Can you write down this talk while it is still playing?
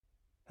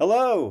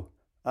Hello,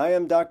 I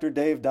am Dr.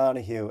 Dave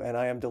Donahue, and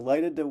I am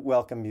delighted to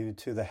welcome you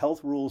to the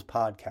Health Rules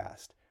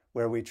Podcast,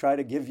 where we try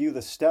to give you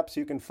the steps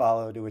you can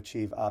follow to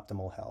achieve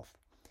optimal health.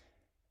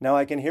 Now,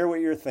 I can hear what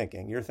you're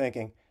thinking. You're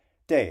thinking,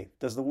 Dave,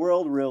 does the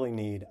world really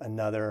need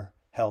another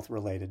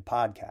health-related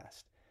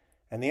podcast?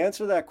 And the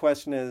answer to that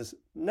question is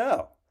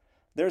no.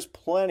 There's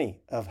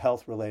plenty of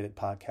health-related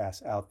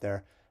podcasts out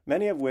there,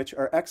 many of which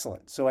are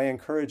excellent, so I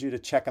encourage you to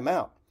check them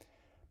out.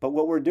 But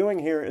what we're doing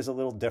here is a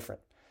little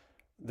different.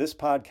 This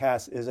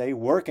podcast is a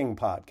working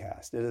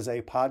podcast. It is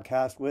a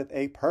podcast with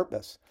a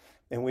purpose,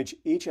 in which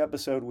each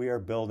episode we are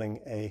building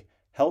a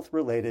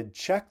health-related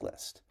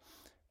checklist.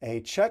 A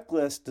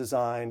checklist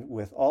designed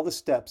with all the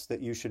steps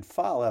that you should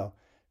follow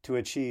to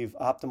achieve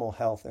optimal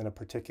health in a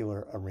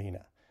particular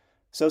arena.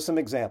 So some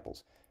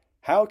examples.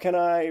 How can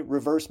I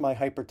reverse my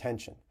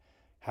hypertension?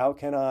 How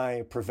can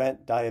I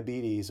prevent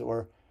diabetes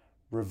or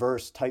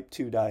reverse type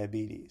 2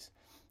 diabetes?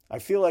 I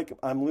feel like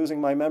I'm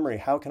losing my memory.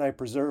 How can I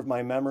preserve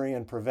my memory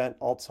and prevent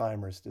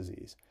Alzheimer's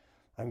disease?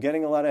 I'm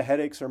getting a lot of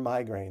headaches or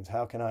migraines.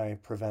 How can I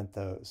prevent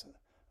those?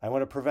 I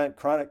want to prevent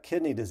chronic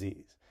kidney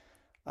disease.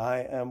 I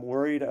am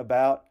worried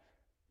about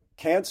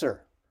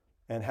cancer.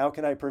 And how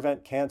can I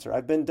prevent cancer?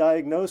 I've been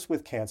diagnosed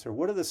with cancer.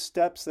 What are the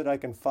steps that I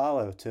can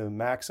follow to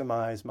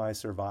maximize my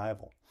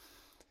survival?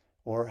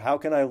 Or how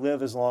can I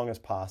live as long as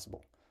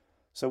possible?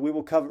 So we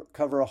will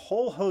cover a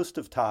whole host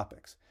of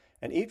topics.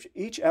 And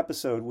each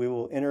episode, we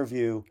will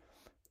interview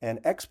an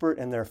expert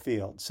in their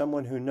field,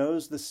 someone who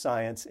knows the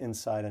science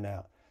inside and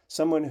out,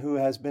 someone who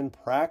has been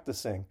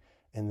practicing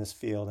in this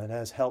field and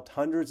has helped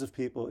hundreds of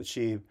people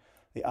achieve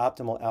the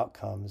optimal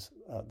outcomes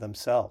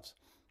themselves.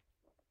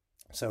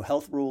 So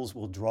Health Rules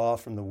will draw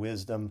from the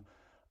wisdom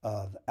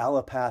of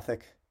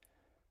allopathic,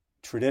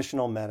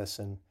 traditional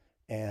medicine,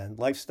 and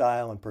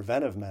lifestyle and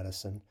preventive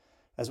medicine,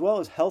 as well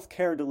as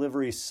healthcare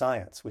delivery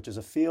science, which is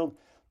a field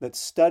that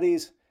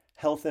studies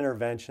health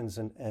interventions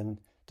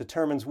and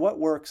determines what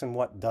works and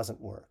what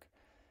doesn't work.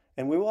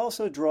 And we will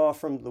also draw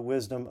from the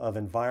wisdom of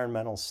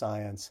environmental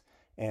science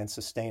and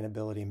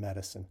sustainability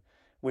medicine,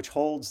 which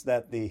holds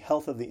that the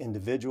health of the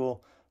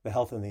individual, the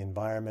health of the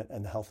environment,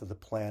 and the health of the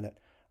planet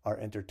are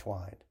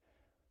intertwined.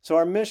 So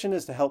our mission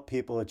is to help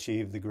people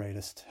achieve the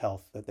greatest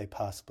health that they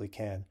possibly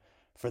can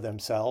for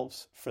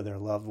themselves, for their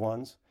loved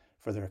ones,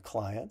 for their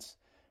clients,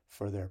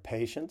 for their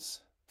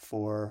patients,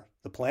 for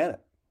the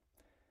planet.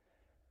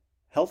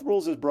 Health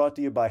Rules is brought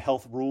to you by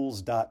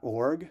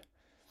healthrules.org.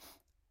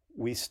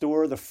 We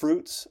store the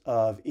fruits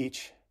of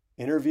each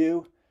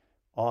interview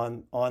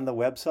on the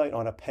website,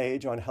 on a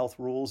page on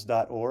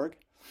healthrules.org.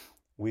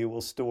 We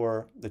will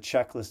store the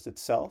checklist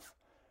itself.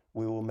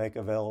 We will make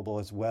available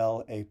as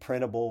well a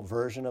printable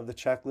version of the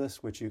checklist,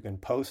 which you can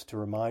post to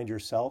remind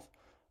yourself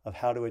of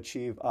how to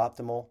achieve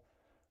optimal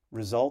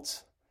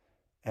results,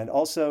 and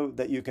also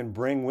that you can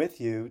bring with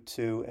you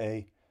to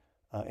a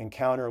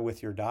encounter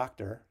with your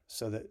doctor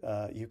so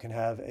that you can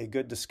have a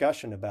good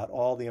discussion about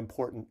all the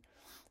important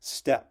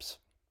steps.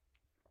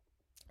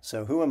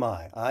 So who am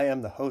I? I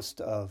am the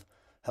host of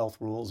Health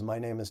Rules. My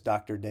name is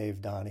Dr.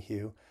 Dave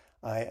Donahue.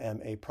 I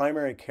am a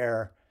primary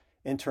care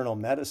internal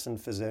medicine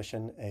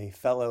physician, a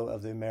fellow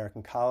of the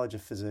American College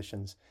of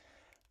Physicians.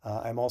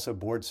 I'm also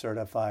board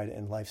certified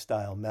in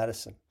lifestyle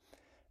medicine,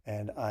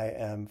 and I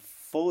am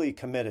fully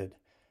committed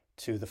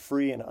to the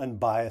free and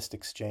unbiased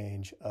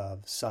exchange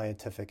of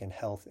scientific and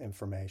health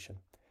information.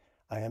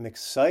 I am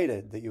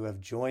excited that you have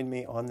joined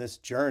me on this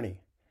journey.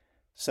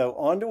 So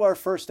on to our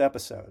first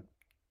episode.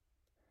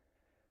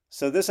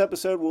 So this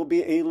episode will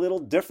be a little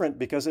different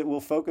because it will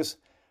focus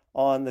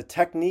on the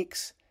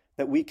techniques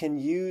that we can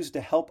use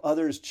to help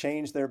others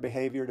change their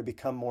behavior to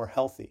become more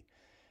healthy.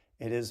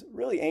 It is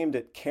really aimed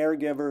at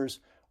caregivers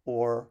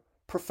or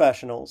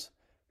professionals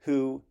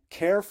who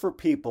care for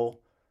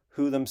people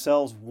who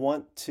themselves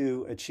want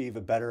to achieve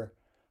a better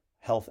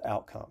health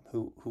outcome,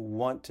 who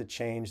want to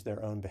change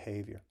their own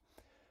behavior.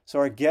 So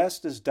our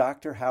guest is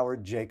Dr.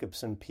 Howard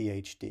Jacobson,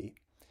 PhD.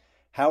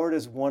 Howard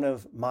is one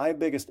of my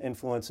biggest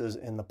influences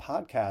in the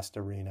podcast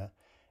arena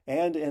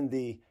and in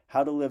the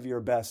how to live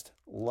your best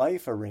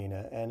life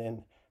arena and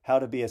in how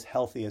to be as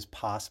healthy as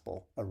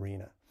possible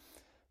arena.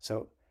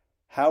 So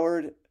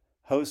Howard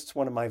hosts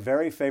one of my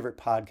very favorite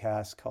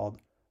podcasts called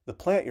the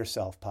Plant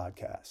Yourself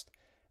Podcast.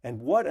 And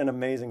what an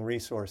amazing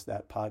resource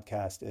that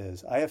podcast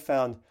is. I have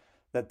found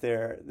that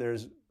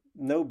there's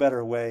no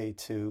better way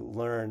to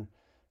learn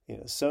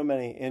so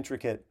many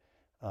intricate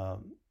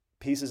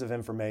pieces of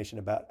information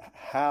about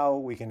how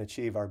we can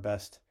achieve our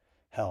best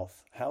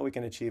health, how we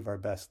can achieve our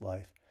best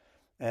life.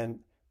 And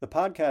the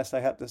podcast, I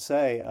have to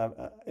say,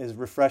 is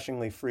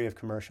refreshingly free of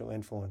commercial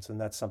influence,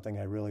 and that's something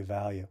I really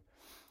value.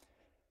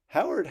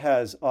 Howard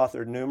has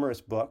authored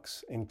numerous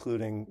books,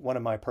 including one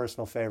of my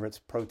personal favorites,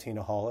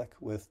 Proteinaholic,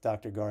 with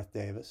Dr. Garth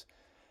Davis,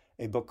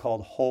 a book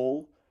called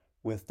Whole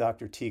with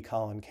Dr. T.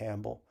 Colin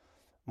Campbell.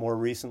 More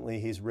recently,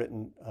 he's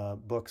written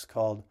books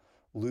called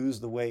Use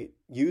the Weight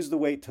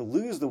to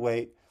Lose the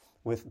Weight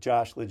with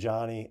Josh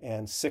LaJaunie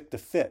and Sick to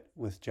Fit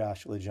with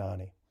Josh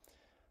LaJaunie.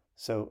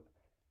 So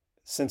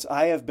since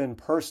I have been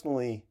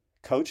personally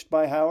coached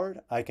by Howard.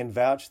 I can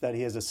vouch that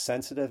he is a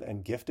sensitive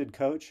and gifted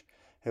coach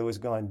who has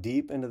gone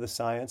deep into the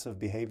science of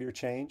behavior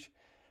change.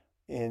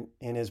 In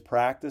his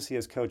practice, he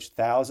has coached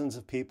thousands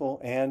of people,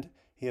 and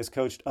he has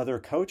coached other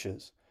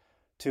coaches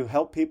to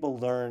help people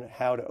learn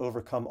how to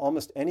overcome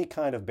almost any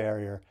kind of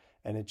barrier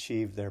and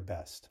achieve their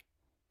best.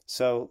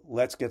 So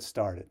let's get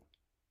started.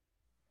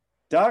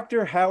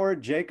 Dr.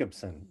 Howard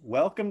Jacobson,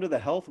 welcome to the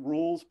Health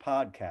Rules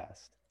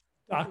Podcast.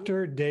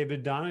 Dr.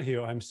 David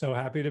Donahue, I'm so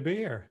happy to be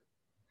here.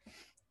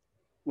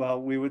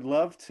 Well, we would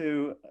love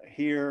to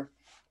hear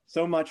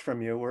so much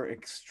from you. We're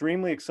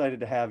extremely excited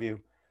to have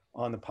you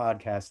on the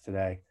podcast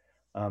today.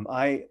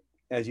 I,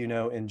 as you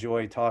know,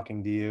 enjoy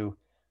talking to you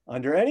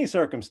under any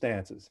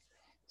circumstances.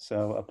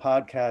 So a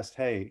podcast,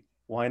 hey,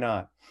 why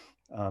not?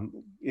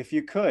 If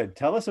you could,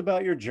 tell us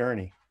about your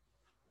journey.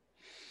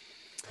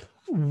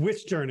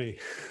 Which journey?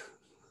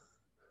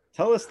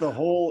 Tell us the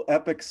whole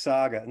epic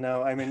saga.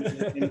 No, I mean,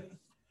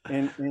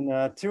 in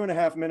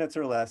 2.5 minutes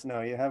or less.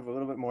 No, you have a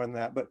little bit more than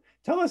that. But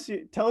tell us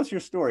your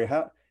story.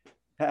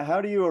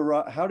 How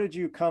did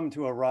you come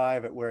to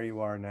arrive at where you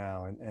are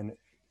now, and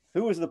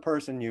who is the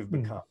person you've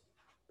become?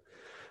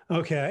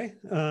 Okay.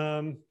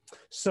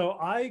 So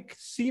I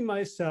see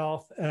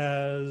myself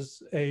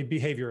as a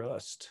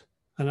behavioralist,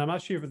 and I'm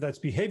not sure if that's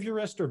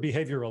behaviorist or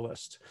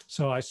behavioralist.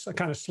 So I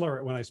kind of slur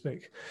it when I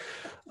speak.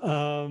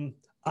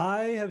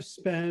 I have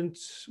spent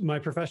my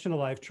professional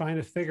life trying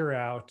to figure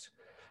out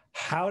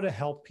how to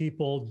help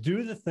people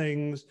do the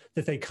things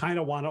that they kind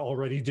of want to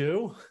already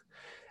do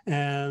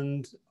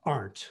and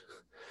aren't.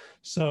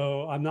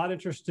 So I'm not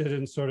interested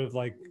in sort of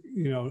like,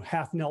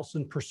 half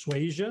Nelson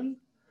persuasion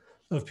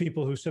of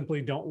people who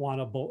simply don't want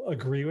to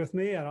agree with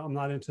me. I'm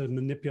not into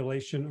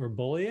manipulation or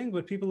bullying,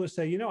 but people who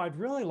say, I'd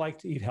really like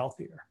to eat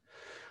healthier.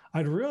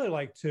 I'd really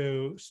like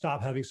to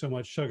stop having so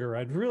much sugar.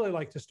 I'd really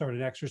like to start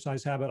an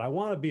exercise habit. I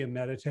want to be a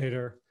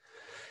meditator.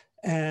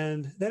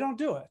 And they don't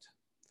do it.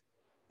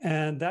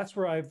 And that's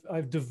where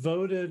I've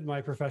devoted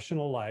my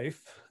professional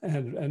life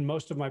and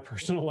most of my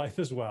personal life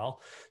as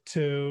well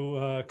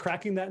to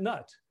cracking that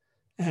nut.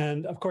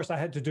 And of course, I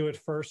had to do it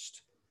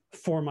first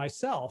for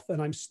myself,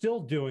 and I'm still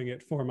doing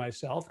it for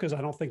myself because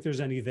I don't think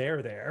there's any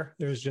there.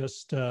 There's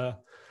just,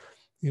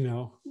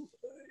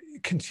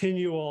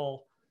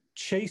 continual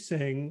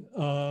chasing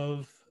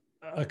of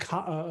a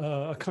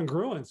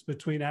congruence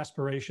between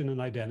aspiration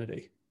and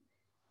identity.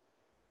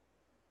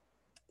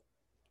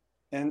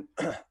 And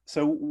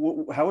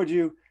so how would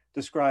you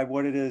describe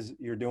what it is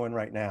you're doing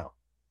right now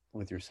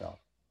with yourself?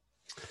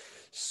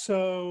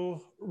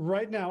 So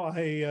right now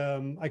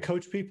I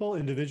coach people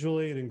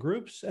individually and in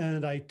groups,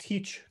 and I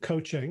teach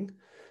coaching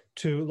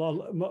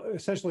to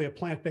essentially a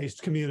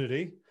plant-based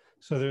community.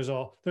 So there's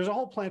a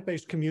whole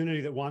plant-based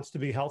community that wants to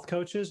be health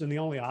coaches, and the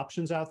only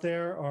options out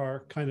there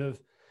are kind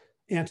of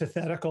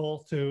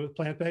antithetical to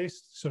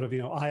plant-based, sort of,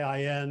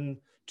 IIN,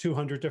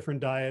 200 different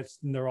diets,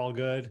 and they're all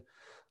good,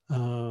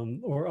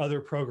 or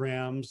other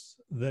programs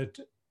that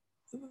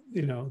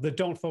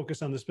don't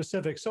focus on the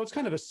specifics. So it's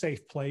kind of a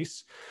safe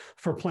place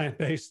for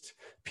plant-based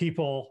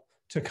people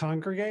to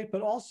congregate,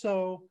 but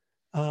also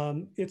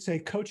it's a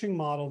coaching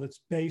model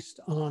that's based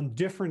on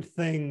different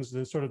things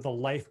than sort of the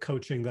life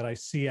coaching that I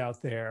see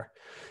out there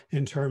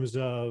in terms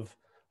of,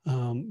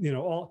 in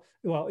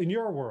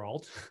your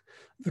world,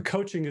 the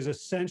coaching is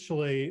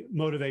essentially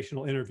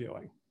motivational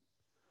interviewing,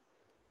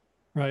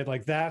 right?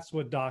 Like that's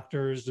what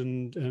doctors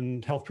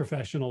and health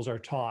professionals are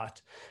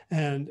taught.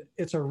 And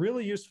it's a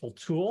really useful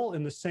tool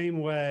in the same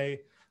way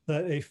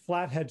that a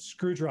flathead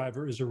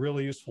screwdriver is a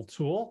really useful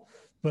tool,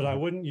 but I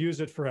wouldn't use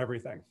it for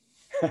everything.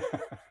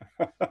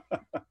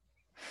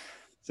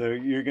 So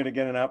you're going to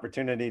get an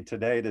opportunity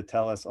today to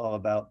tell us all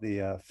about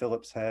the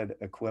Phillips head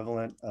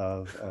equivalent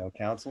of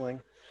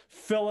counseling.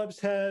 Phillips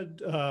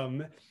head,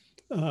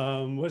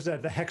 what's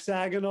that? The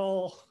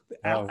hexagonal,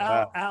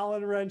 wow.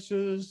 Allen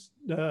wrenches,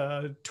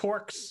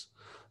 torques.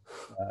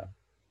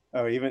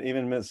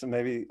 Even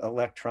maybe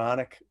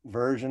electronic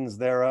versions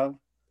thereof.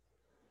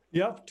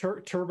 Yep,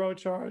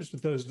 turbocharged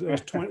with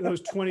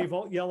those 20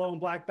 volt yellow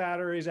and black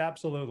batteries.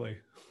 Absolutely.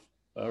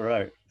 All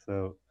right,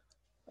 so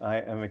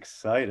I am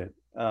excited.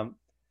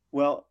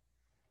 Well,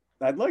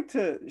 I'd like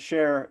to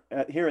share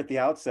here at the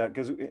outset,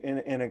 because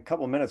in a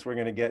couple of minutes we're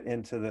going to get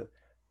into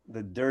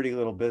the dirty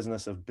little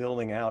business of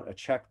building out a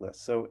checklist.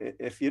 So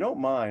if you don't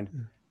mind,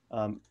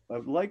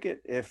 I'd like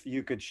it if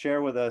you could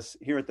share with us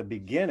here at the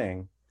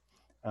beginning,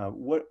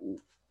 what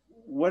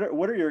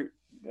are your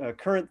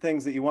current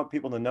things that you want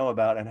people to know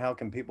about, and how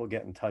can people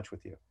get in touch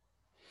with you?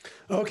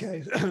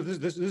 Okay,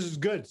 this is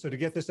good. So to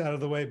get this out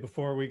of the way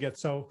before we get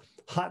so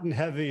hot and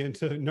heavy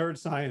into nerd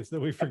science that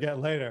we forget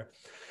later.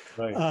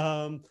 Right.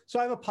 So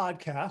I have a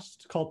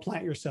podcast called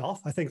Plant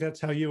Yourself. I think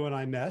that's how you and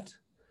I met.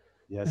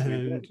 Yes,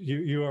 and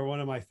you are one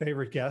of my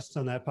favorite guests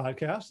on that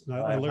podcast. And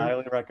I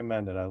highly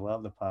recommend it. I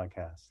love the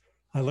podcast.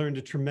 I learned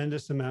a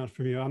tremendous amount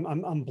from you.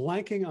 I'm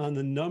blanking on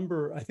the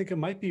number. I think it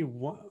might be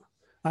one.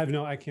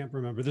 I can't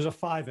remember. There's a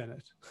 5 in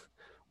it.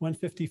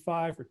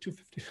 155 or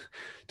 250.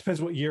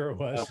 Depends what year it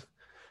was.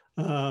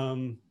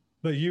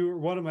 but you were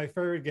one of my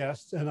favorite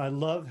guests, and I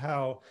love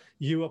how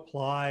you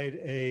applied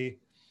a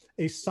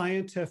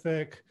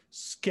scientific,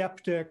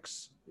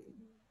 skeptics,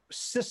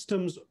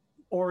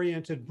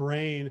 systems-oriented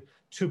brain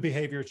to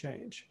behavior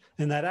change,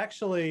 and that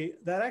actually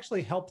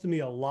helped me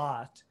a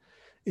lot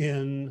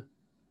in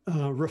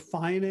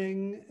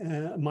refining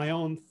my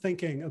own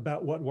thinking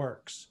about what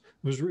works.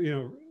 It was,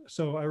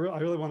 so I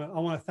really want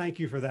to thank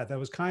you for that. That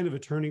was kind of a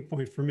turning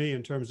point for me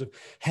in terms of,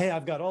 hey,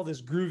 I've got all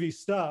this groovy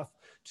stuff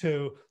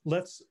to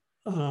let's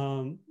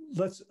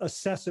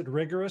assess it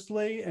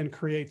rigorously and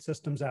create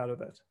systems out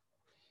of it.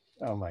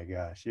 Oh my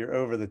gosh, you're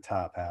over the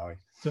top, Howie.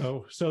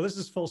 So this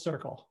is full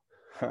circle.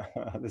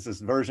 This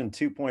is version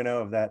 2.0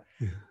 of that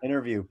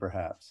interview,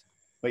 perhaps.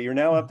 But you're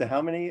now up to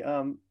how many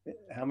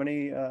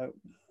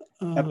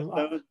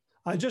episodes?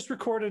 I just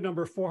recorded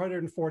number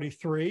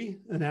 443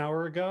 an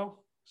hour ago,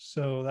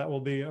 so that will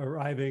be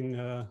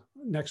arriving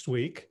next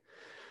week.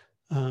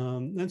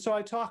 And so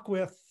I talk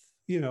with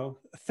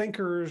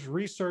thinkers,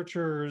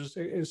 researchers,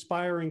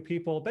 inspiring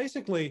people,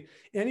 basically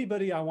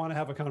anybody I want to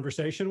have a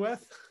conversation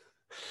with.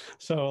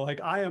 So like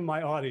I am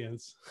my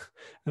audience,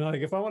 and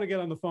like if I want to get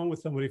on the phone with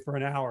somebody for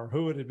an hour,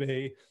 who would it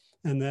be?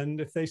 And then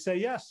if they say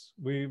yes,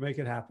 we make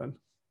it happen.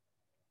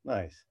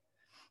 Nice.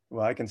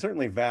 Well, I can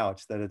certainly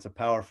vouch that it's a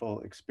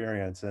powerful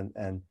experience,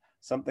 and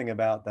something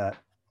about that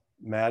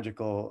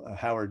magical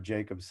Howard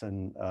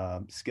Jacobson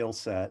skill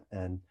set,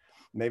 and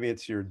maybe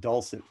it's your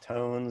dulcet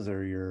tones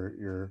or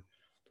your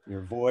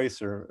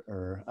voice,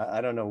 or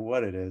I don't know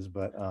what it is,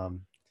 but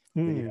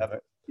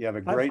you have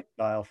a great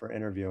style for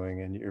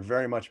interviewing, and you're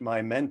very much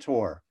my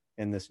mentor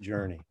in this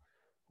journey.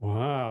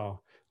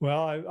 Wow.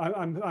 Well,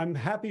 I'm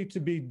happy to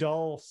be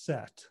dull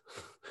set.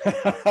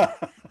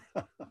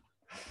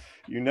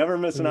 You never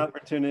miss an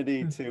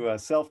opportunity to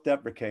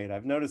self-deprecate.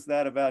 I've noticed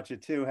that about you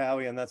too,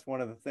 Howie, and that's one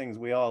of the things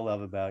we all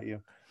love about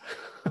you.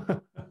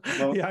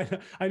 Well, yeah,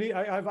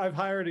 I've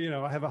hired,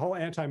 I have a whole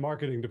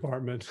anti-marketing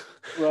department.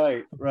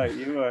 Right.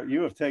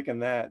 You have taken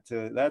that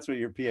that's what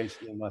your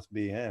PhD must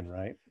be in,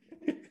 right?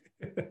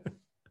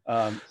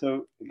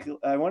 So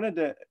I wanted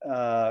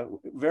to,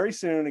 very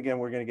soon, again,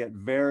 we're going to get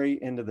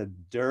very into the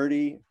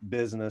dirty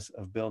business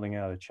of building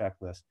out a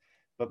checklist.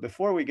 But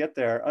before we get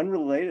there,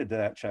 unrelated to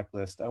that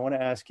checklist, I want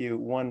to ask you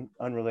one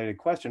unrelated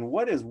question.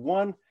 What is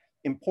one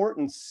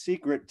important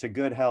secret to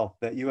good health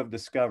that you have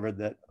discovered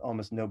that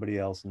almost nobody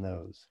else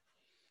knows?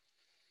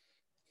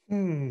 I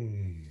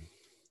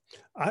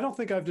don't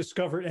think I've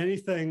discovered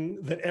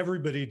anything that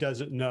everybody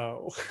doesn't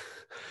know.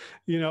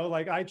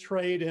 Like I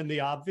trade in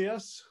the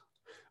obvious,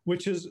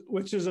 which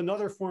is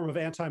another form of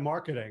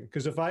anti-marketing.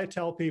 Because if I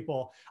tell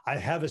people I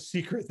have a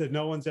secret that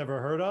no one's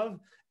ever heard of,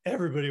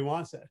 everybody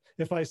wants it.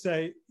 If I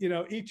say,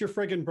 eat your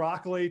friggin'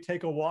 broccoli,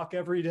 take a walk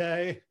every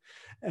day,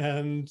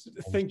 and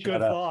think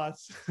good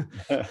thoughts,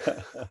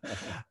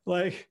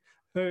 like,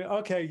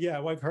 okay, yeah,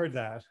 well, I've heard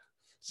that.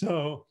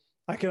 So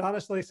I can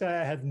honestly say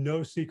I have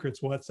no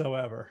secrets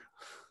whatsoever.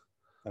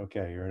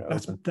 Okay, you're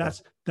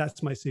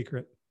that's my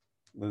secret.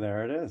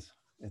 There it is.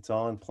 It's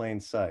all in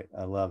plain sight.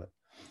 I love it.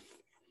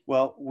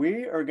 Well,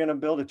 we are going to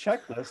build a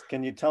checklist.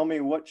 Can you tell me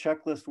what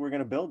checklist we're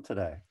going to build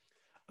today?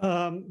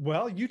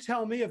 Well, you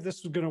tell me if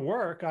this is going to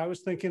work. I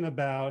was thinking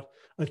about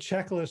a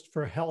checklist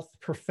for health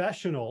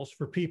professionals,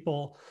 for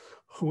people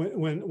who,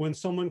 when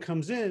someone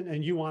comes in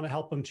and you want to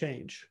help them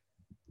change.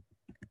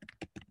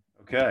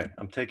 Okay,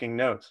 I'm taking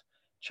notes.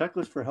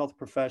 Checklist for health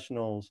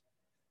professionals.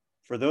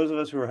 For those of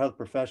us who are health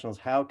professionals,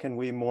 how can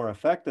we more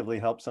effectively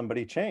help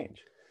somebody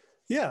change?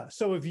 Yeah,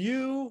 so if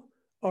you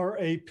are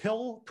a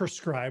pill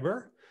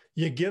prescriber,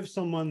 you give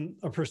someone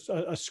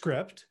a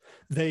script,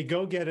 they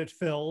go get it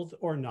filled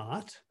or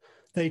not,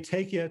 they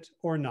take it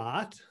or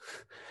not,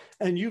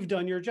 and you've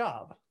done your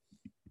job.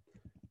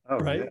 Oh,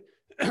 right?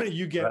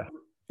 Yeah.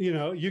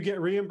 You get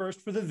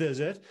reimbursed for the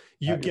visit.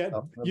 You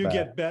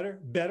get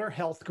better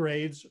health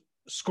grades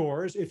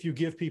scores if you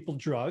give people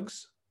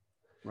drugs.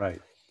 Right.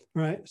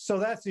 Right. So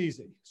that's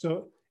easy.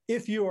 So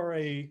if you are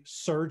a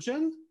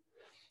surgeon,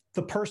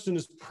 the person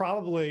is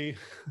probably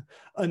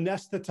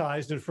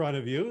anesthetized in front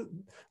of you.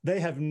 They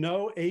have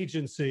no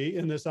agency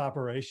in this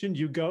operation.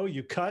 You go,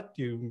 you cut,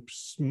 you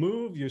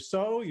move, you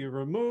sew, you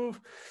remove,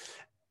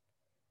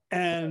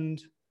 and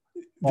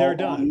they're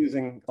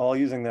done. All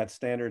using that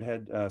standard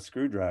head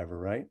screwdriver,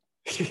 right?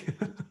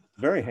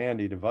 Very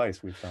handy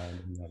device we find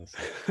in medicine.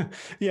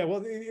 Yeah,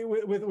 well,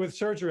 with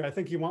surgery, I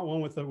think you want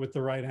one with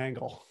the right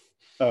angle.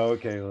 Oh,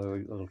 okay, a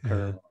little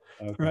curve.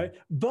 Okay. Right.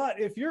 But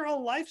if you're a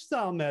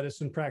lifestyle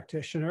medicine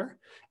practitioner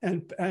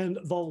and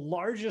the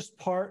largest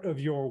part of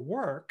your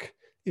work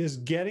is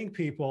getting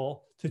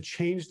people to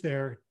change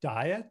their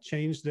diet,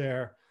 change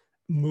their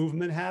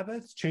movement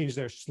habits, change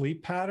their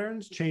sleep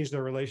patterns, change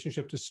their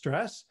relationship to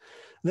stress,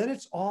 then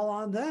it's all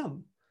on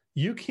them.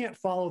 You can't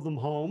follow them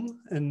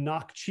home and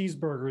knock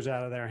cheeseburgers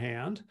out of their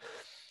hand.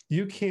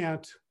 You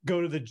can't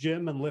go to the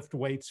gym and lift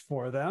weights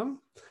for them.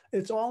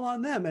 It's all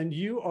on them. And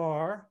you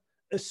are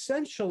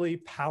essentially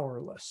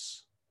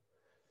powerless.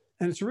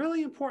 And it's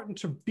really important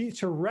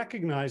to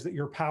recognize that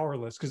you're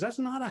powerless, because that's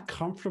not a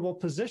comfortable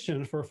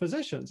position for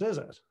physicians, is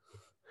it?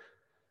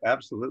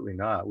 Absolutely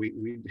not. We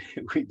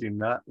we do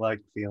not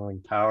like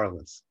feeling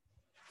powerless.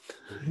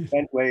 There's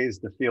 10 ways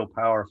to feel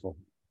powerful.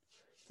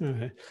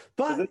 Okay.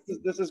 So But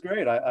this is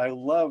great. I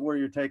love where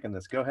you're taking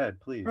this. Go ahead,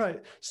 please.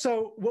 right.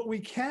 So what we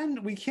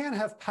can't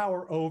have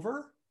power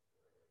over,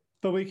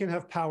 but we can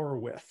have power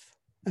with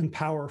and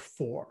power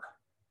for.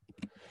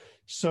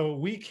 So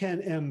we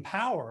can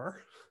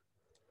empower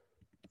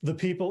the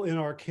people in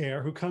our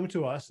care who come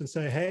to us and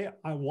say, hey,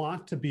 I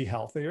want to be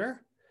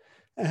healthier.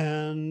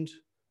 And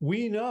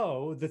we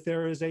know that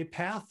there is a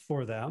path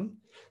for them,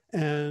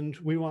 and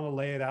we want to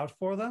lay it out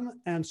for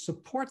them and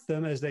support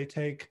them as they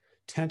take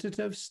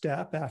tentative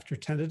step after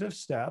tentative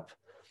step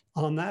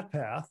on that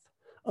path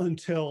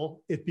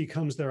until it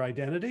becomes their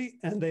identity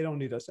and they don't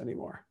need us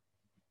anymore.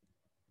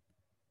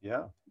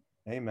 Yeah.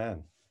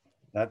 Amen.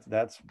 That's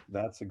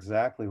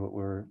exactly what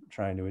we're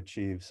trying to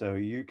achieve. So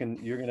you're going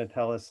to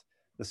tell us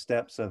the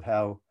steps of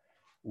how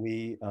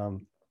we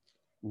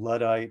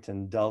Luddite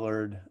and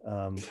dullard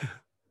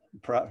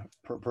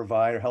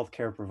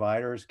healthcare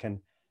providers can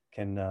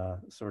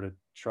sort of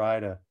try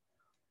to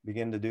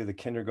begin to do the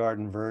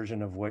kindergarten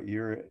version of what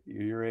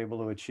you're able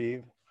to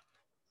achieve.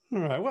 All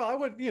right. Well, I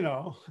would,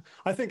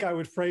 I think I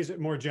would phrase it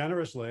more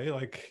generously.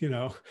 Like,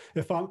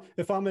 if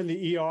I'm in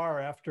the ER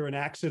after an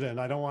accident,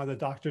 I don't want the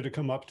doctor to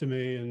come up to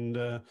me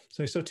and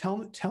say, "So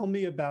tell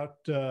me about,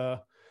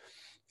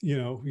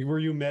 were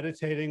you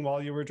meditating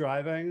while you were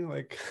driving?"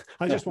 Like,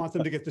 I just want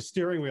them to get the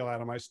steering wheel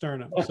out of my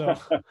sternum.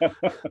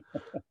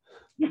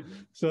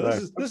 So,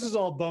 this is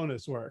all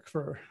bonus work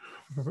for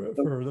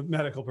the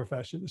medical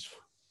professions.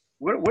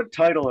 What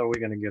title are we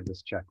going to give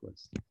this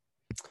checklist?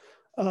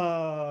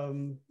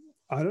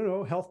 I don't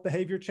know, health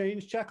behavior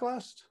change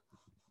checklist.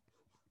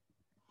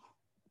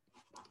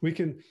 We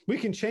can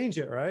change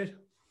it, right?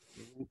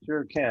 We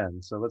sure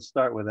can. So let's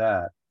start with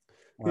that.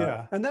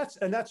 Yeah, and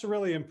that's a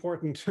really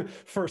important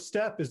first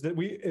step, is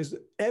that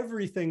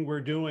everything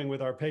we're doing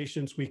with our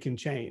patients, we can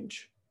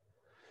change.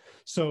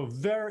 So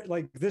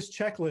this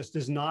checklist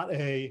is not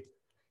a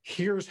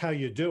here's how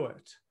you do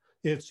it.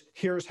 It's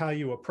here's how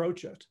you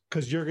approach it,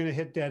 because you're going to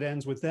hit dead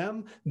ends with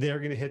them. They're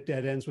going to hit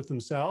dead ends with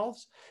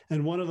themselves.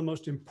 And one of the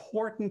most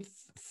important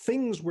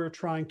things we're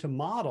trying to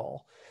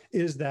model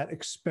is that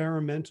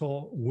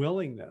experimental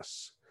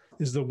willingness,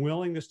 is the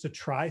willingness to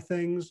try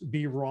things,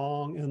 be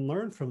wrong, and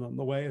learn from them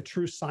the way a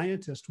true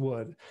scientist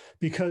would.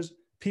 Because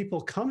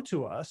people come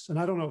to us, and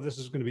I don't know if this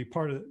is going to be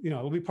part of,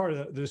 it'll be part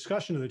of the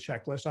discussion of the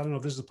checklist. I don't know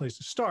if this is the place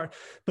to start,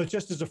 but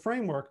just as a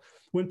framework,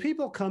 when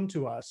people come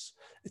to us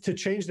to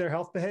change their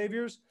health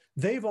behaviors,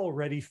 they've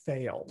already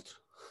failed.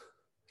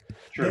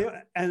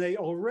 Sure. They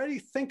already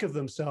think of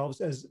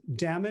themselves as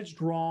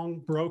damaged, wrong,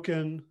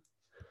 broken,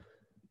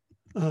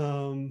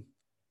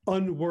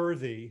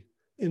 unworthy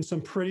in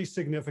some pretty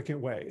significant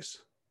ways.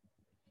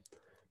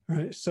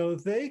 Right? So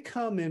they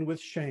come in with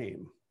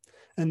shame,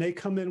 and they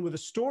come in with a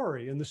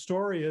story. And the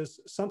story is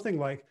something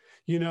like,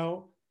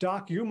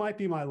 Doc, you might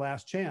be my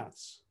last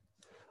chance.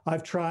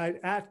 I've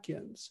tried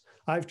Atkins.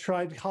 I've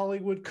tried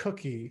Hollywood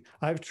Cookie.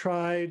 I've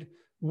tried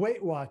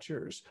Weight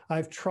Watchers.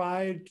 I've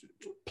tried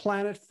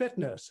Planet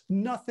Fitness.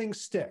 Nothing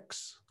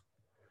sticks.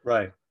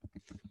 Right.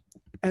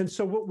 And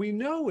so what we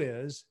know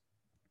is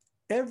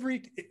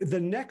the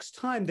next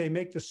time they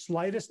make the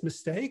slightest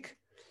mistake,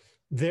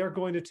 they're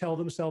going to tell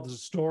themselves a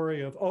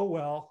story of, oh,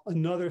 well,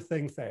 another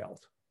thing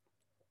failed.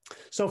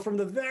 So from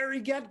the very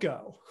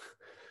get-go,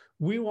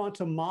 we want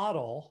to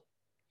model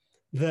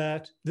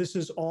that this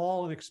is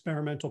all an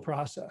experimental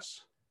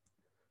process.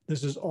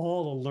 This is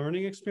all a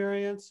learning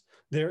experience.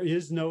 There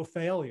is no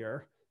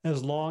failure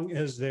as long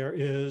as there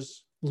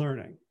is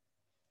learning.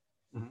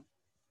 Mm-hmm.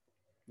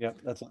 Yeah,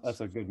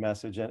 that's a good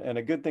message, and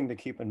a good thing to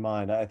keep in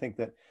mind. I think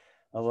that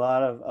a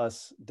lot of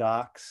us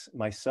docs,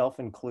 myself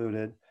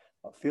included,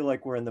 feel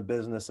like we're in the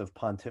business of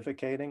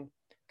pontificating.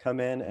 Come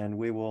in and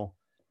we will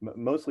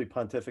mostly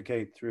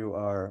pontificate through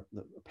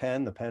the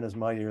pen. The pen is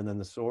mightier than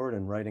the sword,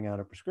 and writing out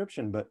a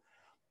prescription.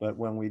 But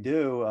when we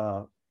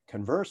do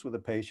converse with a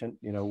patient,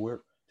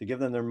 to give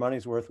them their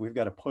money's worth, we've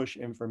got to push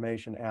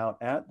information out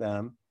at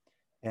them,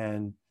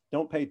 and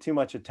don't pay too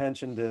much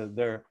attention to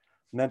their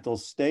mental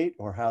state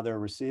or how they're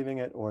receiving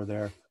it or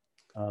their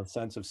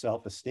sense of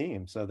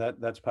self-esteem. So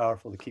that's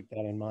powerful to keep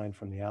that in mind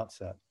from the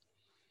outset.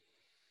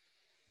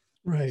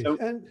 Right. So,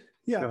 and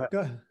yeah, go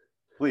ahead.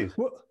 Please.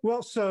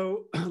 Well,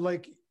 so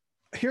like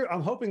here,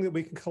 I'm hoping that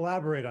we can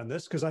collaborate on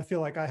this, because I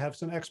feel like I have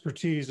some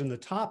expertise in the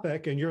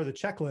topic and you're the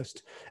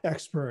checklist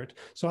expert.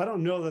 So I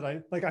don't know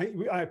that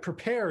I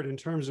prepared in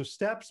terms of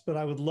steps, but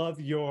I would love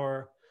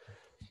your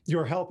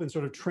help in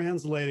sort of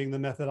translating the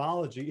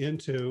methodology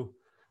into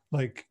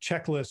like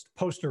checklist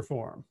poster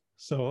form.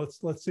 So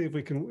let's see if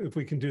we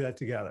can do that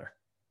together.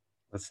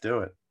 Let's do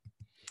it.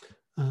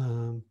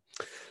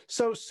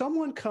 So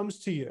someone comes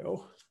to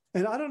you,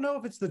 and I don't know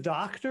if it's the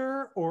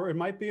doctor, or it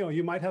might be,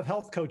 you might have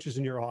health coaches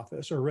in your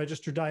office or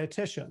registered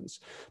dietitians,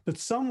 but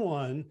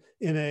someone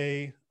in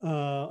a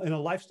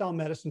lifestyle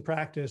medicine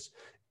practice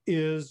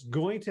is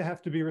going to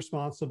have to be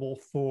responsible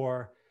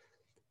for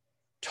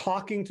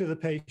talking to the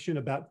patient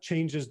about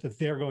changes that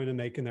they're going to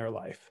make in their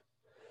life.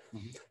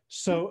 Mhm.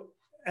 So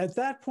at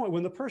that point,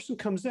 when the person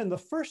comes in, the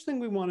first thing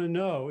we want to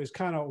know is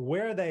kind of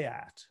where they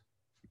at,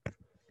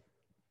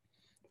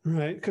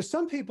 right? Because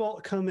some people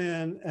come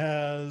in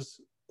as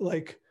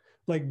like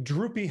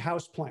droopy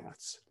house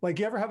plants. Like,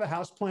 you ever have a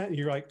house plant and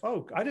you're like,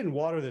 oh, I didn't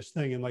water this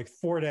thing in like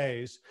 4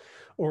 days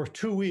or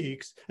 2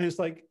 weeks. And it's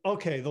like,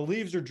 okay, the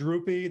leaves are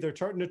droopy. They're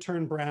starting to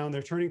turn brown.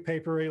 They're turning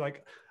papery.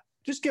 Like,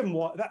 just give them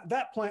water.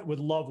 That plant would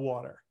love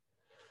water,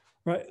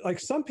 right? Like,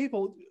 some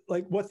people,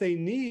 like, what they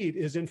need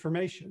is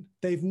information.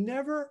 They've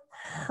never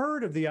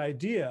heard of the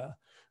idea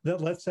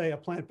that, let's say, a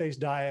plant-based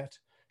diet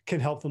can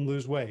help them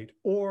lose weight,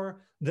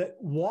 or that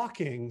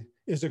walking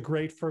is a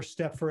great first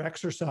step for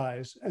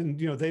exercise. And,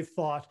 they've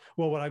thought,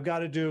 well, what I've got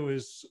to do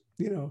is,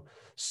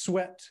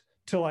 sweat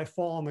till I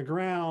fall on the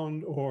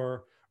ground,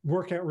 or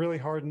work out really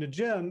hard in the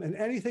gym. And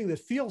anything that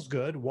feels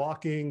good,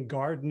 walking,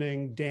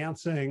 gardening,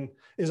 dancing,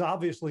 is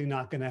obviously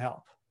not going to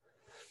help.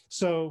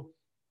 So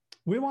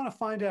we want to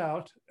find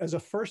out, as a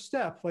first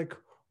step, like,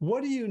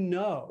 what do you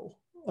know?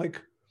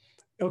 Like,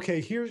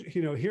 okay,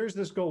 here's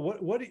this goal.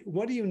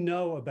 What do you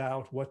know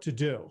about what to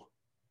do?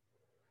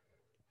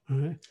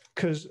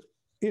 Because,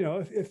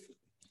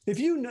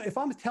 if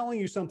I'm telling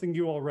you something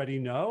you already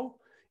know,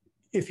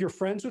 if you're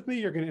friends with me,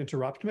 you're going to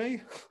interrupt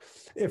me.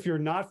 If you're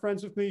not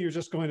friends with me, you're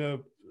just going to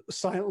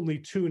silently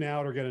tune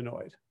out or get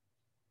annoyed.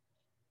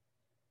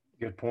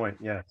 Good point.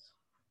 Yes.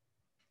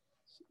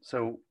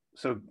 So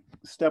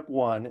step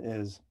one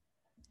is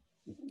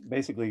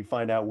basically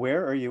find out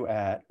where are you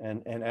at,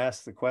 and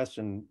ask the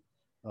question,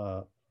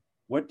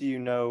 what do you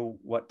know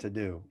what to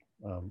do?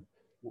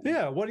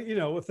 Yeah,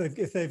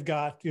 if they've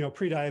got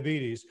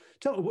pre-diabetes,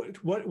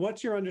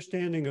 what's your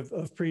understanding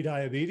of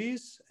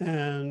pre-diabetes,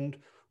 and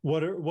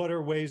what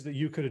are ways that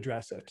you could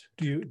address it?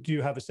 Do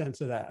you have a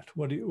sense of that?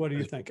 What are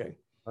you thinking?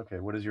 Okay,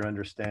 what is your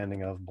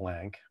understanding of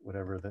blank,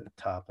 whatever the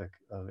topic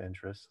of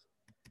interest?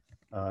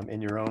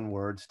 In your own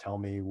words, tell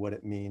me what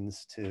it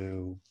means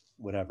to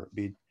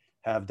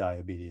have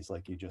diabetes,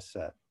 like you just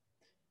said.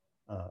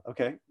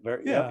 Okay. Yeah.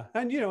 Yep.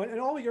 And,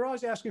 you're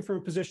always asking from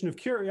a position of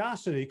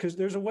curiosity, because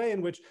there's a way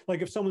in which,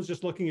 like, if someone's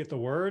just looking at the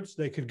words,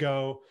 they could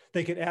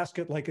ask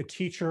it like a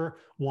teacher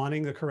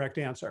wanting the correct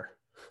answer.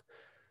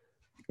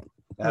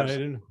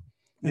 Absolutely.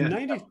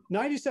 Right. And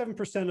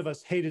 97% of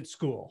us hated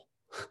school.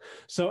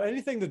 So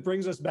anything that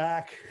brings us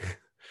back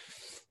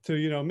to,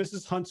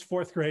 Mrs. Hunt's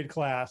 4th grade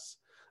class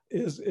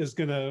is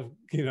going to,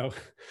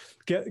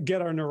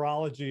 get our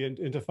neurology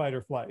into fight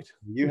or flight.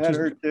 You had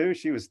her too?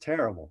 She was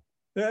terrible.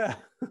 Yeah.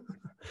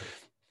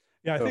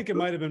 Yeah, I think it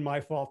might have been my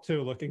fault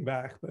too, looking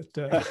back, but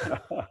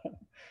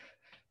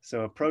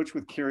so approach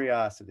with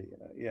curiosity.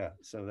 Yeah.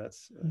 So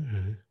that's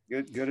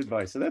good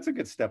advice. So that's a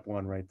good step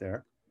one right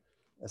there.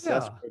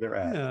 Assess where they're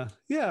at.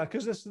 Yeah.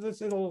 Because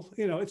it'll,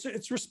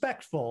 it's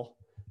respectful.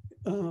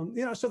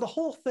 So the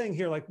whole thing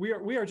here, like,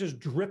 we are just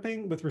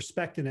dripping with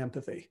respect and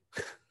empathy.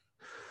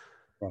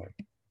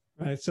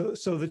 Right. So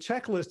the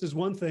checklist is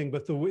one thing,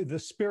 but the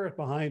spirit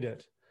behind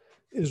it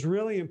is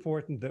really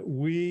important, that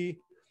we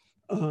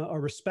are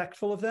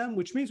respectful of them,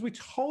 which means we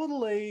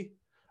totally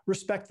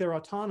respect their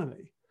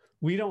autonomy.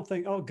 We don't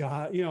think, oh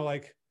God,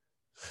 like,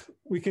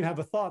 we can have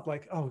a thought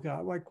like, oh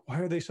God, like, why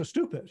are they so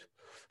stupid?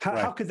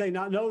 How could they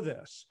not know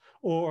this?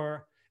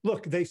 Or,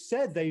 look, they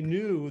said they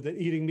knew that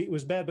eating meat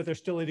was bad, but they're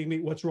still eating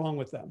meat. What's wrong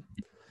with them?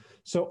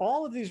 So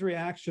all of these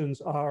reactions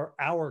are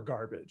our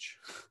garbage.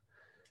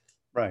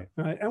 Right.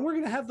 And we're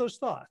going to have those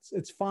thoughts.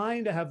 It's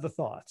fine to have the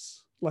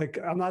thoughts. Like,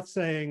 I'm not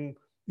saying,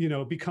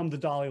 become the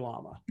Dalai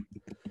Lama.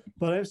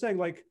 But I'm saying,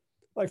 like,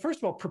 first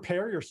of all,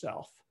 prepare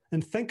yourself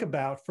and think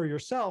about for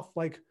yourself,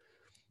 like,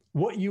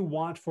 what you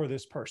want for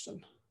this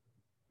person.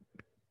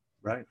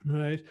 Right.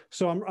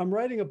 So I'm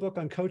writing a book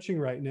on coaching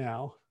right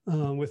now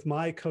with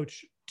my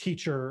coach,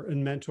 teacher,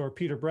 and mentor,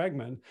 Peter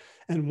Bregman.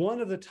 And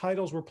one of the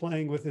titles we're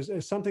playing with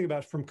is something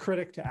about from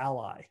critic to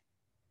ally.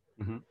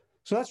 Mm-hmm.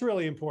 So that's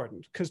really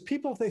important, because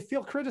people, they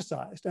feel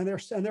criticized, and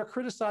they're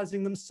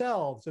criticizing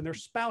themselves, and their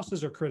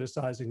spouses are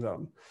criticizing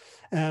them.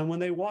 And when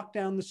they walk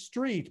down the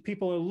street,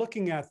 people are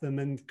looking at them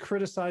and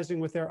criticizing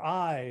with their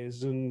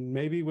eyes and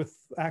maybe with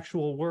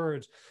actual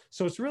words.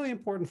 So it's really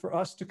important for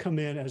us to come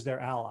in as their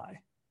ally.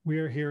 We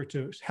are here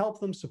to help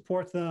them,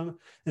 support them,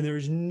 and there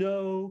is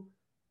no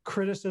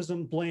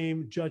criticism,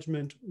 blame,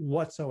 judgment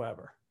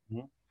whatsoever.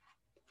 Mm-hmm.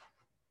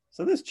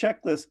 So this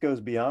checklist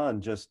goes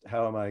beyond just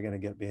how am I going to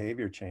get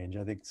behavior change.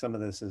 I think some of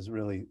this is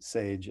really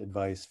sage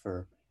advice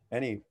for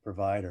any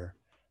provider.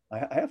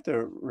 I have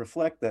to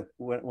reflect that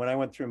when I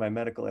went through my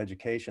medical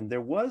education,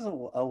 there was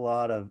a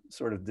lot of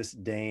sort of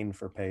disdain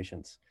for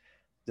patients,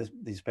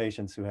 these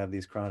patients who have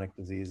these chronic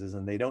diseases,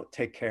 and they don't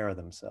take care of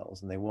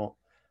themselves, and they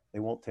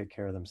won't take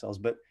care of themselves.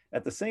 But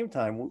at the same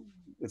time,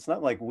 it's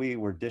not like we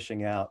were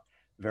dishing out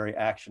very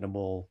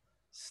actionable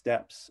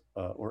steps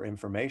or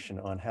information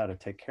on how to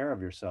take care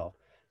of yourself.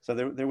 So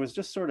there was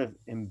just sort of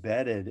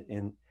embedded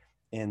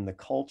in the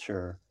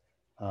culture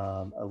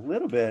a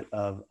little bit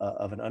of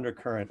an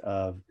undercurrent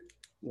of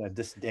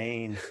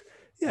disdain.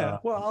 Yeah,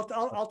 well,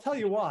 I'll tell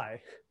you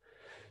why.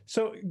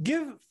 So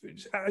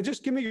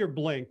just give me your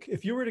blink.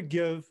 If you were to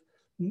give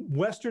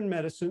Western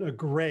medicine a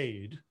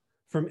grade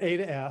from A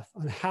to F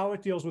on how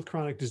it deals with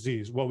chronic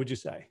disease, what would you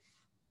say?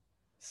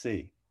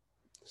 C.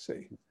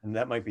 C. And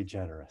that might be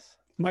generous.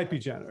 Might be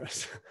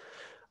generous.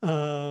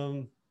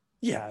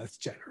 Yeah, it's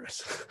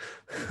generous.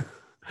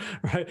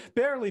 Right?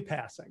 Barely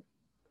passing.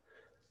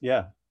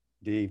 Yeah.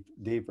 D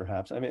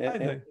perhaps. I mean, I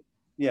think.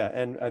 yeah.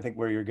 And I think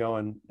where you're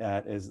going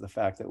at is the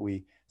fact that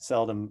we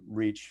seldom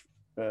reach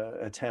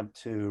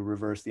attempt to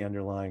reverse the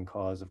underlying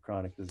cause of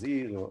chronic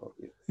disease.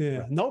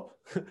 Yeah, nope.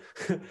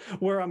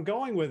 Where I'm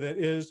going with it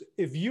is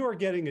if you are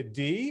getting a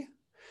D,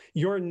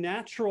 your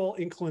natural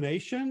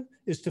inclination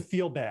is to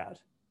feel bad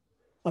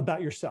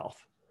about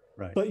yourself.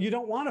 Right. But you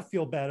don't want to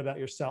feel bad about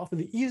yourself.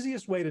 And the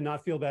easiest way to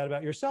not feel bad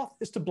about yourself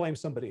is to blame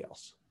somebody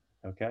else.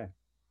 Okay.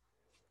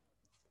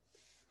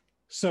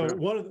 So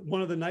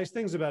one of the nice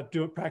things about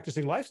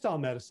practicing lifestyle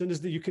medicine is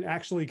that you can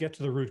actually get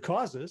to the root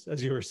causes,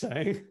 as you were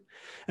saying.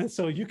 And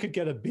so you could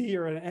get a B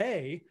or an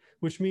A,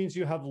 which means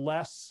you have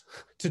less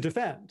to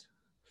defend.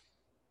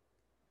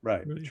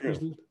 Right.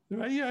 True.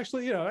 You're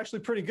actually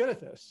pretty good at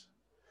this.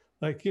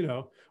 Like,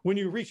 when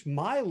you reach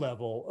my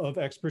level of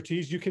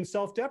expertise, you can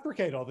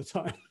self-deprecate all the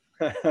time.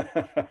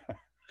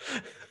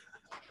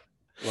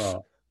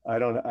 Well, I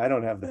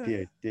don't have the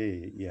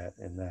PhD yet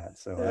in that,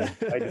 so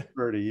I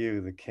defer to you,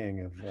 the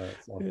king of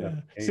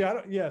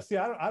self-deprecation. See,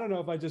 I don't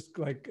know if I just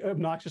like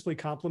obnoxiously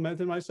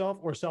complimented myself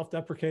or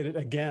self-deprecated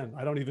again.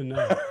 I don't even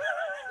know.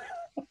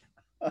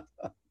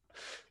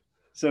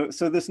 So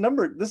this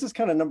is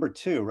kind of number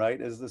 2,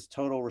 right? Is this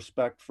total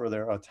respect for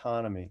their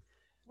autonomy?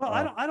 Well,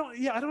 I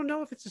don't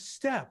know if it's a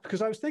step,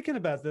 because I was thinking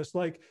about this.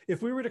 Like,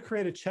 if we were to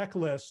create a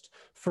checklist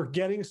for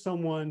getting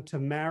someone to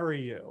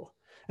marry you,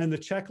 and the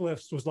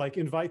checklist was like,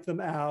 invite them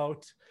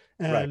out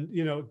and,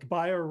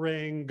 buy a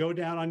ring, go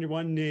down on your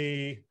one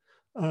knee,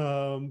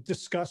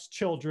 discuss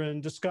children,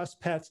 discuss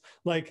pets.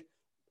 Like,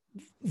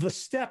 the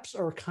steps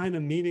are kind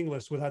of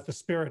meaningless without the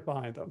spirit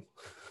behind them.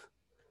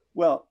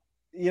 Well,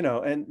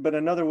 but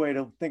another way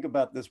to think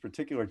about this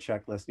particular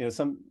checklist,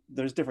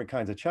 there's different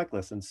kinds of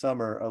checklists, and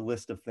some are a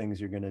list of things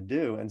you're going to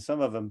do, and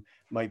some of them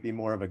might be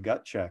more of a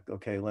gut check.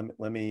 Okay,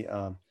 let me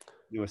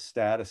do a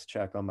status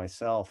check on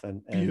myself,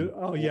 and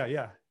oh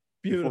yeah,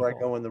 beautiful. Before I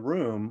go in the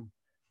room,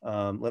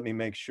 let me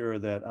make sure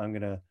that I'm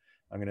gonna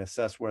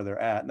assess where they're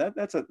at, and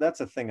that's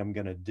a thing I'm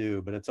gonna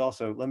do. But it's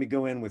also, let me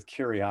go in with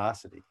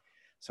curiosity,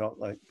 so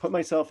like put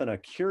myself in a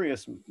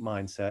curious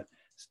mindset,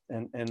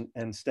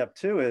 and step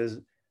 2 is,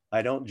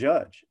 I don't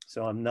judge.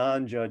 So I'm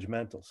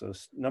non-judgmental. So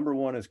number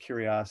 1 is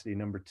curiosity.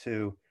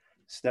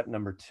 Step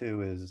number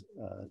 2 is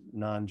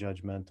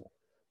non-judgmental.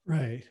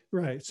 Right.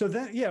 So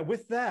that,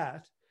 with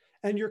that,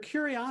 and your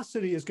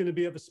curiosity is going to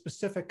be of a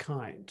specific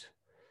kind.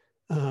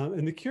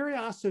 And the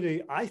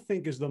curiosity, I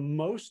think, is the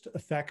most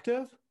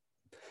effective.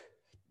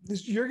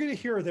 You're going to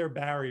hear their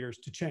barriers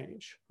to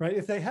change, right?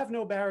 If they have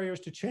no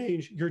barriers to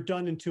change, you're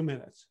done in 2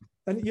 minutes.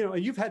 And,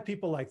 you've had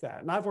people like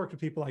that. And I've worked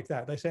with people like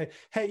that. They say,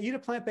 hey, eat a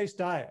plant-based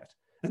diet.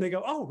 And they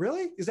go, oh,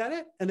 really? Is that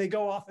it? And they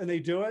go off and they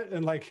do it.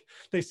 And like,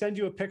 they send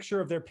you a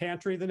picture of their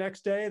pantry the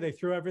next day. They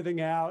threw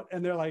everything out.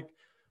 And they're like,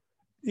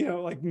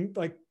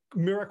 like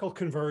miracle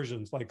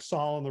conversions, like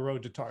Saul on the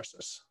road to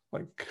Tarsus.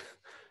 Like,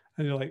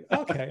 and you're like,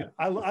 okay,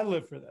 I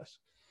live for this.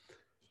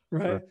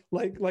 Right. Sure.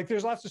 Like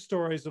there's lots of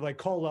stories of like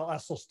Caldwell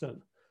Esselstyn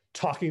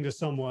talking to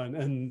someone,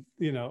 and,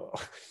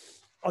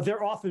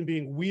 they're often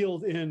being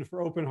wheeled in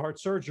for open heart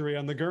surgery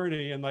on the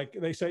gurney. And like,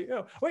 they say,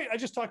 oh, wait, I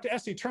just talked to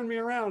Essie, turn me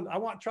around. I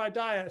want to try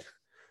diet.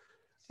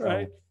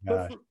 Right.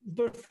 Oh,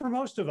 but for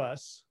most of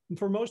us,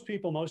 for most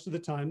people, most of the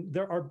time,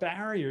 there are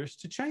barriers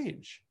to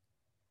change.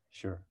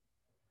 Sure.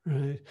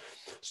 Right.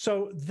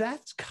 So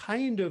that's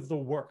kind of the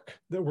work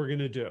that we're going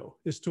to do,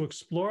 is to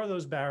explore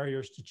those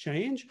barriers to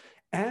change.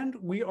 And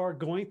we are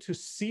going to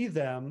see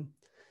them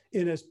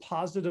in as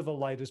positive a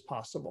light as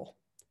possible.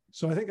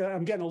 So I think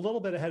I'm getting a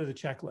little bit ahead of the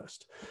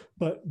checklist,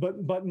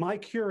 but my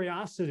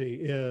curiosity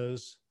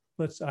is,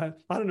 I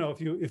don't know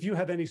if you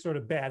have any sort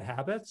of bad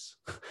habits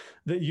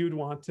that you'd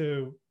want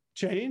to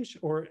change,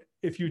 or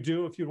if you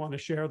do, if you'd want to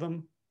share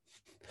them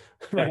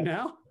right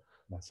now.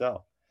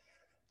 Myself.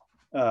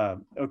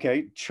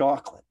 Okay.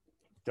 Chocolate,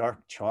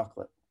 dark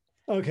chocolate.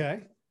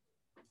 Okay.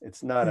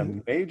 It's not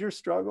a major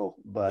struggle,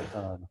 but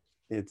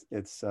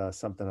it's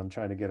something I'm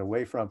trying to get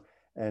away from,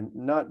 and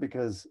not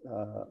because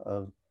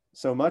of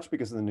so much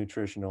because of the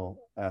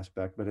nutritional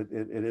aspect, but it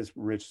is a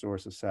rich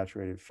source of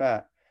saturated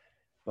fat,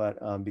 but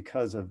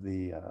because of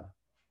the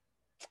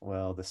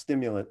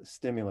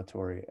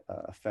stimulatory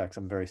effects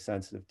I'm very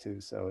sensitive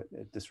to, so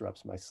it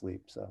disrupts my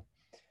sleep. So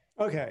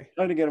okay,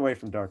 trying to get away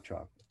from dark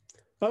chocolate.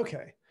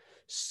 Okay,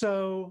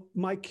 so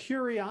my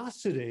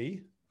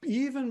curiosity,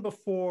 even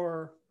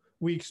before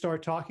we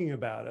start talking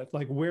about it,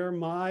 like where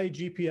my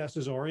GPS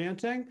is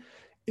orienting,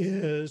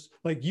 is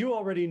like, you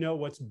already know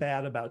what's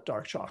bad about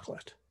dark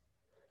chocolate.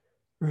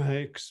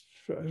 Right?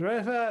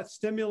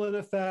 Stimulant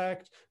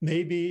effect.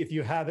 Maybe if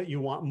you have it,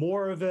 you want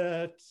more of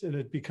it, and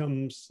it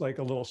becomes like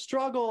a little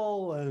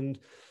struggle. And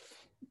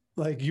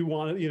like, you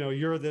want,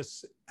 you're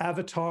this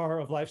avatar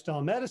of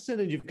lifestyle medicine,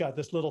 and you've got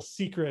this little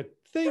secret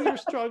thing you're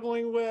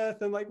struggling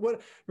with, and like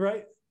what,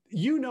 right?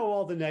 You know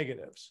all the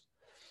negatives.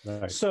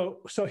 Right.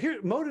 So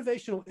here,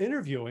 motivational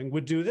interviewing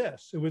would do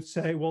this. It would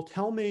say, well,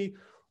 tell me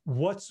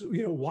what's,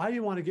 why do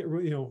you want to get,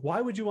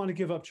 why would you want to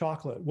give up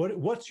chocolate?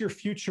 What's your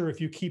future if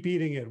you keep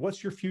eating it?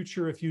 What's your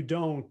future if you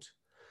don't?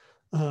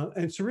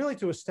 And it's really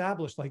to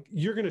establish, like,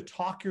 you're going to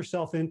talk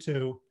yourself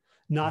into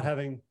not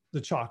having the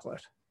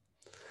chocolate.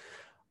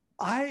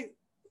 I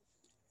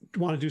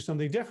want to do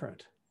something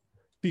different,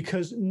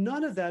 because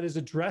none of that is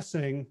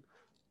addressing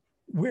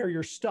where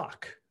you're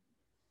stuck,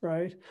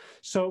 right?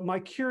 So my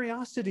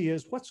curiosity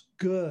is, what's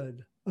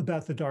good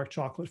about the dark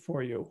chocolate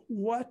for you?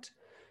 What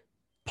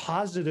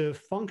positive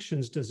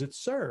functions does it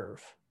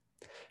serve?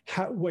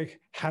 How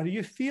do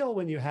you feel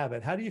when you have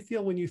it? How do you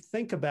feel when you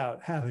think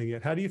about having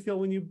it? How do you feel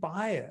when you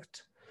buy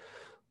it?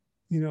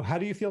 How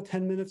do you feel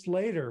 10 minutes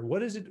later?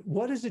 What is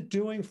it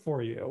doing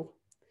for you?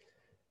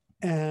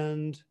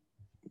 And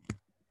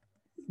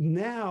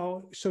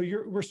now, so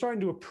we're starting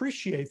to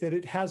appreciate that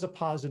it has a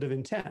positive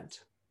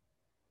intent.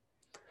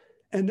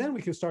 And then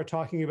we can start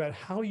talking about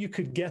how you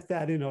could get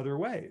that in other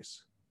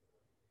ways,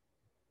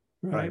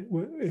 right?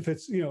 If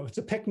it's, it's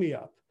a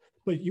pick-me-up,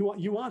 but you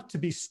want to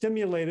be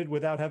stimulated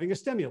without having a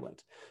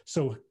stimulant.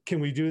 So can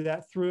we do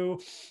that through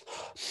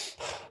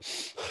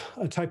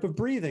a type of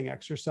breathing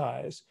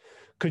exercise?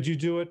 Could you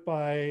do it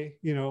by,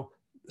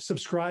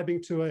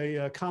 subscribing to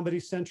a Comedy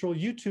Central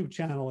YouTube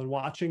channel and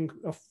watching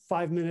a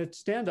 5-minute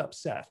stand-up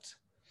set?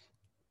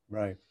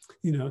 Right.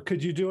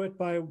 Could you do it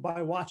by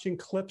watching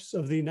clips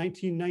of the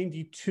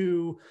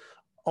 1992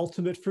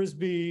 Ultimate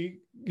Frisbee,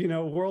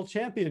 World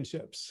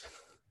Championships?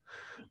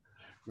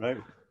 Right.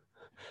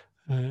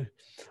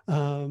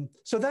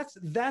 So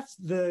that's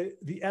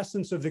the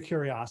essence of the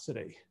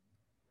curiosity.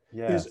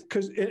 Yeah.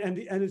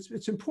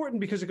 It's important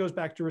because it goes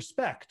back to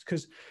respect,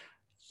 because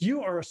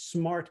you are a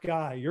smart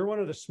guy. You're one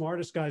of the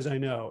smartest guys I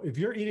know. If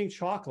you're eating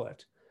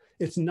chocolate,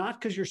 it's not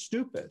because you're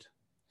stupid.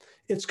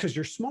 It's because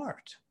you're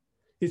smart.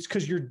 It's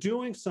because you're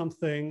doing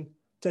something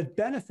that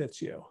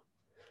benefits you.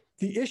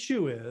 The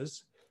issue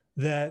is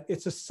that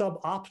it's a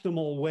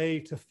suboptimal way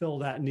to fill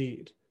that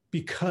need,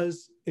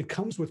 because it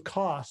comes with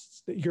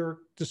costs that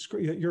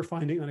you're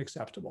finding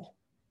unacceptable.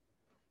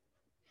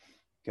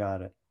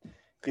 Got it.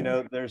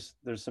 Okay. There's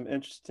some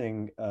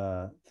interesting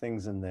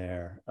things in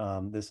there.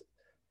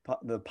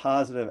 The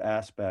positive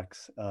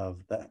aspects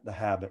of the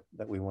habit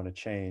that we want to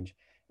change.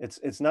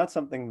 It's not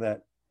something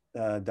that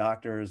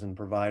doctors and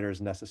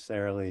providers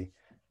necessarily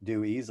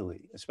do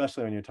easily,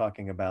 especially when you're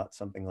talking about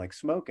something like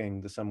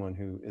smoking to someone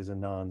who is a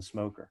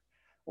non-smoker,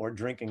 or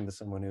drinking to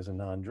someone who's a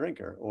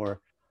non-drinker, or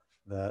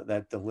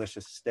that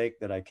delicious steak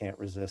that I can't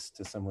resist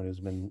to someone who's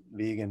been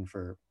vegan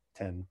for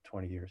 10,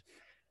 20 years.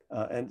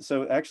 And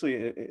so actually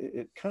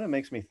it kind of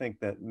makes me think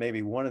that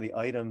maybe one of the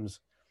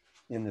items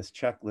in this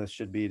checklist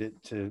should be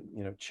to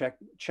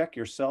check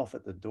yourself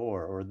at the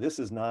door, or this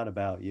is not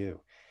about you,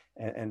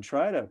 and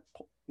try to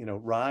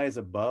rise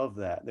above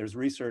that. There's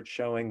research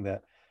showing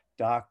that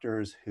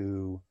doctors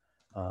who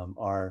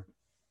are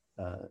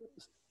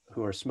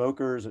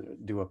smokers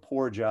do a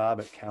poor job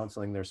at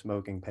counseling their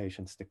smoking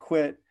patients to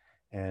quit,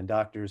 and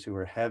doctors who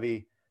are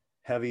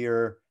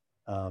heavier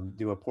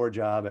do a poor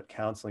job at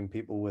counseling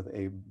people with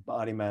a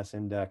body mass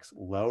index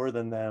lower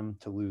than them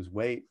to lose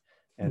weight.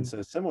 And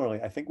so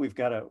similarly, I think we've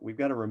got to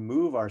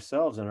remove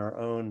ourselves and our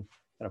own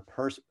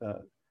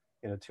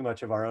too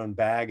much of our own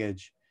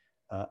baggage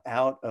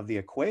out of the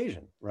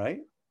equation,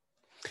 right?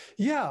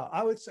 Yeah,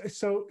 I would say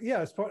so.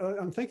 Yeah,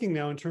 I'm thinking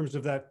now in terms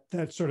of that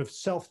sort of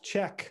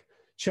checklist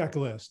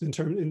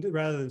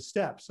rather than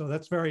steps. So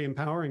that's very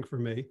empowering for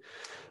me.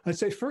 I'd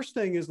say first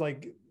thing is,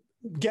 like,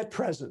 get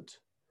present.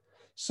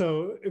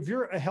 So if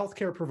you're a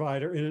healthcare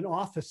provider in an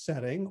office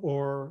setting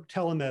or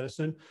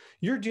telemedicine,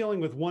 you're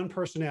dealing with one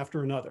person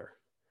after another,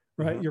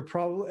 right? Mm-hmm. You're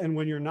probably, and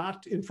when you're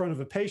not in front of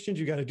a patient,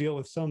 you got to deal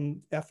with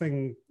some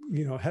effing,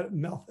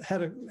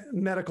 head of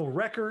medical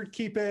record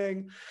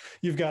keeping.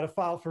 You've got to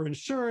file for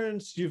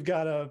insurance. You've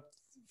got to,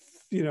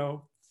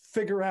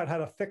 figure out how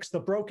to fix the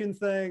broken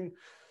thing.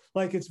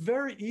 Like, it's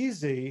very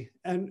easy,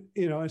 and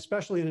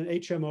especially in an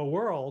HMO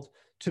world,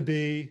 to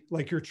be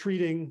like you're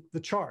treating the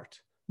chart,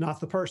 not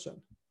the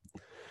person.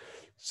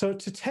 So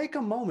to take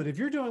a moment, if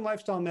you're doing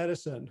lifestyle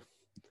medicine,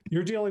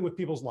 you're dealing with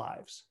people's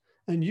lives,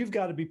 and you've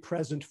got to be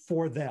present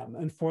for them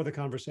and for the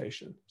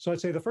conversation. So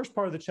I'd say the first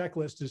part of the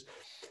checklist is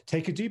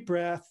take a deep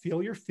breath,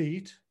 feel your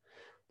feet,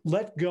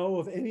 let go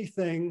of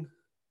anything.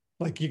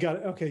 Like,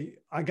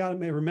 I got to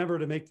remember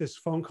to make this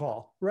phone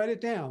call, write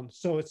it down.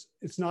 So it's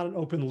not an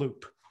open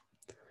loop,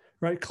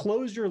 right?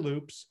 Close your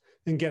loops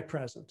and get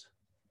present.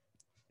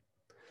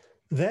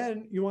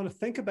 Then you want to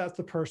think about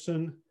the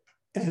person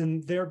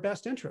and their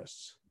best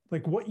interests,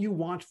 like what you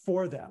want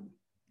for them.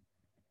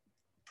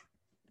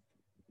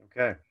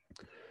 Okay.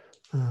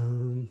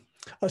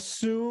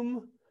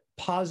 Assume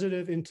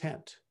positive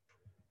intent,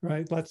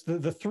 right? That's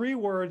the 3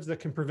 words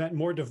that can prevent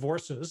more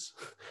divorces,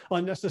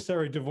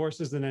 unnecessary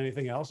divorces, than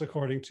anything else,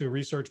 according to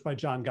research by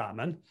John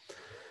Gottman.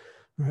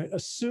 Right?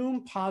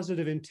 Assume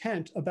positive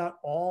intent about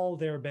all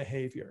their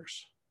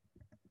behaviors.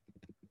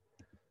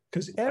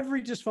 because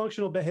every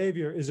dysfunctional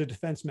behavior is a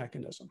defense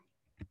mechanism.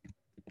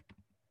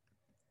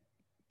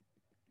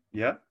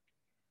 Yeah,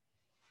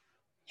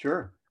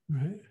 sure.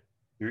 Right.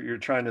 You're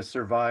trying to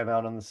survive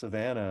out on the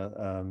savannah,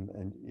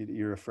 and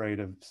you're afraid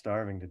of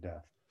starving to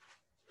death.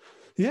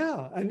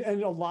 Yeah, and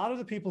a lot of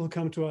the people who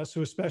come to us,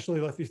 who especially,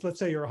 let's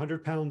say you're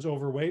 100 pounds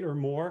overweight or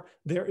more,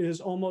 there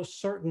is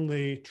almost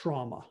certainly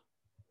trauma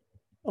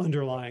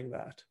underlying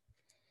that.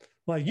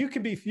 Like you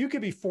could be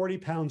 40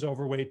 pounds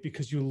overweight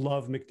because you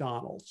love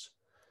McDonald's.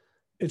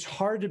 It's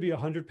hard to be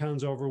 100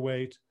 pounds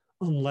overweight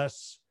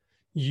unless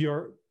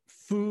your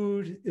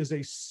food is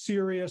a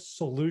serious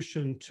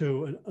solution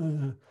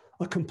to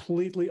a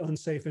completely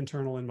unsafe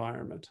internal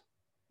environment.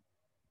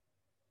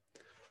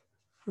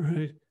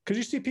 Right? Because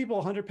you see people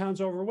 100 pounds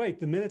overweight,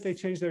 the minute they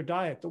change their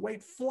diet, the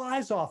weight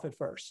flies off at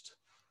first.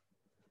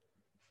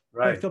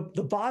 Right. Like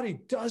the body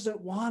doesn't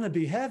want to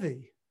be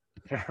heavy.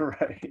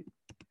 Right.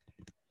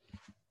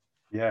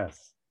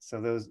 Yes.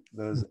 So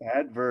those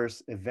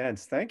adverse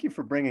events, thank you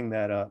for bringing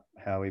that up,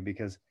 Howie,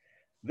 because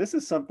this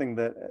is something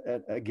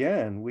that,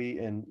 again, we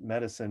in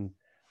medicine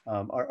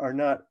are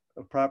not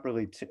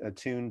properly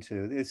attuned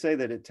to. They say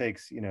that it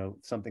takes,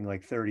 something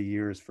like 30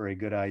 years for a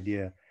good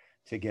idea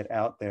to get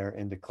out there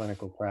into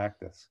clinical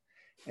practice.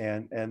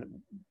 And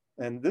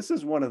this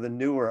is one of the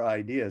newer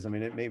ideas. I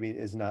mean, it maybe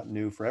is not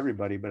new for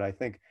everybody, but I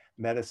think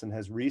medicine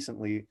has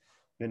recently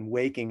been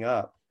waking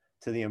up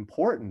to the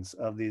importance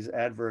of these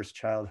adverse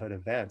childhood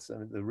events. I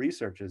mean, the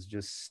research is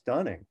just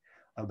stunning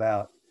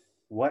about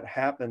what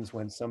happens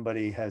when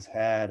somebody has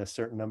had a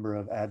certain number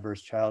of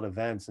adverse child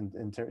events,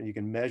 and you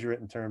can measure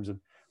it in terms of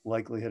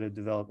likelihood of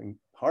developing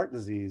heart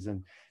disease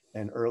and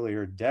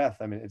earlier death.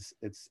 I mean,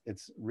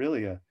 it's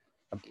really a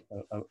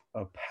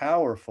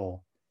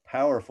powerful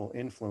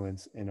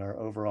influence in our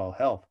overall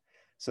health.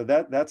 So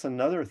that's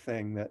another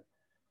thing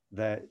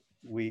that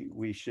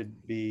we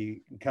should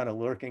be kind of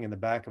lurking in the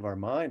back of our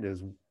mind,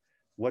 is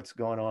what's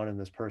going on in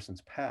this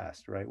person's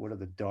past, right? What are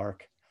the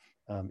dark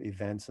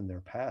events in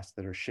their past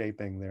that are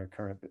shaping their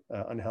current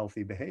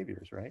unhealthy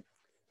behaviors, right?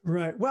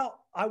 Right. Well,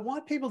 I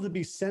want people to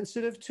be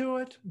sensitive to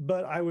it,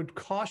 but I would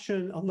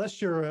caution,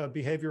 unless you're a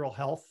behavioral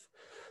health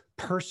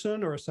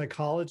person or a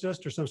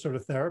psychologist or some sort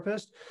of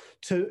therapist,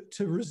 to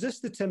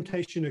resist the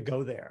temptation to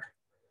go there.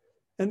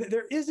 And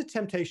there is a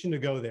temptation to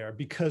go there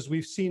because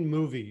we've seen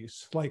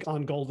movies like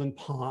On Golden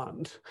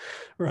Pond,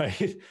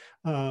 right?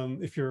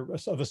 If you're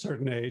of a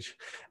certain age.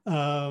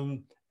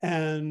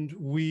 And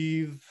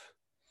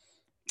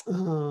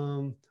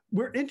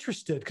we're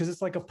interested because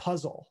it's like a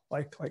puzzle,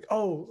 like,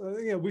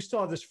 we still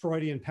have this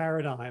Freudian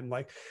paradigm.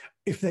 Like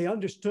if they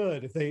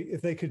understood, if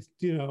they could,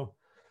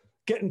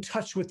 get in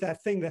touch with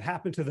that thing that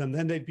happened to them,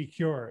 then they'd be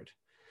cured.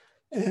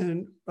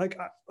 And like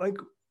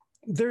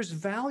there's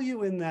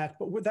value in that,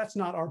 but that's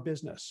not our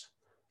business.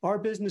 Our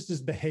business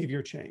is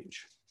behavior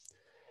change.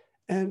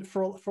 And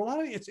for a lot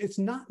of it's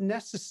not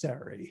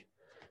necessary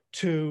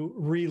to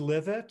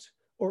relive it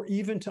or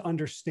even to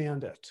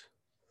understand it.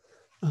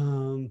 I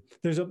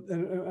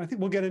think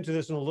we'll get into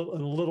this in a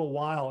little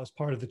while as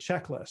part of the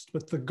checklist,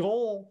 but the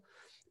goal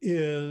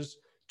is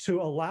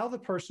to allow the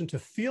person to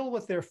feel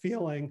what they're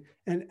feeling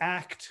and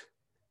act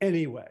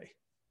anyway.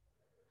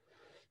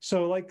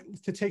 So like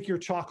to take your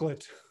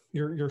chocolate,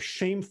 your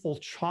shameful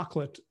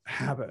chocolate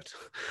habit.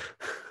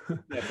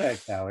 Yeah,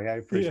 thanks, Howie. I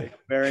appreciate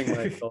bearing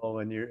my soul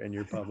and you're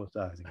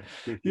publicizing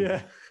it.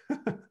 Yeah.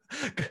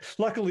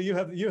 Luckily, you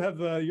have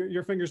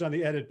your fingers on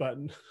the edit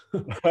button.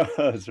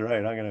 That's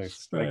right. I'm going to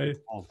strike this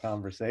whole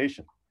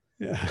conversation.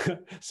 Yeah.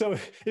 So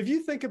if you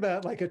think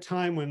about like a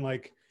time when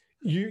like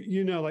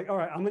like, all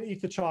right, I'm going to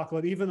eat the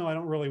chocolate even though I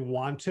don't really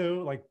want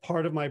to. Like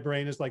part of my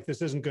brain is like,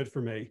 this isn't good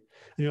for me, and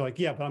you're like,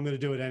 yeah, but I'm going to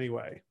do it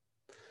anyway.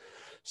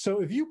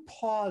 So if you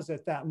pause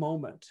at that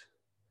moment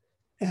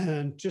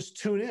and just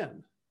tune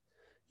in,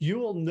 you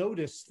will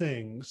notice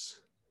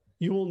things.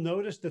 You will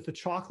notice that the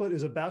chocolate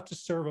is about to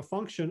serve a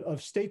function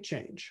of state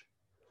change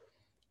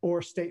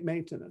or state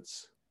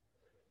maintenance,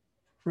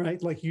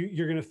 right? Like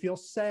you're going to feel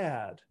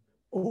sad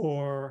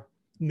or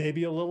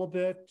maybe a little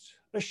bit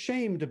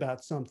ashamed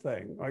about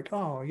something. Like,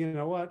 oh, you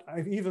know what?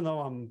 Even though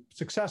I'm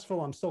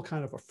successful, I'm still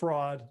kind of a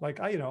fraud. Like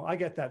I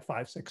get that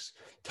 5-6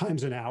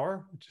 times an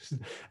hour,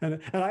 and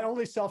I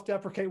only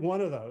self-deprecate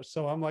one of those.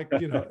 So I'm like,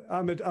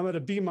 I'm at a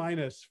B-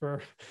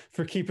 for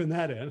keeping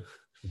that in.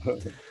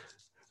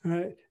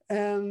 Right.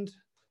 And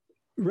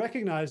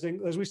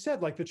recognizing, as we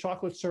said, like the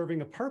chocolate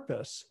serving a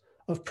purpose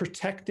of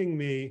protecting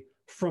me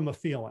from a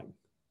feeling.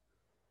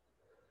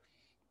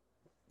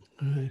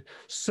 Right.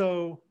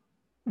 So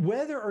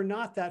whether or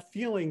not that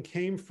feeling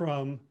came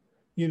from,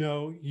 you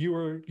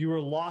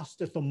were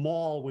lost at the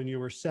mall when you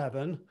were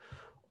 7,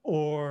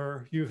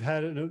 or you've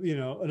had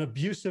an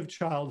abusive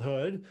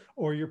childhood,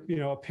 or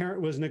a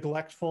parent was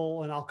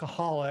neglectful and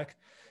alcoholic,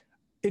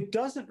 it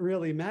doesn't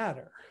really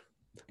matter.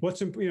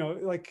 What's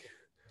like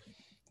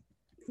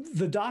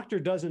the doctor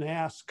doesn't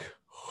ask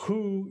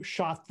who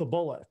shot the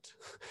bullet;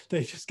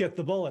 they just get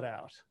the bullet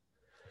out,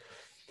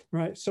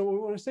 right? So what we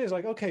want to say is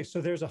like, okay, so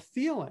there's a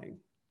feeling.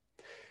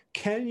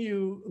 can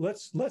you,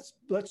 let's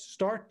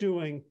start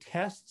doing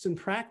tests and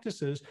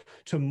practices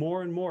to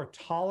more and more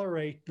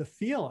tolerate the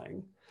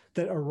feeling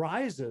that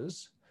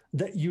arises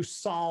that you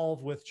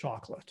solve with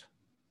chocolate.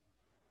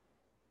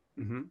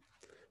 Mm-hmm.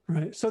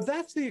 Right. So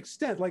that's the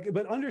extent, like,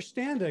 but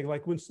understanding,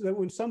 like,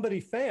 when somebody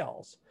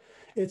fails,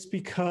 it's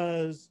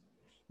because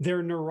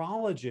their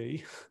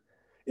neurology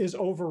is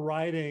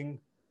overriding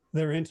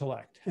their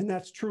intellect. And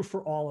that's true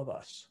for all of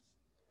us,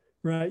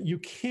 right? You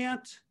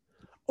can't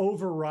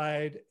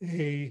override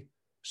with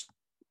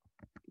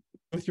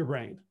your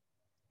brain.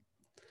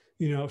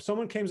 You know, if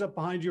someone comes up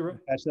behind you.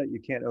 Catch that? You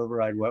can't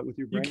override what with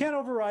your brain? You can't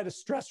override a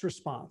stress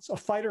response, a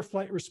fight or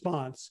flight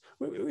response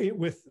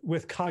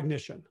with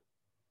cognition.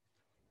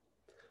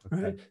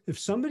 Okay. Right? If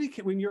somebody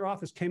when your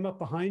office came up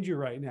behind you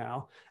right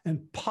now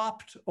and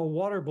popped a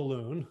water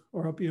balloon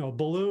or a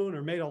balloon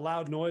or made a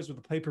loud noise with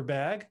a paper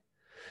bag,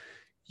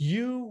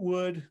 you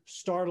would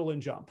startle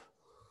and jump.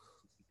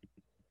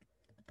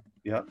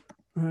 Yep.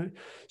 Right.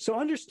 So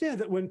understand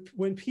that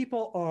when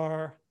people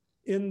are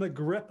in the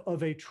grip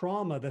of a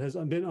trauma that has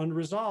been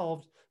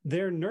unresolved,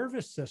 their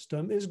nervous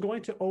system is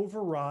going to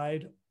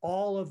override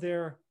all of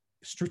their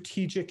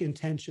strategic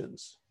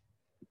intentions.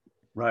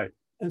 Right.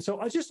 And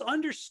so just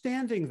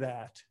understanding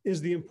that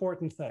is the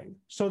important thing,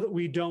 so that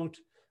we don't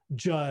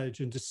judge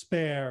and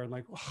despair and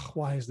like, oh,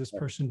 why is this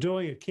person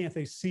doing it? Can't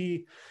they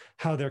see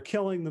how they're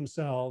killing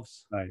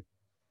themselves? Right.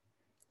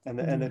 And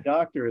the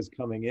doctor is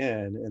coming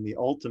in the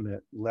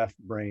ultimate left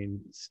brain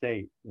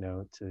state,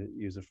 to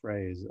use a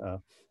phrase,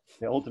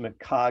 the ultimate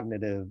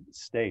cognitive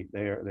state.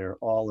 They're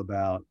all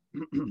about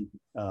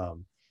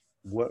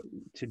what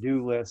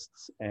to-do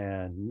lists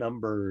and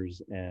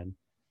numbers and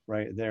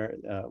right there.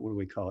 What do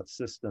we call it?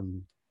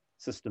 System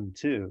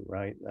 2,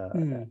 right?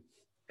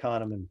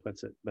 Kahneman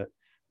puts it, but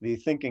the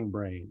thinking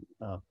brain.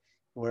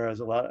 Whereas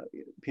a lot of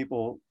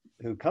people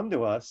who come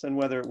to us, and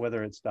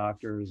whether it's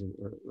doctors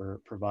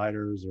or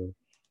providers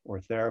or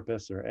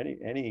therapists or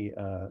any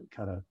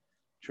kind of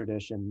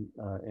tradition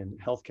in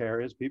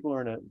healthcare, is people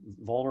are in a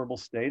vulnerable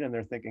state and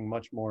they're thinking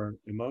much more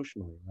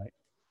emotionally, right?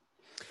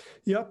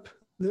 Yep,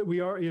 that we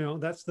are.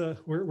 That's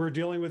we're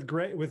dealing with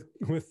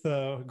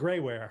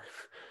grayware.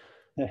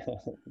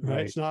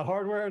 Right. It's not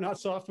hardware, not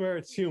software.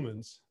 It's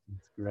humans.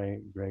 It's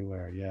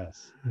grayware.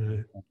 Yes.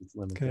 It's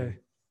limited.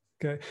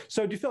 Okay.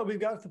 So do you feel we've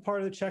got the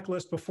part of the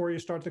checklist before you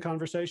start the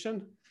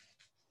conversation?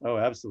 Oh,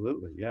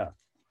 absolutely. Yeah.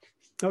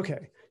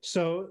 Okay.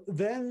 So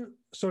then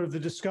sort of the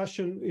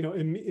discussion,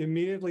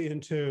 immediately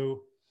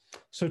into,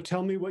 so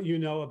tell me what you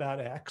know about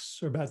X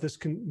or about this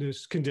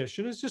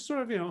condition. Is just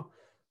sort of,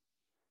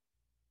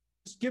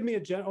 just give me I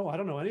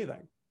don't know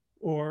anything.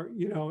 Or,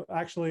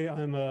 actually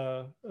I'm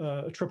a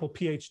triple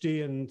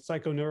PhD in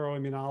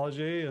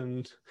psychoneuroimmunology,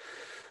 and,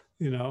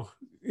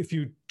 if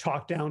you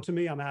talk down to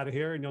me, I'm out of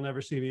here and you'll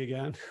never see me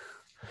again.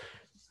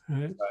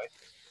 Right?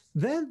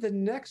 Then the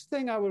next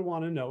thing I would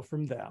want to know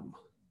from them,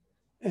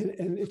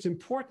 and it's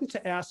important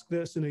to ask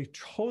this in a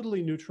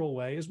totally neutral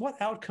way, is what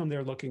outcome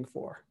they're looking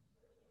for.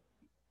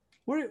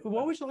 What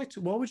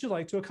would you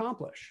like to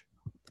accomplish?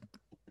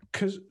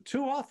 Because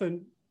too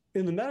often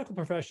in the medical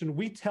profession,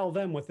 we tell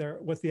them what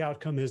the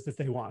outcome is that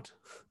they want.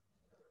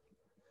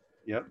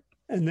 Yep.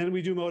 And then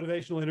we do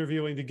motivational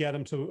interviewing to get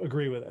them to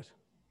agree with it.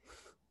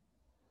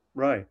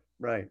 Right.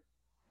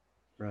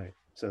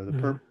 So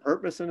the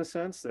purpose, in a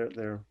sense,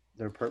 their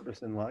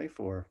purpose in life,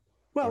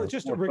 it's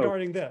just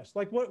regarding this.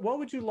 Like, what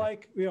would you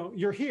like?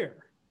 You're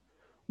here.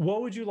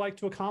 What would you like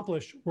to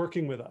accomplish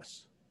working with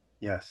us?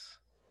 Yes.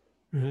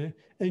 Right.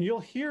 And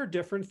you'll hear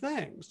different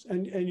things,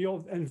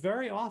 and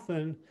very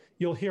often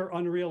you'll hear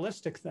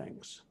unrealistic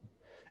things,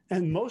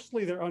 and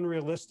mostly they're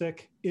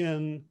unrealistic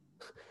in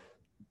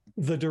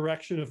the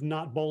direction of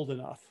not bold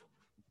enough,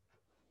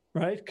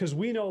 right? Because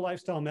we know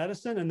lifestyle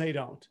medicine and they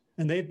don't,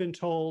 and they've been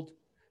told,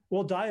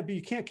 well,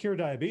 you can't cure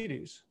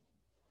diabetes,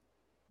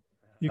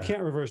 you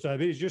can't reverse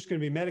diabetes, you're just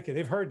going to be medicated.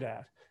 They've heard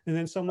that, and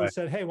then someone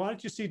said, hey, why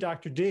don't you see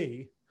Dr.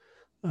 D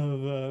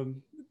of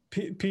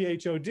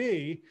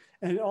PHOD,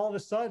 and all of a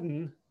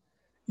sudden,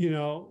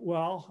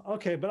 well,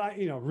 okay, but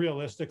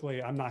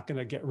realistically, I'm not going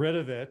to get rid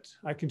of it.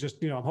 I can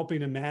just, I'm hoping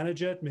to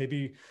manage it,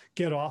 maybe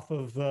get off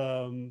of,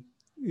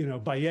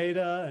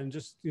 Byetta, and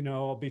just,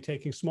 I'll be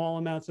taking small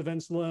amounts of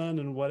insulin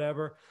and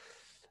whatever.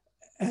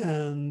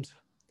 And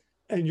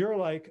you're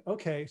like,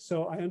 okay,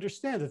 so I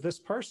understand that this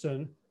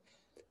person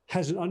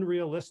has an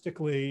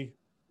unrealistically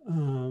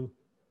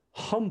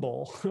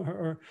humble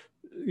or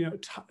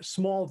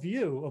small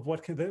view of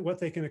what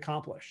they can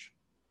accomplish.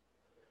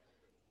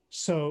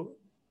 So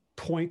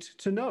point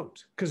to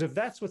note, because if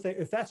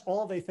that's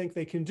all they think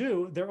they can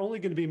do, they're only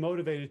going to be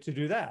motivated to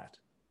do that.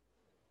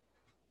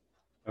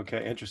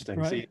 Okay, interesting.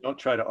 Right? So you don't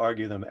try to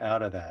argue them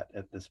out of that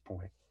at this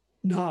point.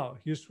 No,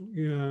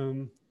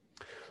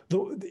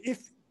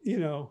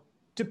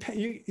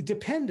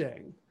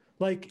 depending.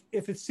 Like,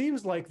 if it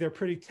seems like they're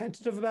pretty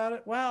tentative about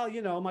it,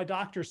 well, my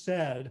doctor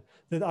said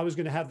that I was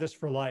going to have this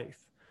for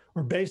life,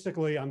 or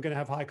basically I'm going to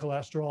have high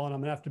cholesterol and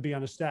I'm going to have to be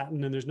on a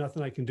statin and there's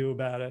nothing I can do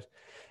about it.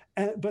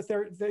 But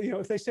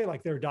if they say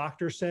like their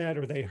doctor said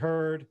or they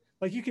heard,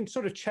 like you can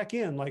sort of check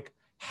in, like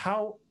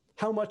how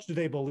much do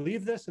they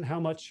believe this and how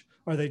much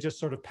are they just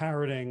sort of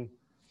parroting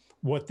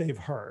what they've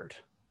heard,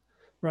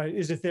 right?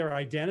 Is it their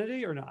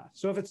identity or not?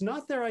 So if it's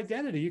not their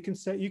identity, you can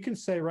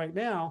say right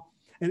now,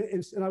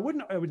 and I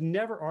would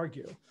never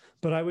argue,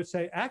 but I would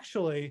say,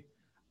 actually,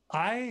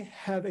 I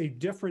have a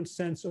different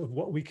sense of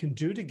what we can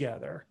do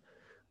together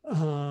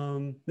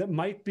that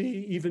might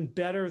be even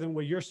better than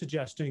what you're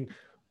suggesting.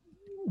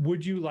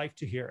 Would you like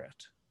to hear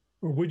it?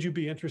 Or would you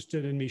be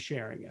interested in me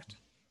sharing it?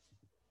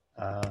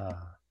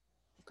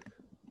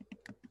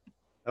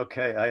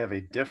 Okay, I have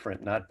a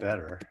different, not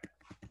better,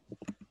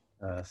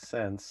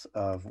 sense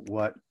of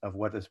what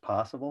is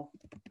possible.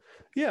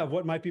 Yeah,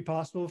 what might be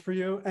possible for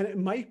you, and it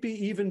might be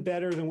even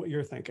better than what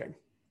you're thinking.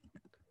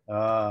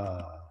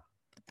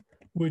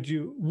 Would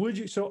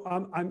you? So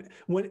I'm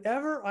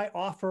whenever I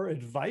offer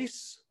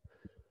advice,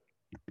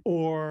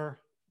 or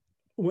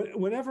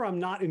whenever I'm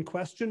not in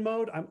question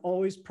mode, I'm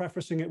always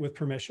prefacing it with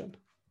permission.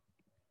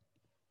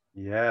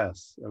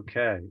 Yes.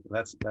 Okay.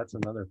 That's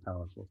another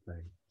powerful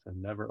thing. So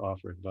never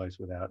offer advice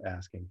without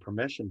asking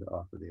permission to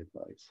offer the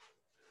advice.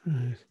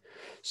 Right.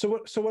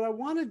 So what I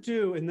want to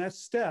do in that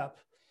step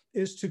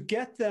is to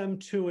get them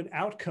to an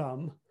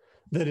outcome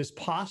that is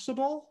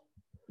possible,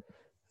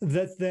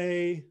 that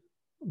they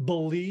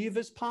believe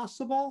is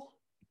possible,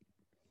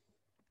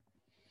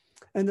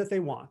 and that they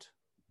want.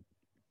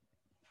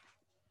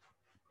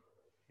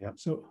 Yep.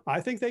 So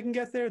I think they can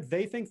get there.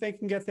 They think they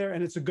can get there,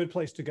 and it's a good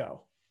place to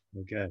go.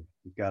 Okay.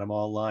 You've got them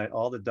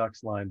all the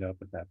ducks lined up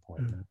at that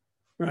point.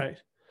 Right.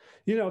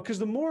 Because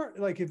the more,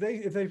 like, if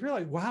they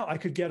realize, wow, I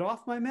could get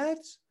off my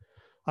meds,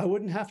 I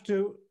wouldn't have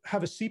to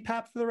have a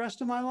CPAP for the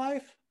rest of my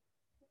life.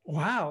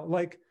 Wow.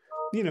 Like,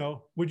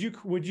 would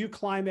you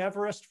climb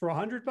Everest for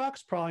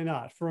 $100? Probably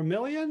not. For $1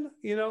 million,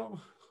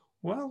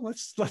 well,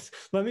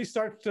 let me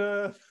start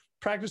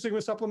practicing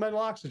with supplemental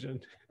oxygen.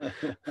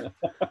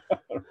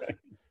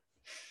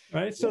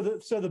 Right. So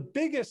the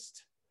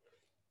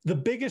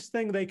biggest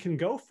thing they can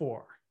go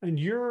for, and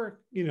you're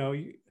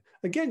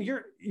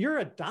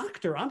a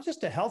doctor. I'm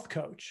just a health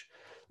coach.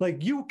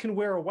 Like, you can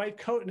wear a white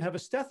coat and have a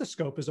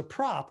stethoscope as a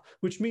prop,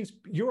 which means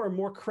you are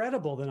more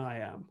credible than I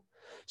am.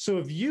 So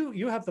if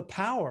you have the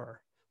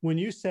power when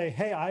you say,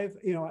 hey,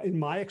 in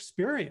my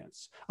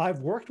experience, I've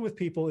worked with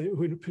people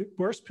who had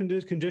worse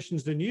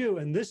conditions than you,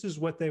 and this is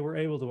what they were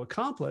able to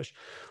accomplish,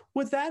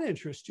 would that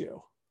interest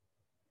you?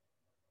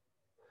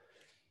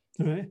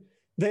 Right?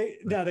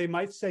 They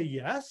might say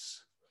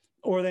yes,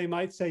 or they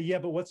might say, yeah,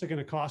 but what's it going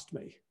to cost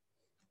me?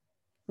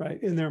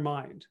 Right, in their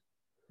mind.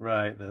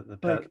 Right.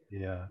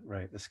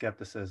 The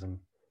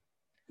skepticism.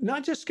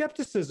 Not just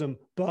skepticism,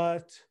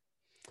 but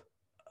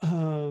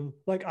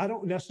I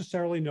don't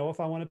necessarily know if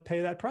I want to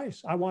pay that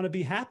price. I want to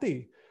be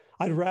happy.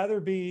 I'd rather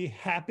be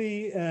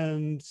happy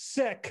and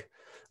sick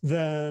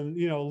than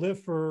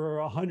live for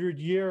 100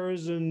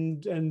 years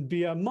and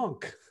be a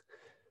monk.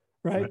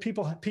 Right?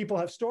 People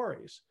have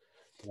stories.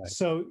 Right.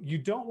 So you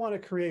don't want to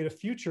create a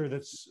future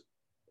that's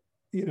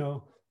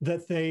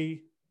that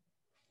they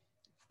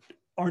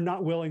are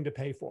not willing to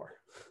pay for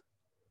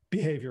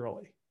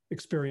behaviorally,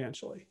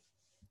 experientially.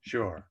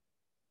 Sure.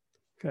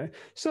 Okay.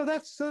 So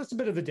that's a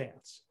bit of a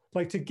dance,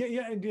 like to get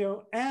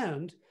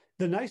and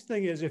the nice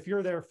thing is, if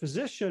you're their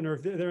physician or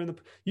if they're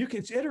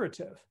it's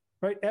iterative,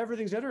 right?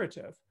 Everything's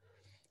iterative.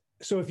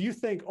 So if you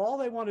think all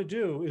they want to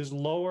do is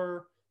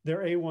lower their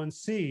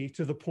A1C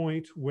to the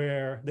point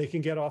where they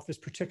can get off this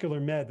particular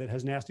med that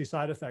has nasty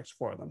side effects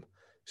for them,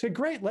 say,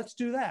 great, let's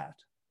do that.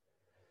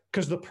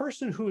 Because the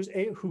person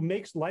who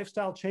makes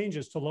lifestyle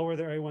changes to lower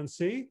their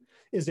A1C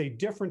is a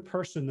different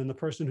person than the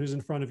person who's in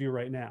front of you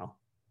right now.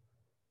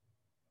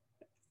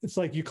 It's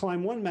like you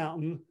climb one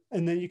mountain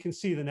and then you can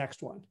see the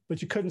next one,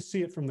 but you couldn't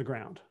see it from the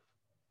ground,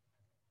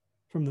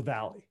 from the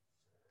valley.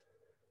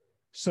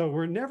 So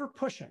we're never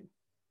pushing.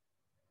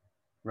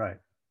 Right.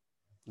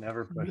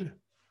 Never pushing.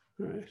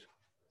 Right.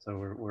 So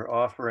we're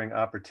offering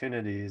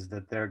opportunities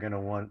that they're going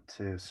to want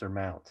to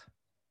surmount.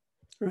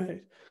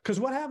 Right. Because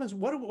what happens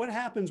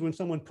when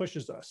someone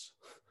pushes us?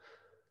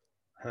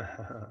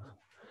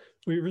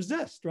 We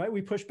resist, right?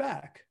 We push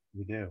back.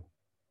 We do.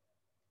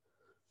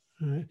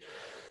 Right.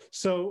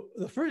 So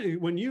the first,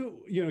 when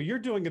you're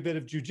doing a bit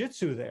of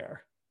jujitsu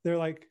there, they're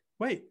like,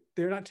 wait,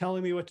 they're not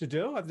telling me what to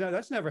do.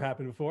 That's never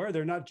happened before.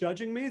 They're not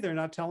judging me. They're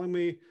not telling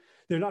me,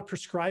 they're not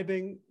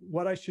prescribing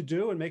what I should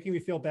do and making me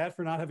feel bad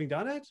for not having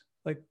done it.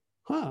 Like,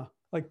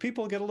 like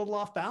people get a little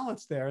off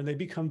balance there and they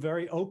become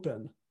very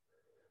open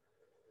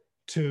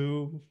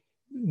to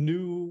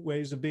new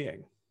ways of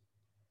being.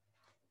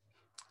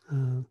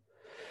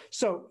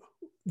 So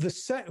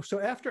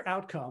after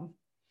outcome,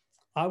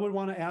 I would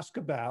want to ask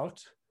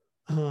about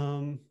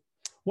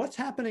what's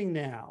happening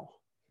now.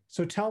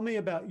 So tell me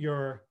about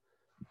your,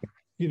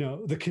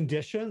 the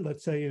condition.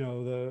 Let's say,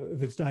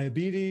 if it's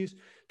diabetes,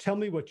 tell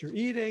me what you're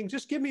eating.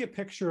 Just give me a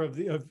picture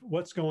of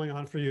what's going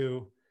on for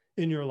you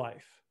in your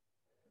life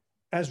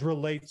as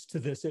relates to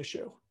this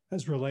issue,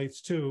 as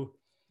relates to,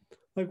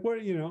 like, what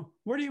are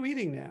you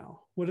eating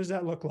now? What does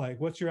that look like?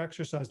 What's your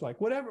exercise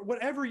like?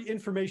 Whatever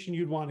information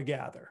you'd want to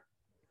gather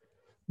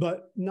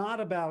but not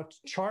about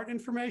chart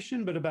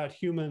information, but about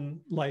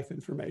human life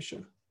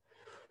information.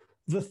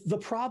 The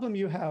problem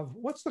you have,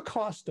 what's the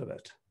cost of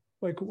it?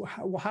 Like,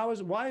 why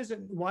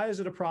is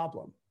it a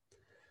problem?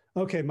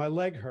 Okay, my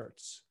leg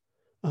hurts.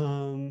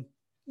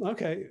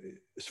 Okay,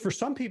 for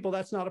some people,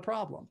 that's not a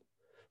problem.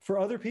 For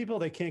other people,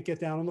 they can't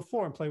get down on the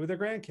floor and play with their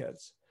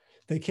grandkids.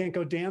 They can't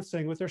go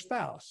dancing with their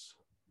spouse,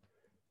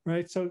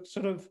 right? So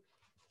sort of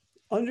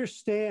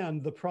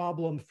understand the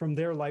problem from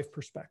their life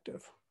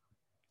perspective.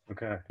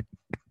 Okay.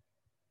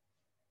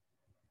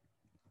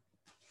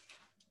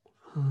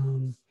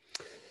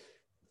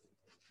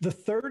 The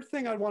third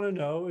thing I want to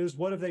know is,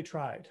 what have they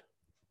tried?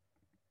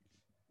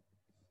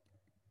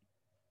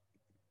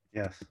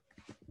 Yes.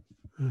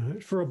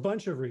 For a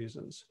bunch of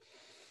reasons.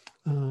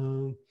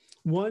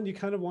 One, you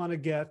kind of want to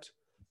get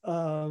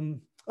a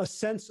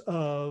sense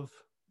of,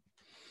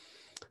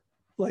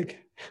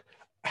 like,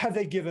 have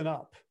they given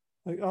up?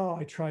 Like, oh,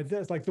 I tried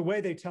this. Like the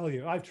way they tell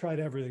you, I've tried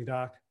everything,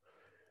 doc.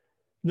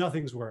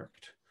 Nothing's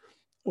worked.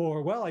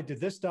 Or, well, I did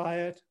this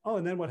diet. Oh,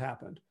 and then what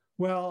happened?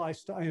 Well, I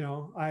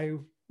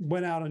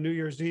went out on New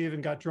Year's Eve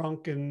and got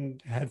drunk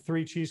and had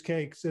 3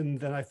 cheesecakes, and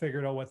then I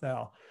figured, oh, what the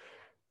hell,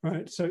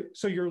 right? So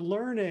you're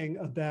learning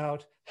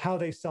about how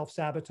they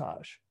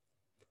self-sabotage,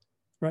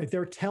 right?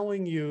 They're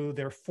telling you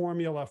their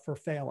formula for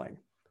failing,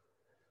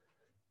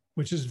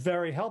 which is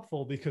very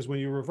helpful because when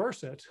you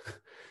reverse it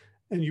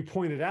and you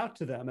point it out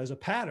to them as a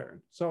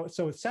pattern, so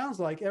it sounds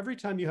like every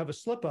time you have a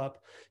slip up,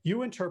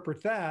 you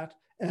interpret that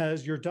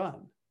as you're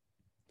done.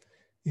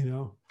 You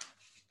know,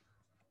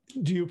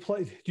 did you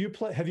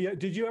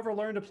ever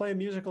learn to play a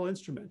musical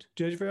instrument?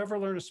 Did you ever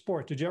learn a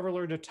sport? Did you ever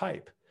learn to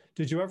type?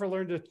 Did you ever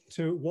learn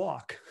to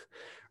walk?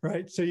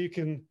 Right? So you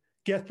can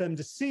get them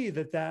to see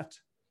that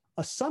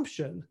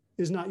assumption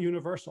is not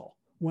universal.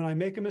 When I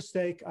make a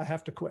mistake, I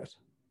have to quit.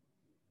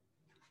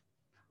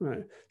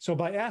 Right. So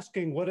by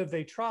asking, what have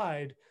they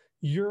tried?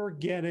 You're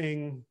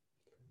getting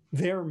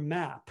their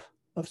map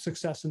of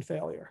success and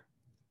failure.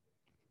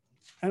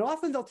 And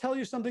often they'll tell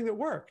you something that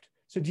worked.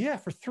 Said, yeah,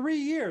 for 3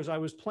 years, I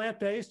was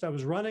plant-based, I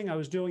was running, I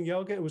was doing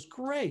yoga, it was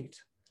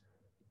great.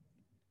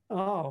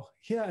 Oh,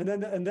 yeah,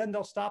 and then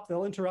they'll stop,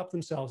 they'll interrupt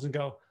themselves and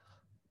go,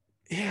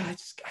 yeah, I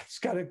just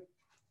got to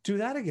do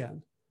that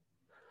again.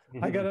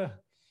 Mm-hmm.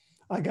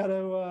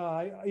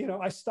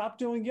 I stopped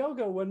doing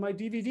yoga when my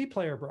DVD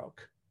player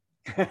broke.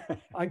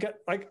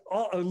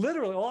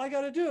 Literally all I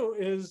got to do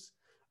is,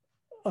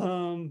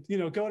 go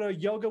to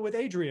Yoga with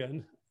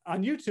Adrian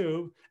on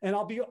YouTube, and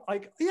I'll be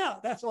like, yeah,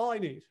 that's all I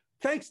need.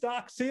 Thanks,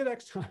 doc. See you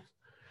next time.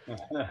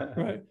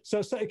 Right. So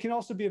it can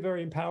also be a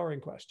very empowering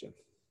question.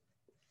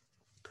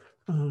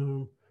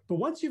 But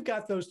once you've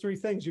got those 3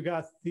 things, you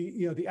got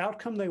the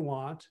outcome they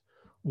want,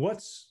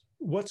 what's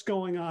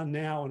going on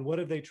now, and what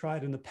have they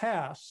tried in the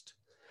past.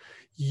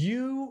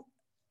 You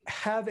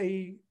have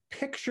a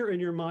picture in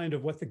your mind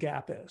of what the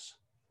gap is.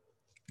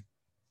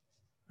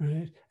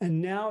 Right.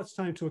 And now it's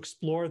time to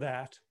explore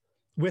that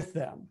with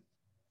them.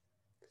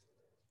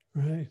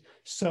 Right.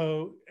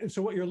 So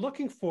what you're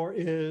looking for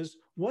is,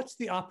 what's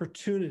the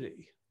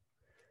opportunity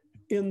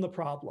in the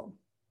problem?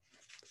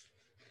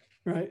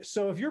 Right.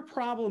 So if your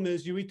problem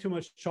is you eat too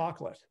much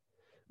chocolate,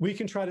 we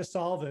can try to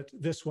solve it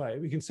this way.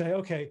 We can say,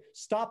 okay,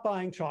 stop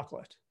buying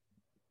chocolate.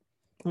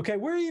 Okay,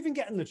 where are you even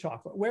getting the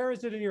chocolate? Where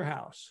is it in your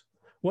house?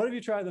 What have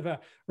you tried in the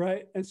past?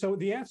 Right. And so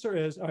the answer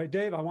is, all right,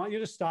 Dave, I want you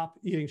to stop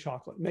eating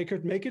chocolate. Make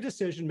a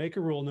decision, make a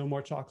rule, no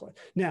more chocolate.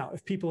 Now,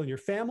 if people in your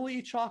family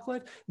eat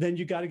chocolate, then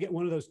you got to get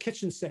one of those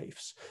kitchen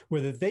safes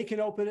where they can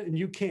open it and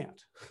you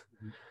can't.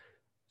 Mm-hmm.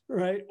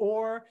 Right.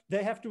 Or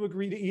they have to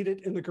agree to eat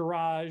it in the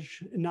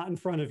garage, not in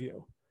front of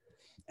you.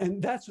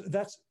 And that's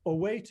a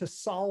way to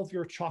solve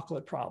your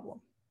chocolate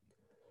problem.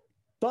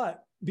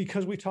 But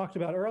because we talked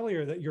about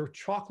earlier that your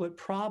chocolate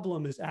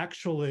problem is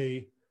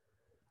actually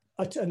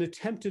an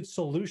attempted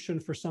solution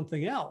for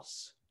something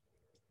else,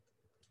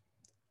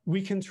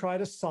 we can try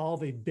to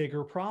solve a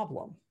bigger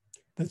problem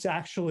that's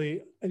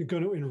actually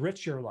going to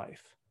enrich your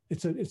life.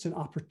 It's an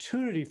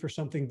opportunity for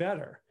something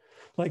better.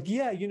 Like,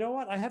 yeah, you know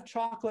what? I have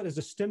chocolate as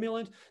a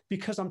stimulant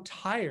because I'm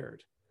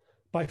tired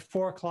by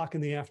 4 o'clock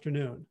in the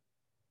afternoon.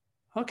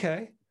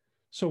 Okay,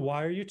 so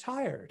why are you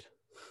tired?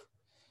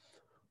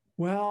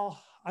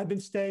 Well, I've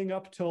been staying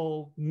up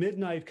till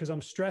midnight because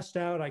I'm stressed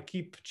out. I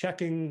keep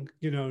checking,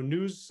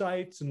 news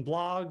sites and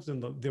blogs,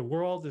 and the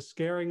world is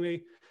scaring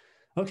me.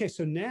 Okay,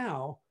 so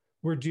now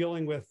we're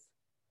dealing with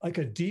like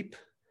a deep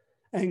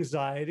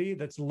anxiety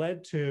that's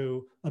led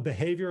to a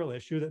behavioral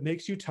issue that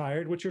makes you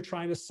tired, which you're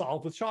trying to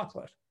solve with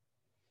chocolate.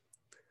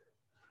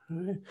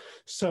 Right?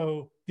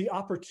 So the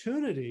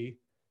opportunity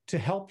to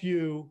help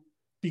you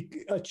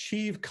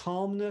achieve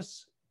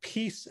calmness,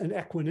 peace, and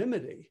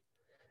equanimity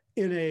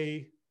in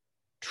a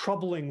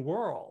troubling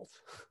world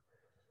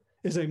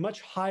is a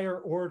much higher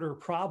order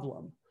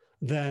problem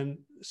than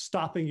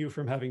stopping you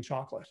from having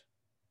chocolate.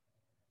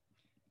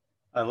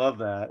 I love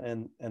that.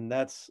 And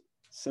that's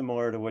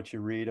similar to what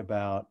you read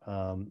about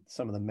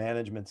some of the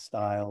management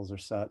styles or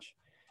such.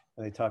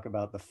 They talk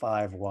about the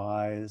 5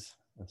 whys.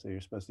 And so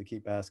you're supposed to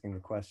keep asking the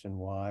question,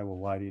 why? Well,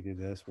 why do you do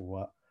this?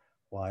 Well,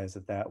 why is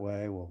it that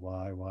way? Well,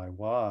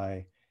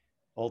 why?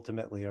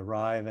 Ultimately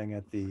arriving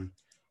at the,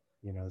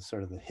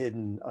 sort of the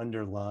hidden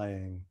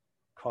underlying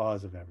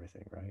cause of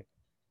everything, right?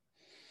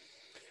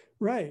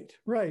 Right,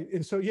 right.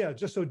 And so, yeah,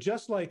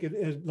 just like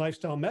in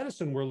lifestyle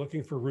medicine, we're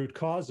looking for root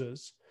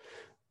causes.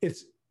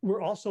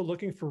 We're also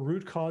looking for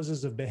root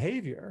causes of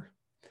behavior.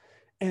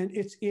 And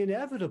it's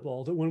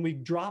inevitable that when we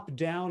drop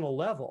down a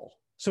level,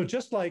 so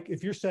just like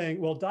if you're saying,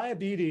 well,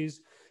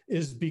 diabetes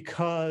is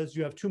because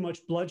you have too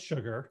much blood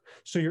sugar,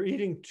 so you're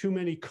eating too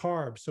many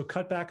carbs, so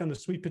cut back on the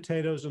sweet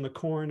potatoes and the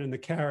corn and the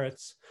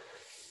carrots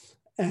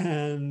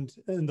and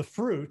the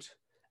fruit.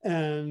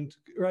 And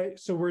right,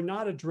 so we're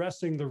not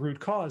addressing the root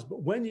cause,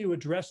 but when you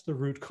address the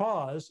root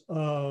cause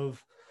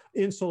of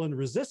insulin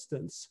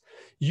resistance,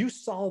 you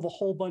solve a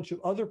whole bunch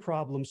of other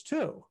problems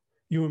too.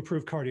 You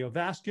improve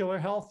cardiovascular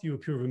health, you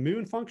improve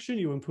immune function,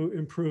 you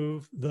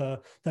improve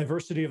the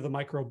diversity of the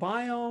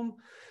microbiome,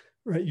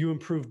 right? You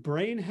improve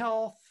brain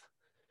health,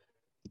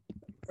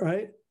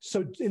 right?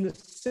 So in the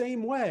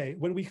same way,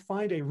 when we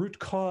find a root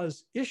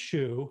cause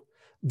issue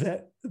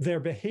that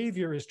their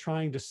behavior is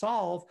trying to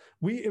solve,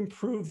 we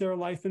improve their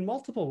life in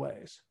multiple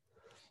ways.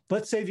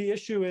 Let's say the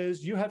issue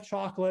is you have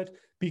chocolate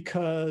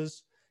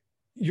because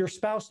your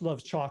spouse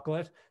loves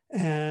chocolate,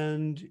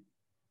 and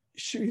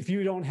if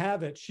you don't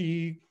have it,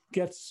 she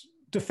gets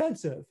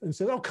defensive and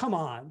says, oh, come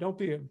on, don't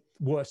be a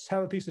wuss,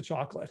 have a piece of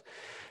chocolate.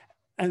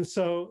 And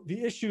so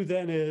the issue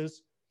then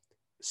is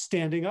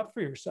standing up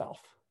for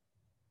yourself,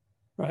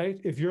 right?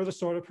 If you're the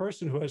sort of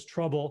person who has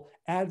trouble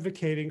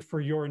advocating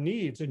for your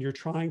needs and you're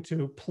trying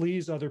to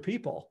please other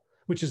people,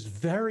 which is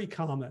very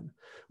common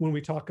when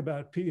we talk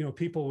about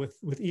people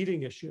with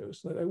eating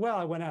issues. Like, well,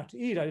 I went out to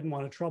eat. I didn't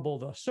want to trouble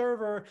the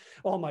server.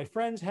 All my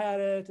friends had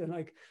it, and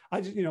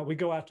we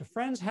go out to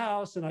friends'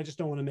 house, and I just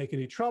don't want to make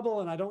any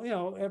trouble, and I don't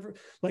ever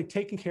like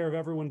taking care of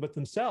everyone but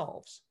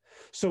themselves.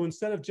 So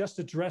instead of just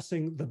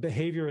addressing the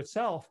behavior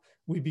itself,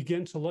 we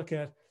begin to look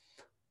at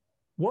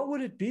what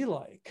would it be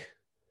like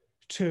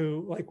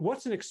to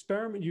what's an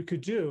experiment you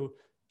could do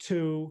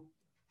to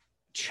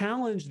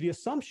challenge the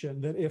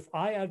assumption that if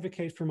I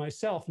advocate for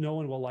myself, no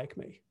one will like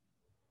me.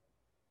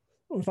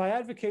 If I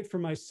advocate for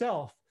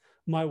myself,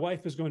 my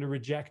wife is going to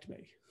reject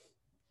me.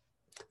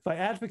 If I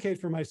advocate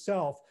for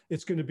myself,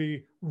 it's going to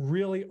be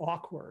really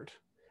awkward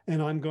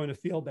and I'm going to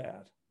feel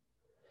bad,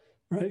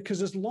 right?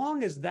 Because as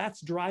long as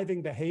that's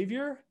driving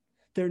behavior,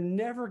 they're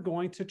never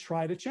going to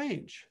try to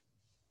change.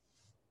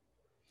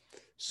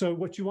 So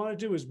what you want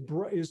to do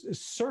is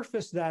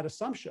surface that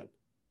assumption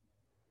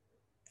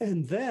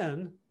and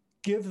then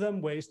give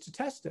them ways to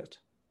test it.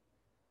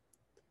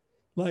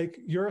 Like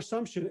your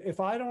assumption, if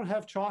I don't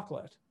have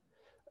chocolate,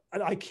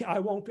 I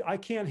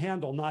can't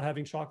handle not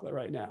having chocolate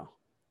right now,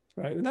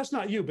 right? And that's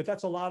not you, but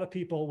that's a lot of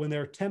people when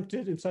they're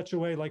tempted in such a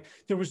way, like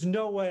there was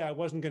no way I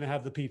wasn't going to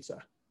have the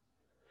pizza.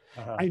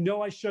 I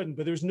know I shouldn't,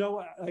 but there's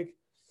no,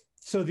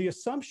 so the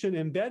assumption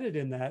embedded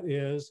in that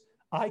is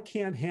I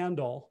can't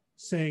handle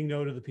saying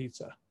no to the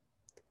pizza.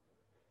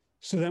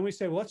 So then we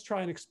say, well, let's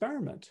try an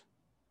experiment.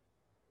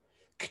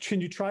 Can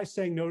you try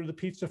saying no to the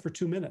pizza for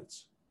 2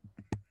 minutes?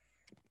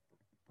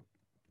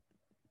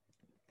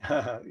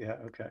 Yeah,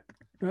 okay.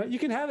 Right? You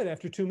can have it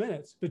after 2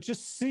 minutes, but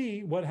just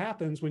see what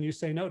happens when you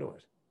say no to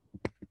it.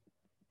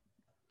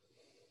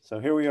 So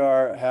here we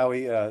are,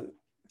 Howie, a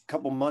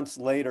couple months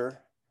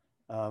later.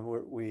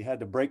 We had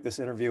to break this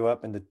interview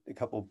up into a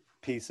couple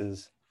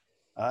pieces.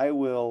 I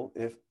will,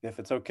 if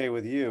it's okay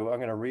with you, I'm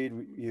going to read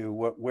you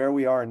where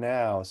we are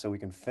now so we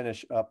can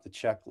finish up the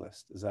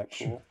checklist. Is that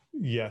cool?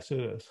 Yes, it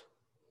is.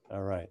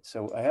 All right.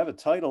 So I have a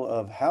title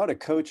of How to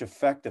Coach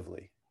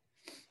Effectively.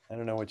 I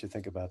don't know what you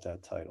think about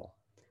that title.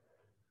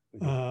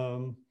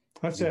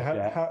 I'd say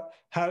how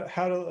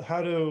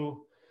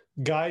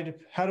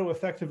to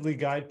effectively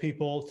guide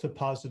people to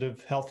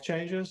positive health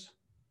changes.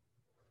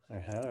 All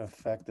right, how to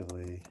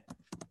effectively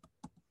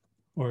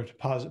or to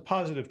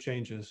positive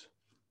changes.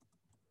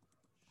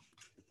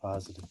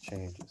 Positive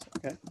changes.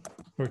 Okay.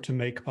 Or to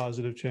make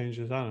positive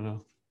changes. I don't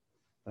know.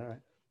 All right.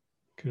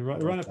 Can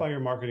run it by your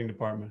marketing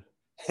department.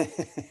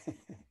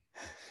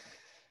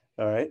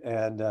 All right.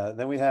 And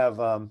then we have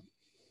a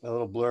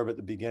little blurb at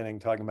the beginning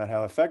talking about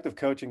how effective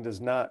coaching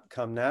does not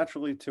come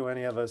naturally to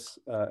any of us,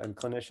 and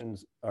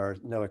clinicians are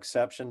no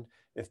exception.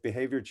 If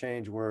behavior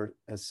change were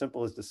as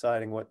simple as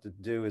deciding what to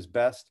do is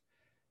best,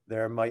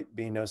 there might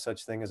be no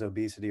such thing as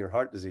obesity or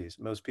heart disease.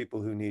 Most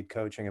people who need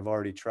coaching have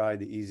already tried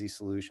the easy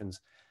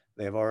solutions.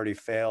 They have already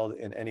failed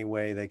in any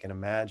way they can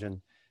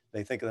imagine.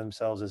 They think of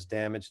themselves as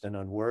damaged and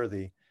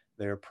unworthy.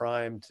 They are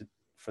primed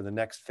for the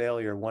next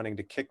failure, wanting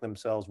to kick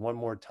themselves one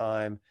more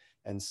time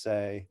and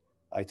say,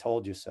 I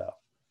told you so.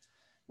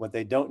 What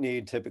they don't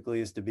need typically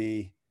is to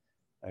be,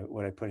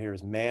 what I put here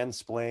is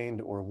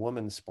mansplained or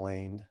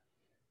womansplained,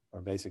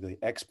 or basically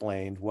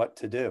explained what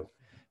to do.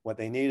 What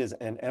they need is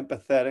an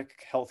empathetic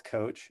health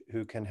coach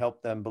who can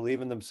help them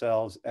believe in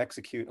themselves,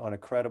 execute on a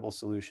credible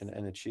solution,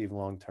 and achieve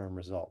long-term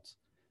results.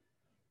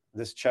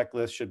 This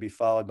checklist should be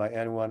followed by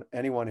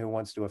anyone who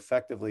wants to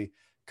effectively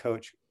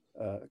coach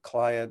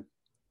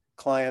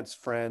clients,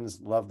 friends,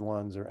 loved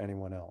ones, or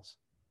anyone else.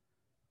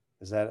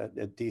 Is that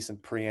a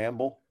decent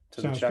preamble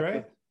to the checklist? Sounds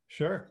great.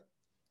 Sure.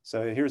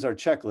 So here's our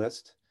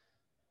checklist.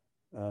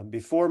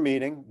 Before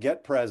meeting,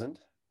 get present,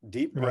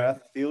 deep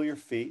breath, feel your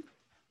feet,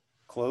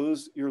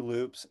 close your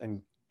loops,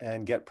 and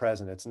get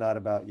present. It's not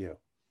about you.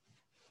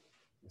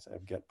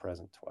 I've get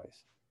present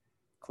twice.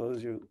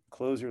 Close your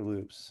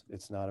loops.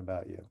 It's not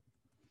about you.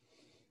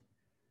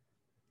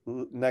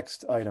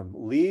 Next item,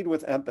 lead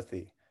with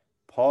empathy.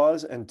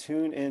 Pause and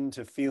tune in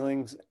to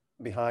feelings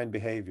behind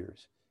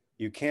behaviors.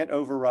 You can't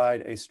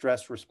override a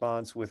stress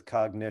response with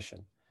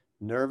cognition.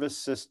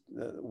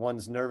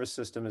 One's nervous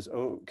system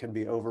can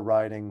be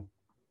overriding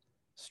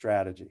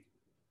strategy.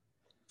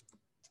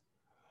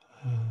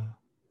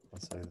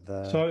 Let's say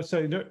that. So I would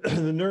say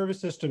the nervous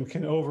system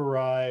can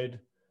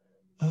override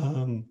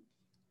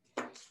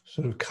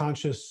sort of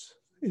conscious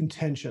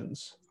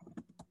intentions.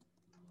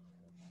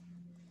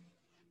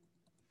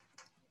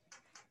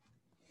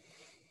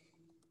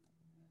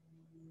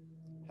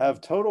 Have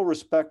total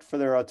respect for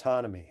their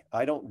autonomy.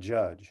 I don't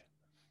judge.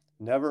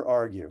 Never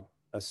argue.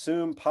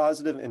 Assume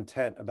positive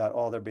intent about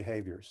all their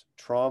behaviors.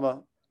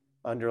 Trauma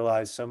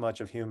underlies so much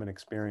of human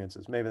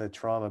experiences. Maybe the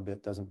trauma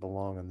bit doesn't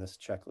belong on this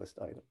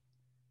checklist item.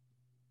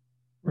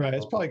 Right,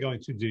 it's probably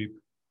going too deep.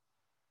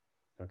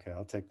 Okay,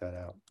 I'll take that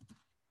out.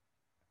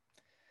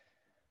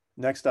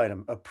 Next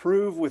item,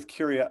 approach with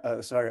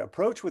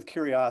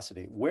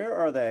curiosity. Where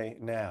are they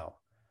now?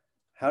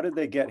 How did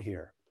they get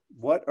here?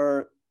 What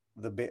are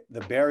the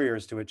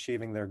barriers to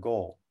achieving their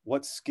goal?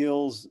 What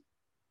skills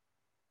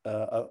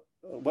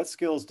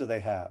do they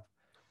have?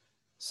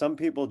 Some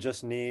people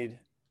just need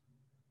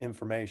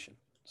information.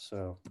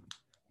 So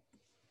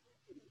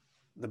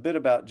the bit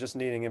about just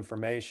needing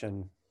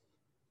information,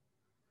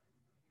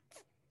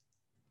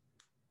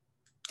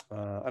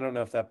 I don't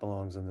know if that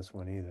belongs in this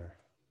one either.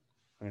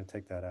 I'm going to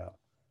take that out.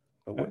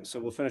 But so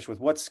we'll finish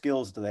with what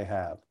skills do they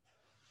have?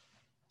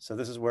 So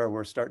this is where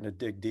we're starting to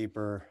dig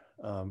deeper,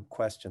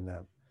 question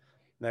them.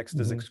 Next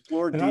is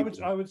explore deeply.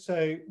 And I would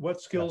say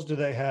what skills do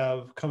they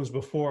have comes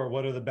before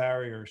what are the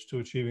barriers to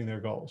achieving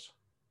their goals?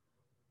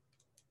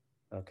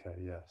 Okay,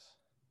 yes.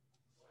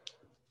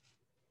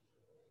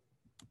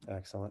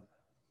 Excellent.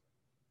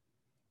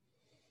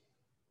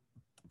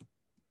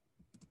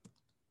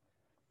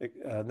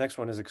 Next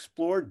one is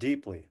explore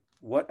deeply.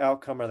 What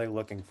outcome are they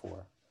looking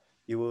for?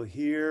 You will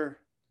hear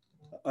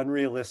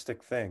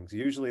unrealistic things.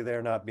 Usually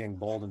they're not being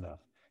bold enough.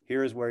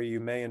 Here is where you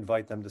may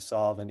invite them to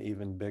solve an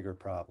even bigger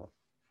problem.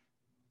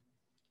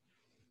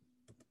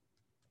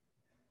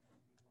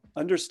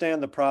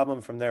 Understand the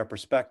problem from their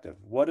perspective.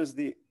 What is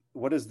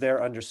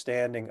their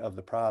understanding of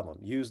the problem?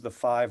 Use the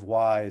 5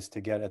 whys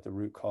to get at the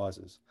root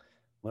causes.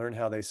 Learn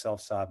how they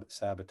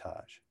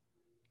self-sabotage.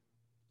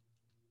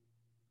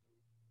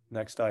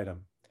 Next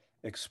item,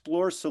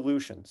 explore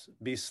solutions.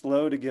 Be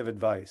slow to give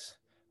advice.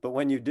 But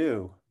when you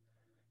do,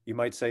 you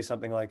might say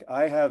something like,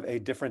 I have a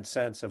different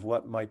sense of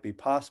what might be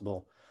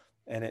possible,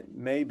 and it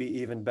may be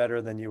even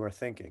better than you are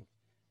thinking.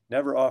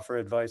 Never offer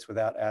advice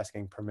without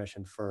asking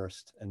permission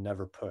first, and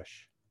never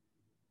push.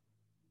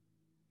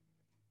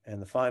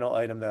 And the final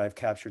item that I've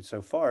captured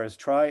so far is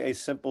try a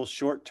simple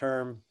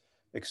short-term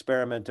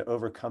experiment to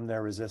overcome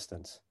their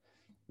resistance.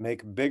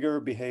 Make bigger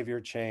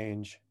behavior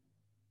change,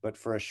 but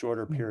for a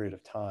shorter period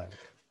of time.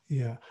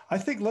 Yeah, I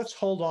think let's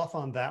hold off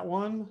on that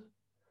one.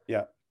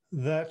 Yeah.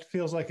 That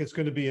feels like it's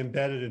going to be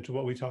embedded into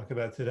what we talk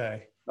about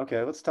today.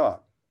 Okay, let's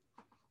talk.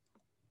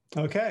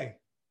 Okay.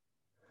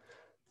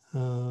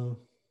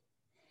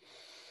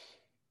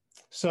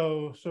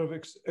 So sort of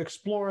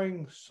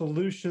exploring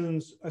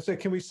solutions. I say,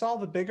 can we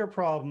solve a bigger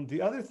problem?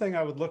 The other thing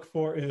I would look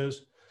for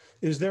is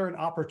there an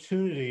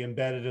opportunity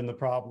embedded in the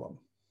problem?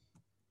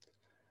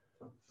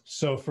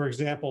 So for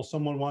example,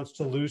 someone wants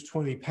to lose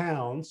 20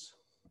 pounds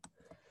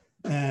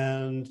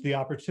and the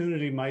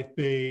opportunity might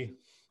be,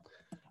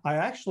 I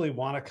actually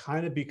want to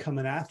kind of become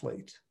an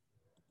athlete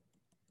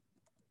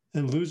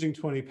and losing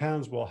 20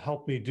 pounds will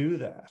help me do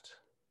that.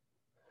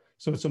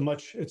 So it's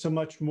a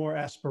much more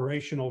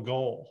aspirational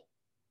goal.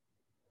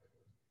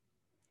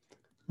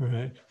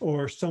 Right.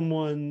 Or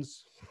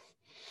someone's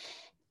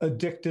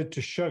addicted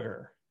to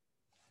sugar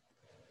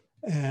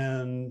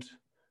and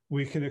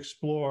we can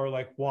explore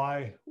like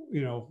why,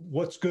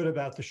 what's good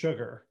about the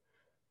sugar?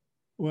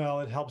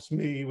 Well, it helps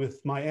me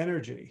with my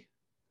energy.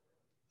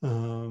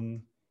 Or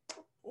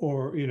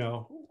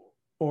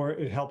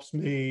it helps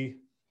me,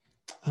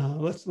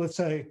 let's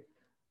say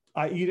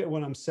I eat it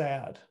when I'm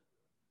sad.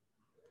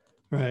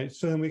 Right.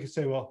 So then we could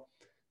say, well,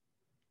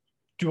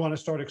 do you want to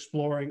start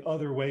exploring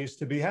other ways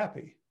to be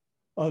happy?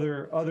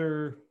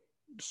 Other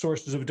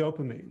sources of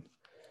dopamine.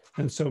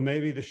 And so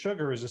maybe the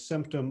sugar is a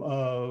symptom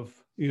of,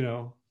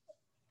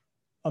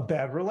 a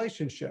bad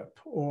relationship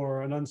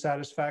or an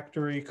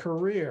unsatisfactory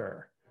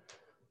career,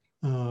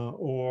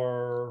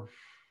 or,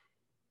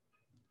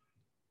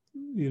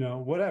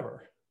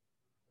 whatever.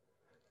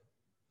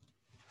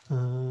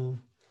 So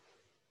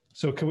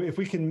if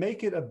we can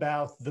make it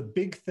about the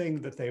big thing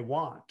that they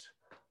want,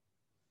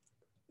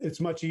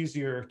 it's much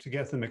easier to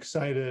get them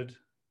excited.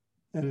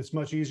 And it's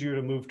much easier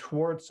to move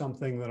towards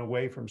something than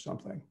away from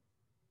something.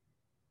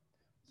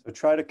 So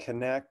try to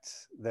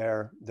connect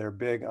their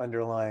big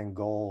underlying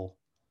goal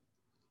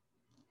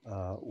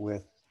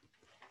with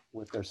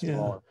their Yeah.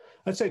 smaller.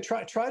 I'd say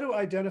try to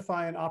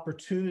identify an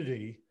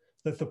opportunity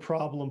that the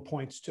problem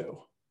points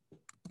to.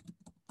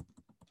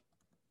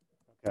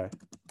 Okay.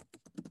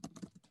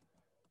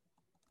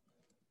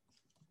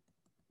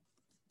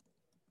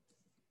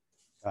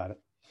 Got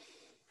it.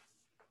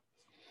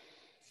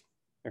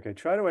 Okay,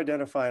 try to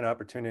identify an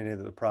opportunity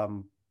that the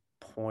problem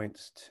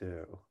points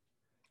to.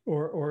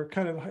 Or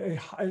kind of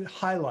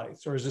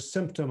highlights or is a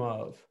symptom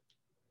of.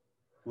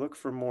 Look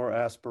for more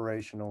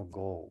aspirational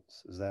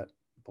goals. Does that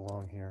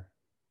belong here?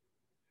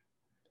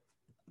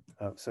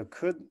 So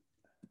could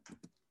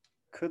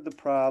the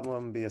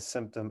problem be a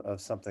symptom of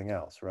something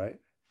else, right?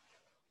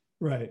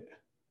 Right.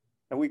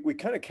 And we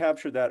kind of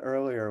captured that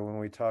earlier when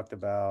we talked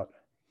about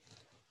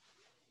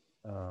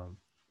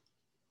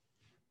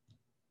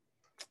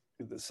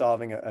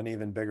solving an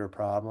even bigger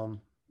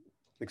problem.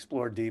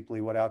 Explore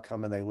deeply, what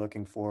outcome are they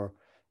looking for?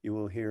 You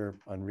will hear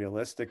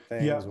unrealistic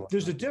things. Yeah,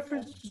 there's a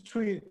difference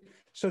between,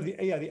 so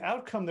the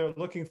outcome they're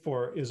looking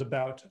for is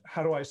about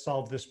how do I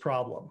solve this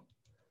problem?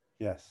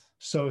 Yes.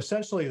 So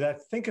essentially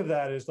think of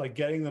that as like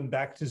getting them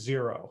back to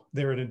zero.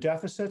 They're in a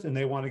deficit and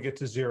they want to get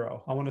to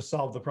zero. I want to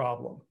solve the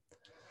problem.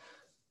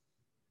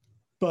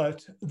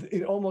 But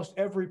in almost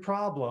every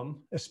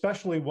problem,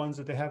 especially ones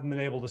that they haven't been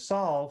able to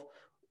solve,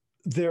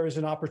 there is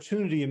an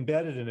opportunity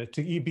embedded in it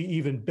to be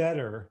even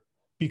better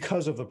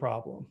because of the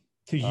problem,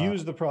 to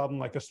use the problem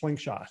like a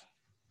slingshot.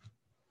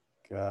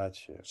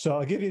 Gotcha. So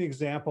I'll give you an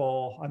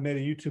example. I made a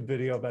YouTube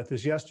video about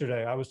this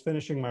yesterday. I was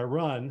finishing my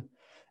run,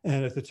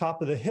 and at the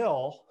top of the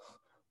hill,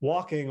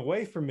 walking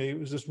away from me,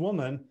 was this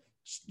woman.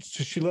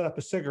 She lit up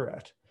a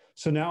cigarette.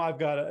 So now I've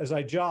got to, as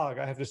I jog,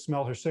 I have to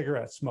smell her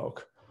cigarette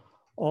smoke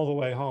all the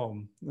way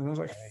home. And I was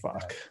like,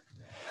 fuck.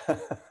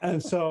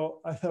 And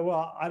so I thought,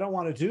 well, I don't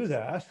want to do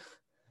that.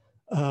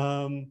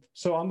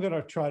 So I'm going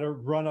to try to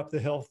run up the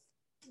hill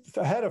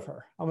ahead of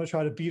her. I'm going to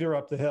try to beat her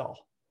up the hill.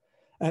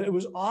 And it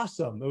was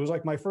awesome. It was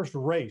like my first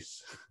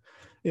race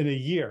in a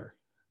year.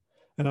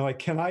 And I'm like,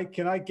 can I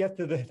get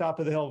to the top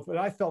of the hill? And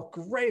I felt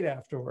great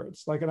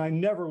afterwards. Like, and I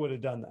never would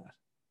have done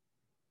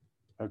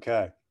that.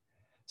 Okay.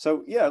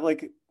 So yeah,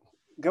 like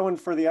going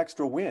for the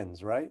extra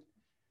wins, right?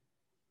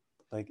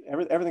 Like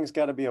everything's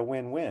got to be a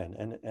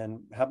win-win.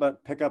 And how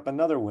about pick up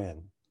another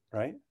win,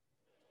 right?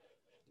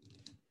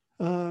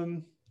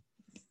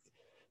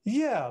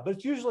 Yeah, but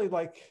it's usually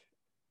like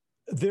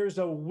there's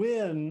a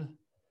win.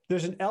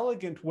 There's an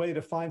elegant way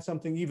to find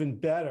something even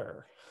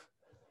better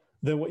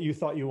than what you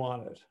thought you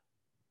wanted.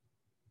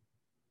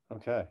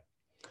 Okay.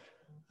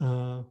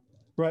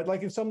 Right.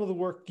 Like in some of the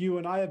work you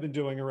and I have been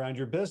doing around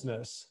your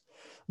business,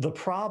 the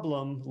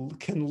problem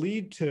can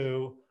lead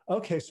to,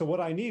 okay, so what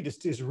I need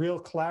is real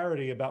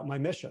clarity about my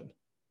mission.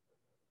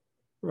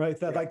 Right.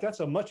 That like that's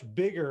a much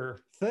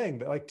bigger thing.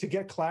 That like to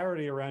get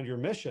clarity around your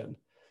mission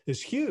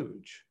is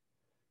huge.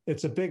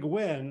 It's a big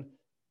win.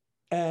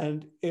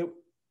 And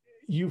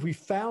we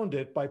found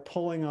it by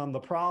pulling on the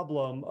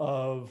problem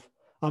of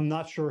I'm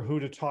not sure who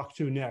to talk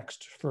to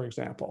next, for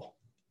example.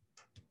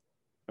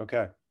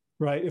 Okay.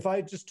 Right. If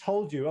I just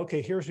told you,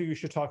 okay, here's who you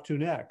should talk to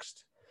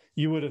next,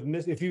 you would have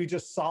missed, if you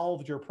just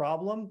solved your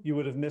problem, you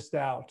would have missed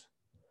out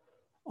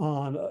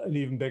on an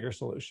even bigger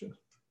solution.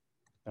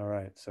 All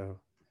right. So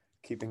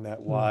keeping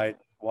that wide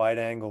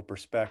angle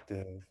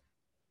perspective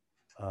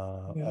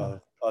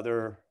of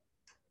other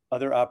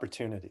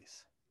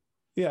opportunities.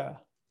 Yeah.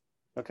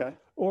 Okay.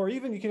 Or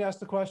even you can ask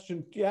the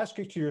question, you ask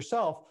it to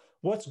yourself,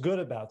 what's good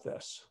about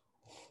this?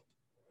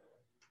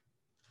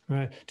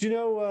 Right. Do you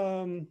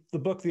know the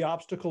book, The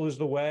Obstacle is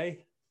the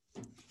Way?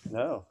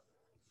 No.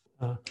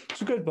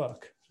 It's a good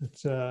book.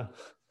 It's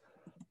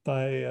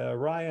by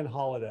Ryan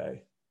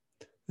Holiday.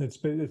 It's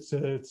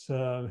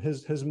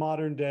his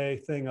modern day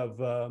thing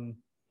of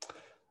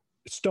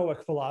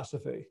Stoic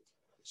philosophy.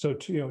 So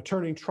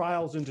turning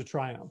trials into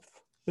triumph.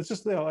 It's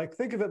just like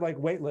think of it like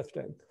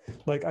weightlifting.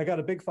 Like I got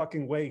a big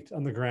fucking weight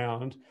on the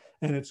ground,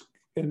 and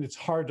it's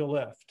hard to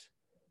lift,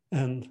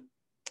 and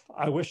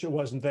I wish it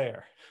wasn't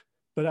there.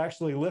 But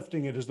actually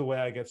lifting it is the way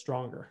I get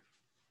stronger.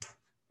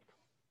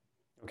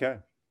 Okay,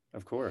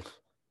 of course.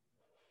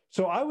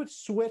 So I would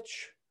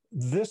switch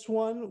this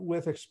one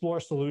with Explore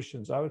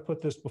Solutions. I would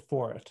put this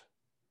before it.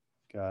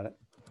 Got it.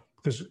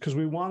 Because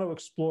we want to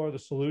explore the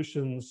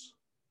solutions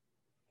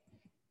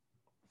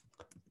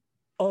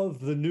of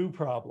the new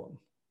problem.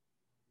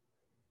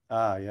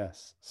 Ah,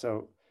 yes.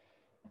 So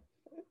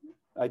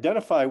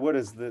identify what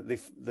is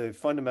the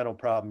fundamental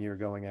problem you're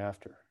going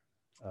after.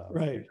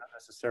 Right. You're not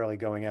necessarily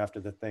going after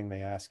the thing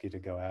they ask you to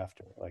go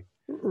after. Like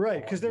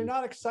right, because they're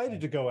not excited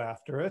to go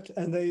after it,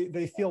 and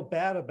they feel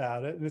bad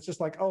about it, and it's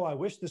just like, oh, I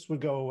wish this would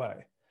go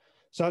away.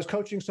 So I was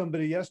coaching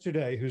somebody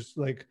yesterday who's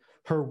like,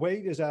 her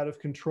weight is out of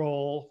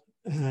control,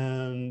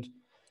 and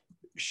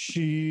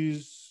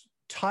she's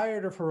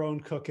tired of her own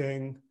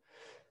cooking.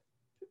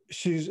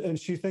 She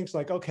thinks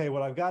like, okay,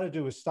 what I've got to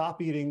do is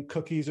stop eating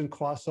cookies and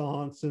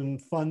croissants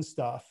and fun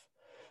stuff.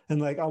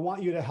 And like, I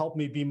want you to help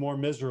me be more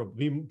miserable,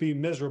 be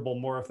miserable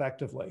more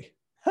effectively.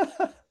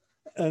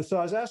 And so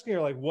I was asking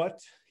her, like,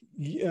 what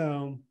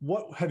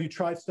have you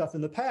tried stuff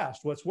in the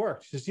past? What's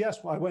worked? She says,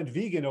 yes, well, I went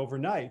vegan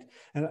overnight,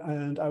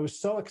 and I was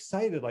so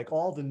excited, like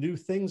all the new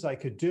things I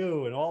could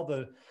do and all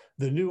the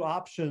new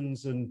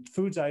options and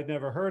foods I'd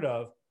never heard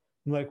of.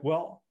 I'm like,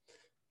 well,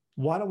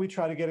 why don't we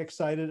try to get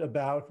excited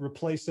about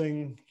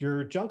replacing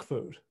your junk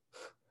food?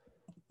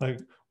 Like,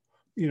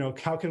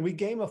 how can we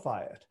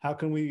gamify it? How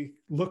can we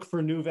look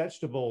for new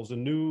vegetables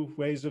and new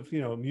ways of,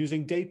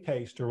 using date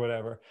paste or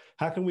whatever?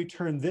 How can we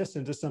turn this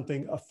into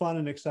something, a fun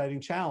and exciting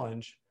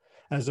challenge,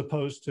 as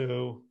opposed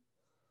to,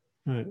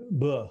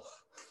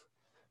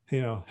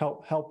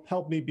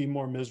 help me be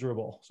more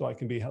miserable so I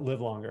can live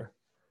longer.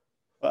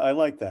 Well, I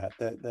like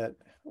that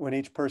when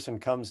each person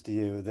comes to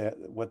you, that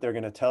what they're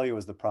going to tell you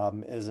is the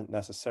problem isn't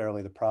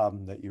necessarily the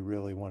problem that you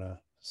really want to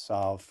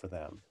solve for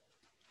them.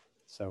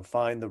 So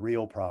find the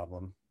real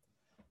problem,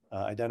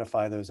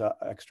 identify those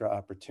extra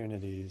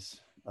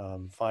opportunities,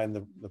 find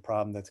the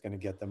problem that's going to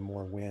get them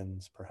more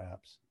wins,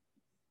 perhaps.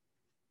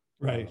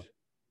 Right.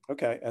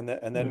 Okay, and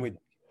then we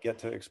get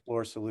to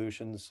explore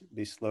solutions,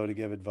 be slow to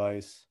give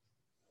advice,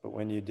 but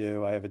when you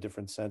do, I have a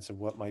different sense of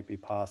what might be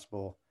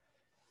possible.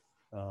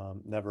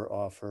 Never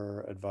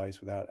offer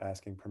advice without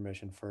asking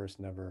permission first,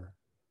 never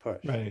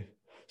push. Right.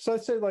 So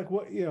I'd say, like,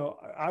 what,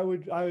 I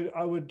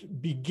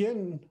would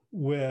begin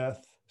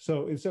with,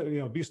 so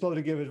instead, be slow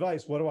to give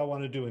advice. What do I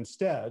want to do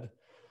instead?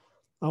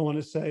 I want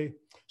to say,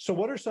 so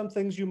what are some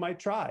things you might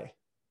try?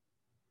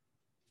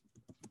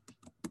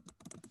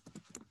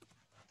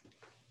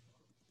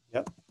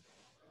 Yep.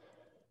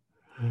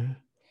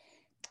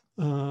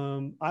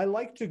 I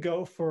like to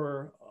go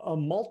for a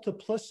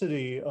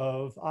multiplicity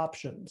of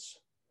options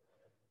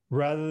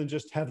rather than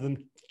just have them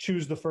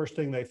choose the first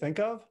thing they think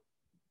of.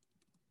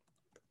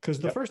 Because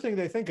the first thing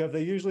they think of,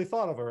 they usually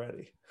thought of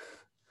already.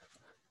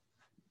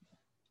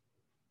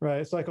 Right.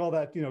 It's like all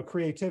that,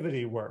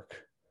 creativity work,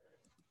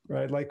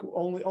 right? Like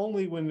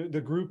only when the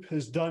group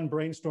is done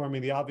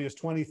brainstorming the obvious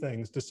 20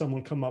 things does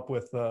someone come up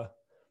with the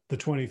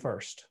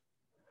 21st.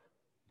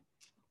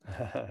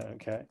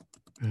 Okay.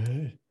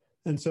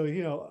 And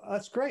so,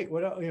 that's great.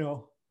 What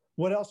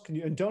else can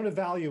you, and don't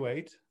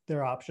evaluate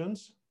their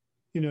options.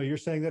 You're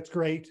saying that's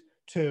great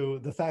to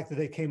the fact that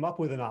they came up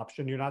with an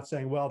option. You're not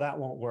saying, well, that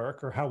won't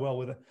work, or how well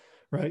with it,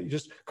 right? You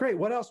just, great.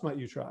 What else might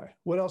you try?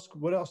 What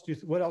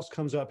else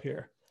comes up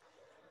here?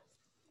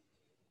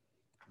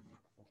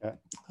 Okay.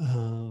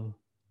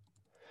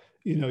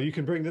 You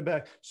can bring them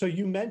back. So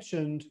you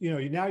mentioned,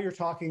 now you're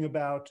talking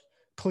about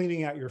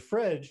cleaning out your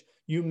fridge.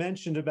 You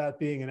mentioned about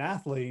being an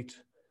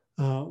athlete.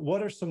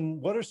 What are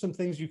some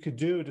things you could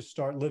do to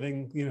start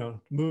living,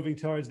 moving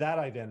towards that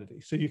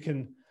identity? So you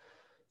can,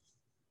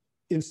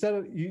 instead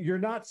of, you're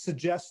not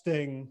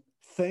suggesting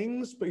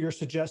things, but you're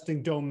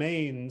suggesting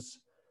domains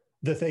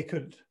that they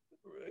could,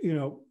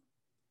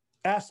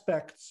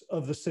 aspects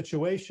of the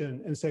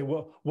situation, and say,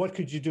 well, what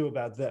could you do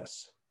about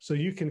this? So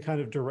you can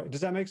kind of direct.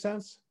 Does that make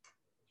sense?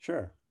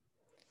 Sure.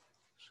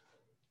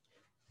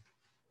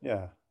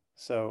 Yeah.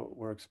 So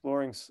we're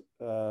exploring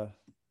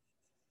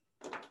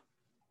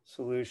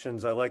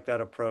solutions. I like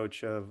that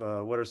approach of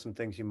what are some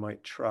things you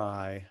might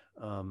try.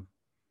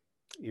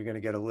 You're going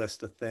to get a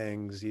list of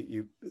things.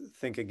 You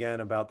think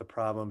again about the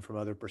problem from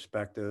other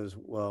perspectives.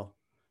 Well,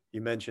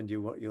 you mentioned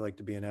you like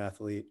to be an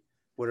athlete.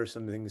 What are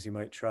some things you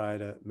might try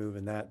to move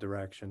in that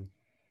direction?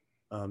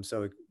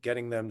 So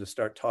getting them to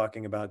start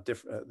talking about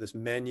this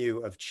menu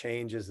of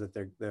changes that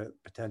they're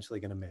potentially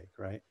going to make,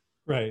 right?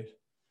 Right.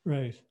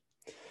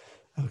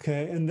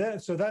 Okay, and then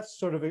so that's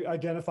sort of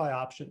identify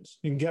options.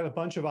 You can get a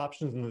bunch of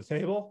options on the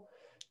table,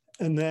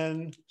 and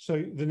then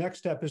so the next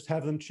step is to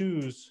have them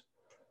choose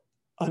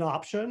an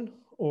option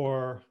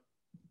or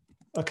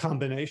a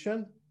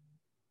combination.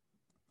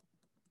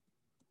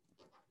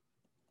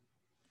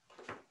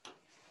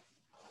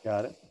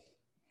 Got it.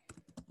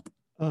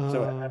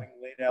 So having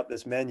laid out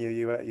this menu,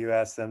 you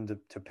ask them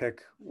to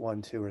pick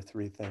 1, 2, or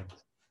 3 things.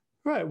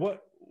 Right.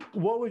 What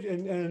would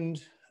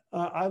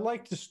I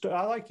like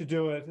to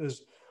do it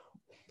is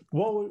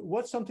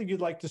what's something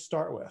you'd like to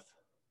start with,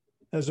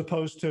 as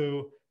opposed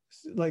to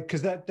like,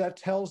 because that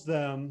tells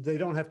them they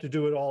don't have to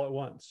do it all at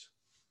once.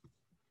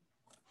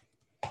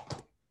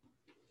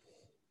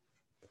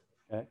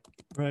 Okay.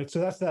 Right. So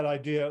that's that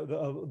idea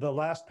of the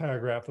last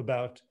paragraph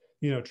about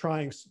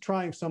trying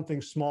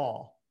something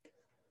small.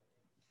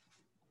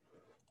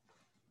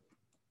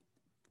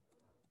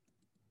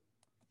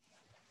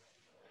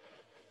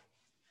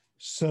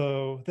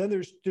 So then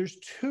there's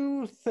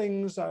 2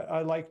 things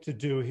I like to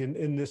do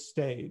in this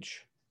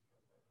stage.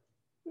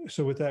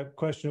 So with that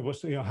question of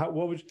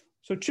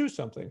so choose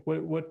something.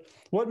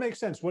 What makes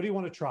sense? What do you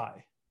want to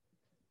try?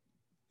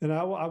 And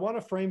I want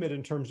to frame it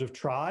in terms of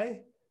try,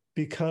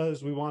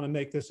 because we want to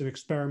make this an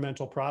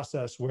experimental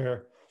process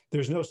where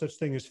there's no such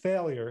thing as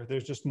failure.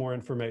 There's just more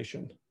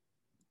information.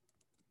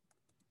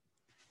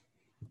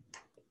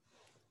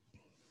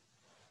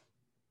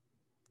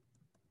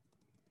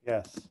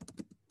 Yes.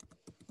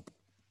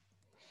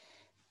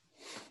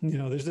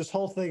 There's this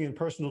whole thing in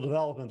personal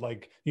development,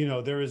 like,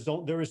 there is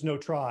no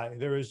try,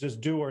 there is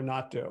just do or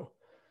not do.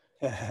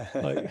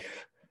 Like,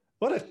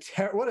 what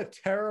a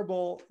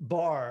terrible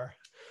bar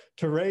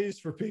to raise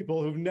for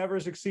people who've never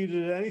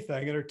succeeded at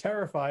anything and are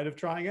terrified of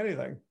trying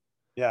anything.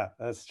 Yeah,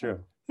 that's true.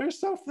 They're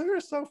so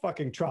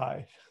fucking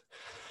try.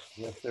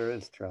 Yes, there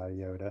is try,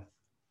 Yoda.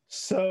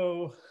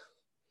 So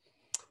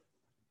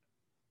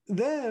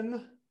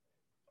then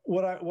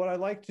what I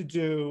like to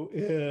do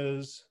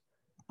is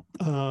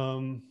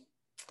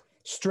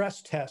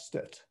stress test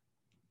it.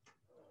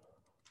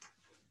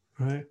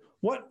 Right?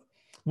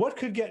 What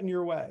could get in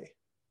your way?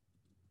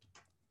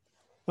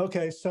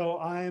 Okay, so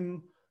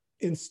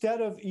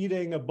instead of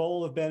eating a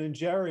bowl of Ben and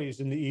Jerry's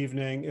in the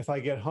evening, if I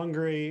get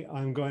hungry,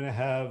 I'm going to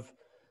have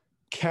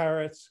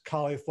carrots,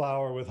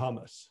 cauliflower with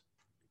hummus.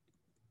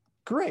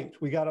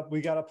 Great, we got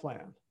a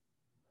plan.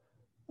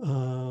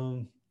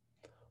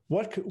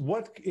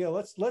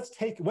 Let's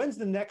take, when's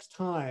the next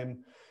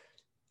time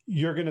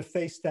you're going to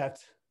face that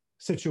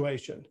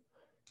situation?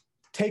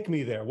 Take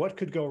me there. What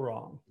could go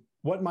wrong?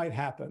 What might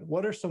happen?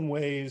 What are some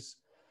ways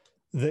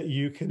that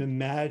you can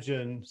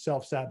imagine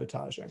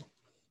self-sabotaging?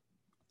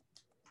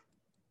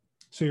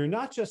 So you're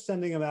not just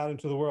sending them out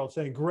into the world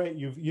saying, great,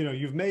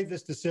 you've made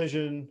this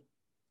decision.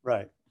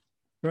 Right.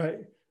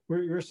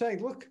 You're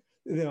saying, look,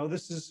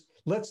 this is,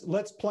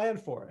 let's plan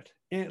for it.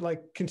 And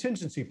like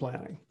contingency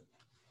planning.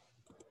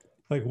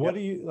 Like, what do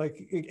you,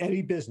 like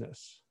any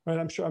business, right?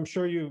 I'm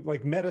sure you,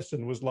 like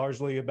medicine was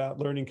largely about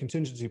learning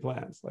contingency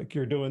plans. Like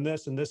you're doing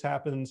this and this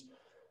happens.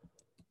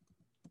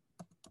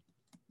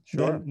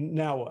 Sure. Then,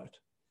 now what?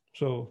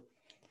 So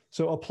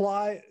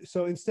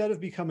instead of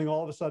becoming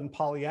all of a sudden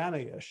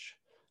Pollyanna-ish,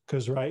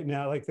 because right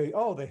now, like they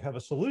have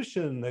a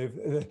solution,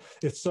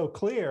 it's so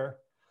clear,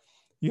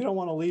 you don't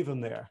want to leave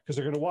them there because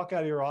they're going to walk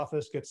out of your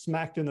office, get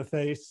smacked in the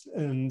face,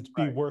 and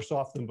be worse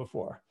off than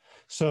before.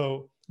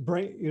 So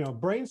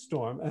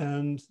brainstorm,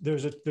 and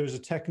there's a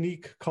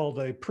technique called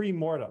a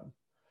pre-mortem,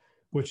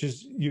 which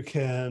is you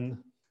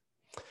can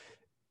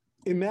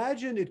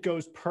imagine it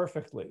goes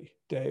perfectly,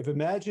 Dave.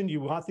 Imagine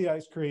you want the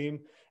ice cream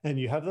and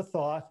you have the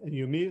thought and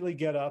you immediately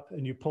get up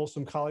and you pull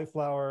some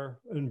cauliflower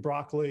and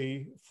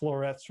broccoli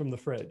florets from the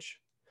fridge.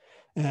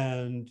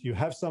 And you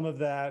have some of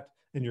that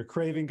and your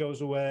craving goes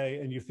away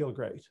and you feel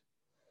great.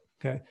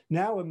 Okay.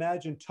 Now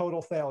imagine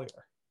total failure.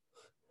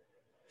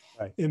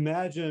 Right.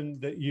 Imagine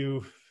that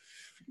you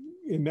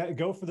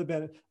go for the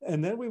benefit.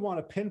 And then we want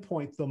to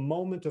pinpoint the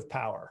moment of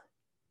power.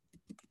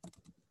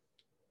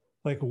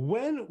 Like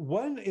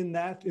when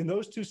in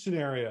those two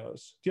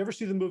scenarios, do you ever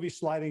see the movie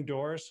Sliding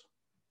Doors?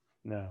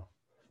 No.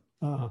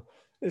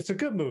 It's a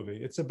good movie.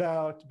 It's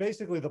about,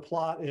 basically the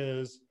plot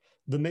is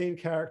the main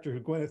character,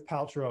 Gwyneth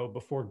Paltrow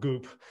before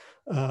Goop,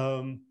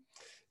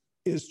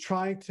 is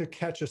trying to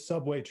catch a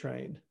subway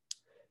train.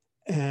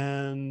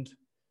 And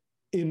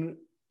in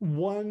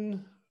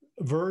one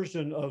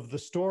version of the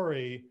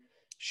story,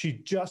 she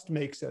just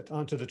makes it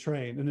onto the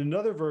train. In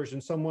another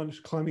version, someone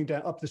climbing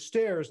down up the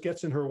stairs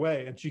gets in her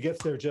way and she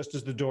gets there just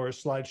as the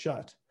doors slide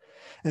shut.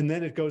 And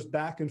then it goes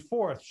back and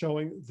forth,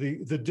 showing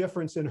the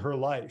difference in her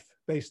life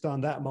based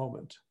on that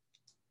moment.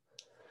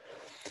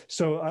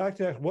 So I like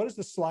to ask, what is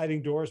the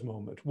sliding doors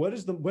moment? Where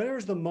is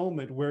the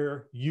moment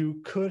where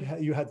you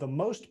had the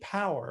most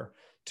power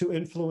to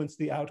influence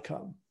the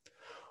outcome?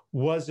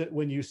 Was it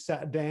when you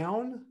sat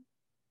down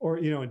or,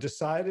 and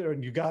decided, or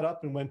you got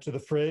up and went to the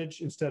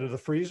fridge instead of the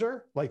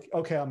freezer? Like,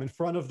 okay, I'm in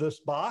front of this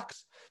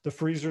box, the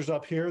freezer's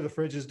up here, the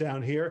fridge is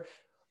down here.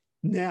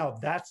 Now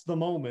that's the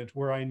moment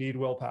where I need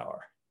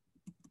willpower.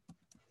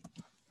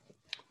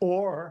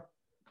 Or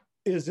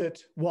is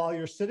it while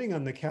you're sitting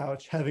on the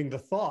couch having the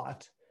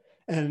thought,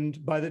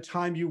 and by the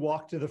time you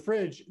walk to the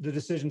fridge, the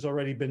decision's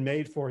already been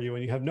made for you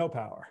and you have no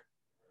power,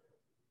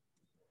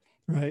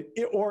 right?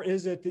 Or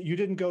is it that you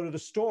didn't go to the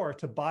store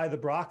to buy the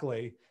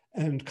broccoli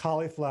and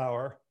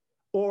cauliflower?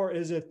 Or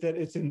is it that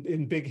it's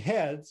in big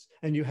heads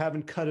and you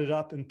haven't cut it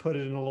up and put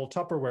it in a little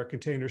Tupperware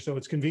container so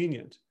it's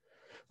convenient?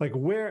 Like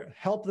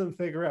help them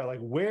figure out, like,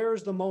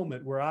 where's the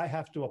moment where I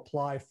have to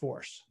apply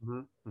force,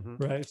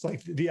 right? It's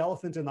like the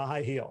elephant in the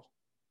high heel.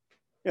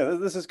 Yeah,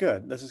 this is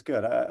good. This is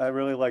good. I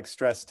really like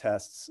stress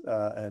tests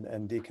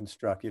and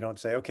deconstruct. You don't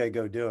say, okay,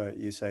 go do it.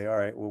 You say, all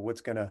right, well,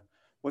 what's gonna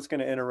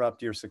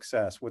interrupt your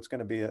success? What's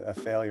gonna be a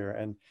failure?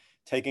 And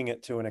taking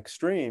it to an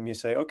extreme, you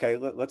say, okay,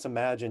 let's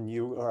imagine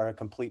you are a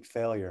complete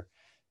failure.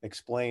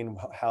 Explain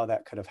how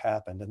that could have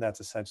happened. And that's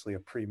essentially a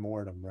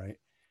pre-mortem, right?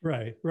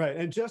 Right.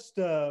 And just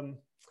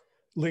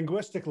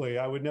linguistically,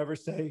 I would never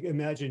say,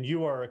 imagine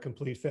you are a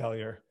complete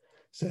failure.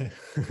 Say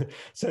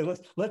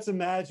let's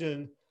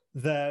imagine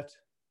that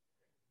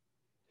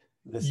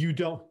you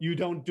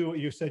don't do what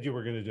you said you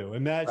were going to do.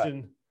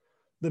 Imagine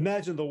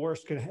the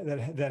worst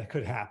that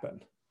could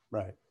happen.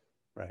 Right.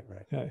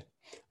 Okay.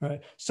 All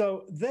right.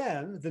 So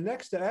then the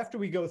next step, after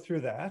we go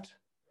through that,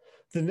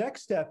 the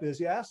next step is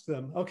you ask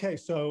them, okay,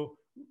 so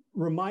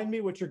remind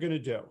me what you're going to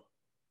do.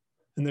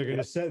 And they're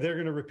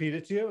going to repeat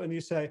it to you. And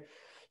you say,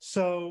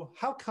 so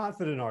how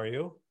confident are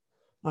you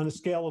on a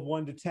scale of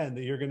 1 to 10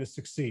 that you're going to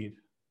succeed?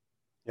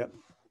 Yep.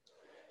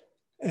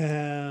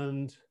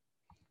 And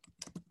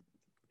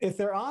if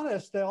they're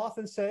honest, they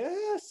often say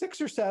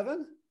 6 or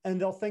 7. and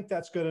they'll think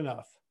that's good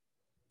enough.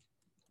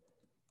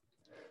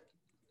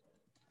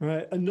 All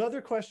right.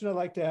 Another question I'd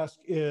like to ask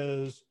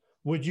is,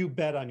 would you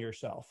bet on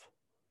yourself?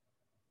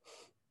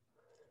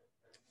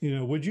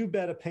 Would you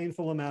bet a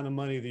painful amount of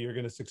money that you're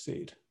going to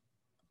succeed?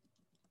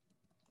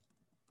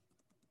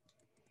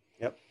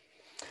 Yep.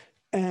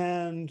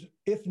 And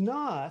if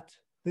not,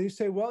 then you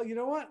say, well, you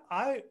know what?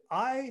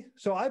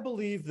 So I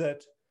believe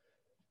that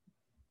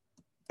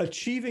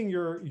achieving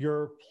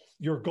your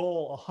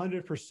goal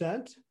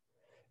 100%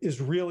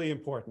 is really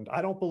important.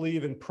 I don't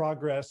believe in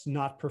progress,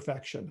 not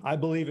perfection. I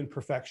believe in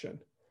perfection.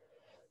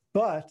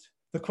 But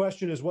the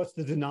question is, what's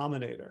the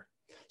denominator?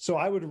 So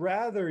I would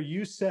rather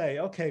you say,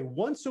 okay,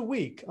 once a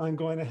week, I'm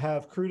going to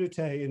have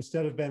crudité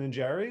instead of Ben and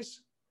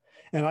Jerry's,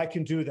 and I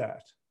can do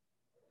that.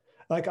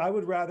 Like, I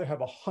would rather have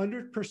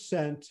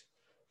 100%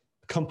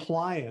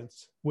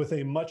 compliance with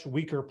a much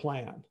weaker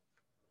plan.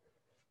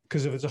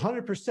 Because if it's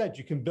 100%,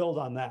 you can build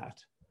on that.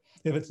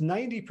 If it's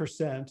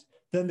 90%,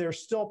 then they're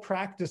still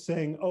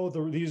practicing,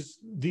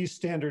 these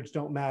standards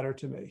don't matter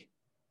to me.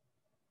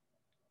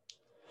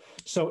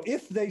 So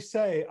if they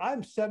say,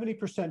 I'm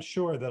 70%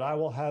 sure that I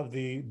will have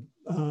the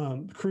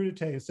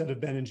crudité instead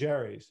of Ben and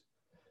Jerry's,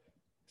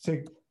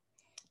 say,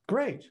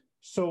 great.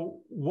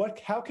 So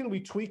how can we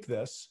tweak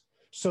this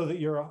so that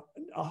you're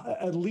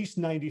at least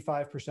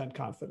 95%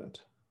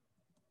 confident?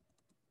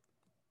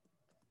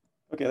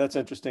 Okay, that's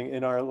interesting.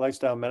 In our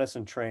lifestyle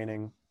medicine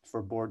training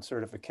for board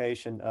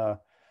certification,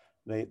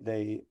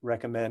 they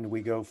recommend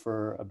we go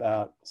for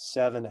about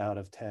 7 out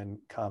of 10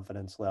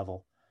 confidence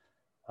level.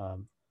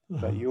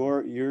 But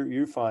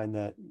you find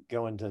that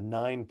going to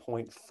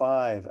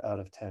 9.5 out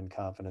of 10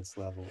 confidence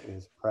level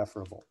is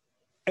preferable.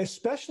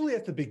 Especially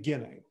at the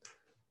beginning.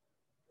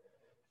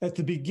 At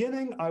the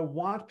beginning, I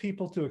want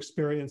people to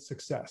experience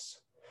success.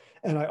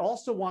 And I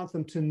also want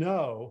them to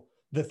know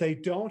that they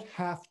don't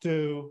have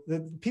to,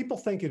 that people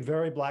think in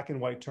very black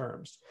and white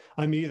terms.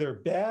 I'm either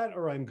bad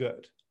or I'm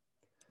good.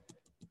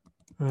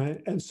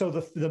 Right? And so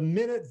the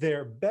minute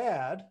they're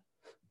bad,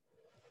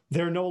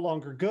 they're no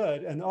longer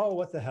good. And oh,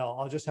 what the hell,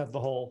 I'll just have the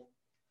whole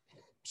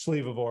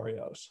sleeve of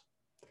Oreos.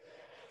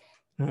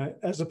 Right?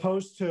 As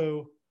opposed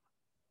to,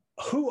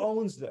 who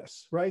owns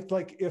this, right?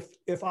 Like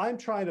if I'm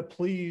trying to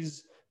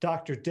please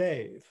Dr.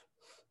 Dave,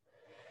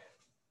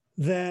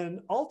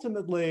 then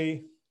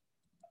ultimately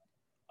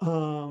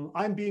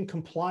I'm being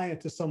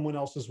compliant to someone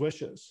else's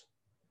wishes.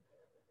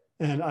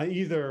 And I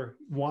either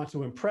want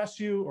to impress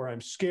you, or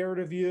I'm scared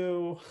of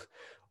you,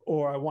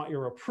 or I want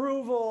your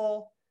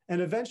approval.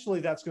 And eventually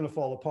that's going to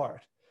fall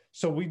apart.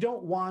 So we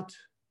don't want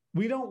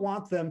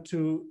them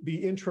to be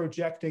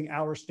introjecting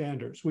our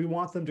standards. We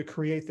want them to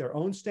create their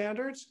own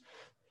standards.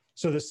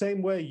 So the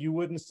same way you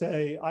wouldn't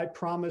say, I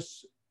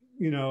promise,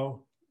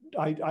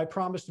 I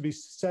promise to be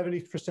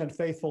 70%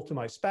 faithful to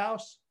my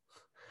spouse,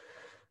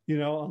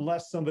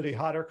 unless somebody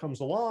hotter comes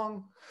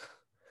along,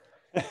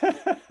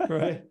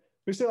 right?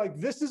 We say, like,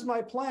 this is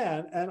my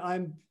plan,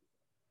 and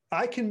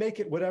I can make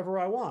it whatever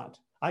I want.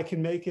 I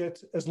can make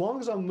it, as long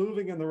as I'm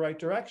moving in the right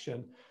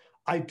direction,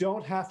 I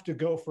don't have to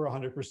go for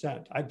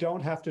 100%. I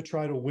don't have to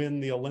try to win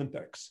the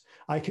Olympics.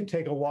 I can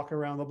take a walk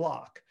around the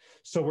block.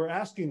 So we're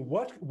asking,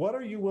 what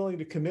are you willing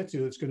to commit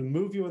to that's going to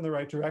move you in the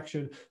right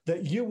direction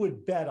that you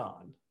would bet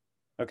on?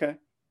 Okay.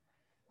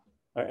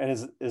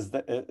 And is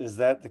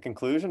that the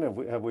conclusion?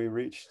 Have we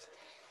reached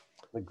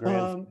the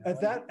grand? At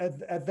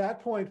that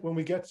point, when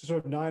we get to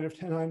sort of 9 of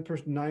 10,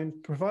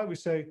 9.5, we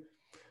say,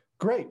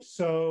 great.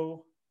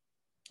 So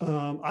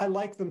I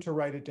like them to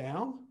write it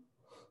down.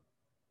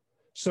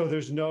 So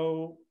there's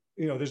no,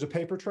 there's a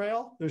paper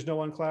trail. There's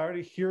no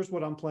unclarity. Here's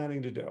what I'm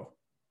planning to do.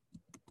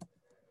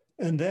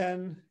 And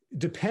then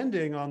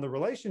depending on the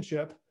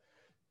relationship,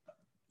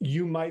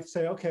 you might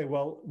say, okay,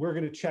 well, we're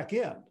going to check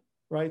in,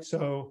 right?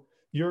 So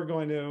you're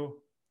going to,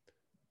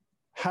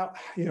 how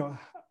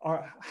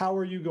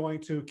are you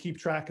going to keep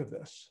track of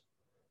this?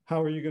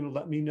 How are you going to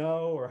let me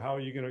know? Or how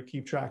are you going to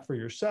keep track for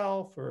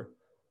yourself?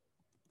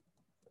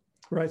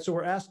 Right? So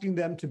we're asking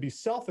them to be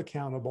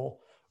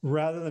self-accountable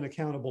rather than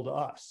accountable to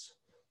us.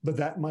 But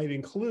that might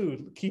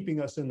include keeping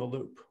us in the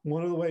loop.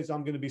 One of the ways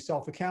I'm going to be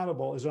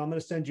self-accountable is I'm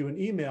going to send you an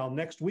email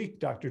next week,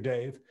 Dr.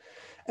 Dave,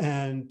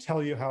 and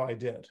tell you how I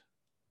did.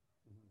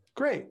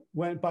 Great.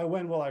 By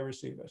when will I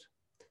receive it?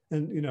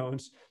 And,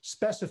 and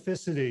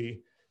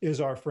specificity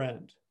is our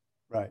friend.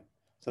 Right.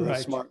 So they're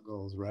SMART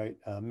goals, right?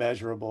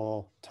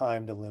 Measurable,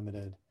 time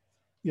delimited.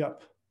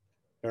 Yep.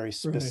 Very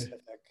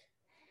specific.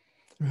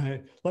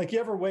 Right. Like, you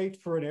ever wait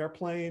for an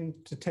airplane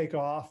to take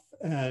off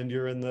and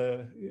you're in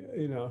the,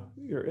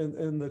 you're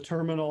in the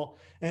terminal,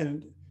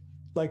 and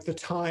like the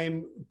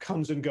time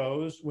comes and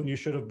goes when you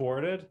should have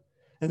boarded,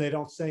 and they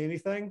don't say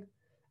anything,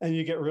 and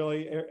you get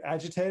really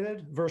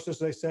agitated, versus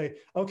they say,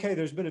 okay,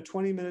 there's been a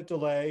 20-minute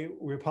delay.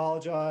 We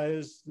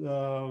apologize.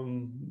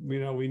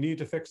 We need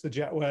to fix the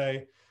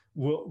jetway.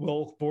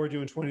 We'll board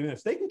you in 20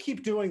 minutes. They can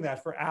keep doing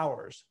that for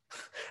hours.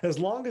 As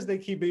long as they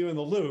keep you in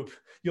the loop,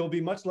 you'll be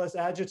much less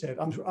agitated.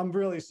 I'm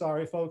really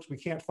sorry, folks. We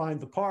can't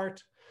find the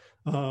part.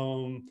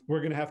 We're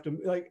going to have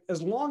to,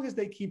 as long as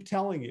they keep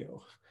telling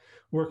you,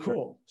 we're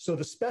cool. So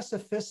the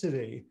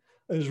specificity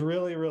is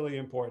really, really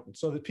important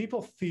so that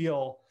people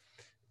feel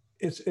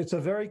it's a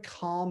very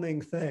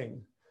calming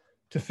thing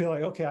to feel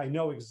like, okay, I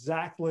know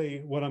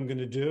exactly what I'm going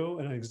to do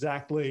and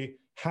exactly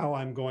how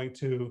I'm going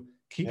to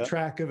keep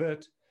track of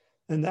it.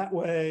 And that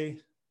way,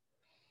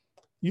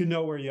 you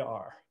know where you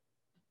are.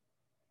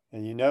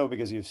 And you know,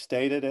 because you've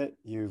stated it,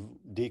 you've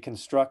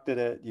deconstructed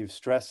it, you've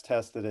stress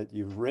tested it,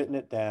 you've written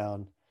it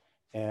down,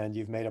 and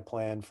you've made a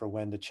plan for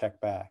when to check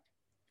back.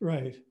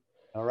 Right.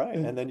 All right.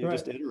 And then you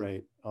just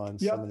iterate on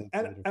some of the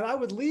and I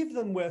would leave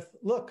them with,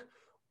 look,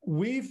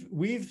 we've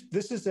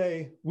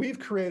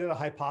created a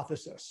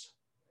hypothesis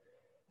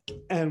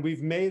and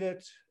we've made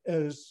it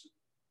as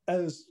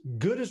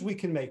good as we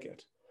can make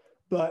it.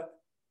 But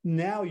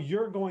now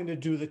you're going to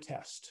do the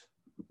test.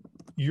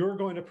 You're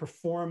going to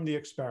perform the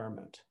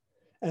experiment.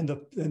 And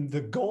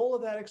the goal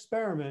of that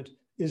experiment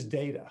is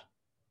data.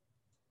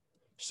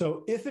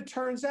 So if it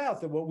turns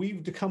out that what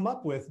we've come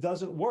up with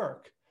doesn't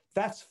work,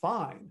 that's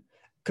fine,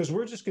 because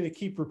we're just going to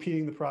keep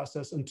repeating the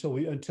process until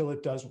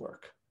it does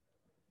work.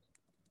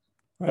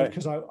 Right?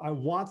 Because I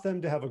want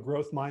them to have a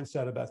growth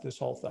mindset about this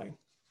whole thing.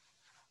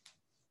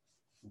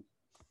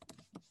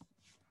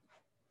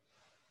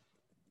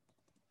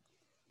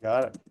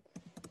 Got it.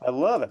 I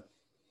love it.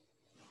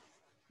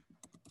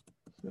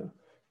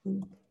 Yeah.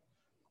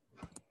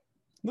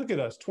 Look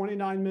at us,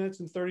 29 minutes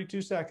and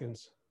 32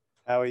 seconds.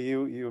 Howie,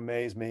 you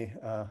amaze me,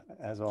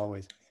 as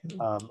always.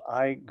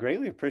 I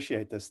greatly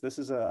appreciate this.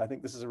 I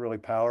think this is a really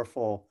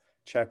powerful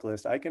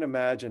checklist. I can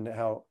imagine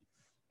how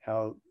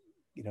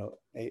you know,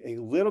 a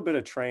little bit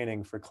of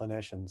training for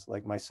clinicians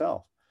like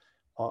myself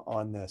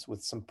on this,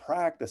 with some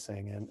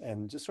practicing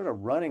and just sort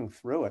of running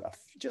through it,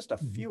 just a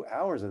few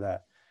hours of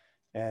that.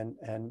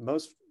 And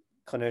most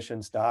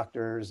clinicians,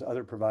 doctors,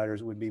 other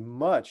providers would be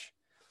much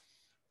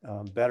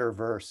better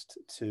versed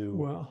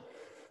to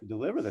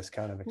deliver this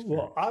kind of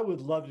experience. Well, I would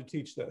love to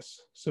teach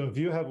this. So if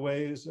you have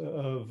ways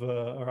of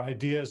or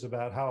ideas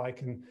about how I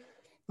can,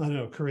 I don't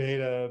know, create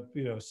a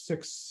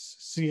 6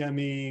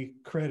 CME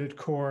credit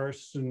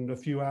course and a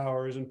few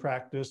hours in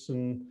practice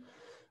and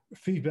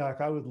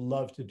feedback, I would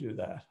love to do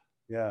that.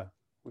 Yeah,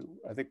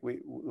 I think the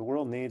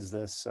world needs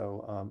this.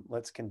 So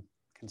let's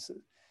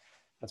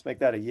make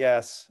that a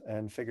yes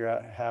and figure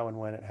out how and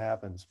when it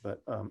happens.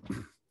 But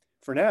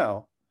for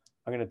now,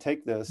 I'm going to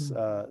take this,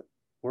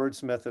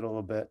 wordsmith it a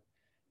little bit,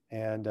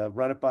 and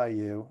run it by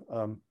you.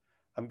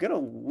 I'm going to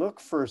look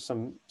for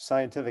some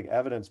scientific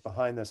evidence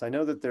behind this. I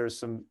know that there's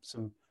some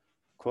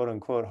quote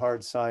unquote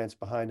hard science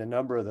behind a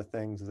number of the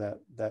things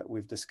that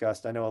we've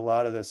discussed. I know a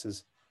lot of this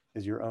is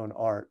your own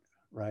art,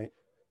 right?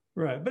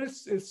 Right, but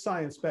it's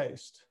science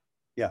based.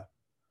 Yeah,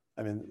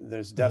 I mean,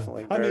 there's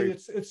definitely.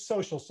 It's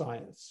social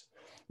science,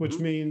 which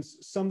means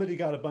somebody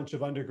got a bunch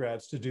of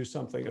undergrads to do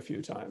something a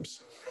few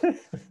times.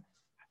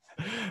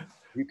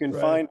 You can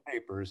find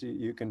papers.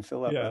 You can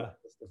fill up a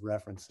list of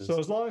references. So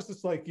as long as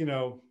it's like,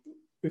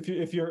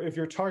 if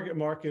your target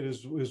market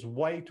is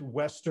white,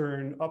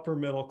 Western, upper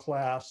middle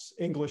class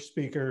English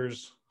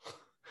speakers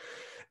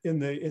in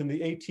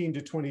the 18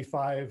 to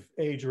 25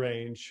 age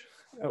range,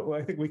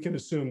 I think we can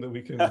assume that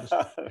we can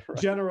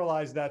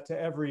generalize that to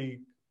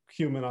every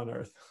human on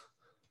Earth.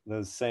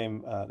 That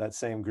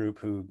same group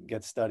who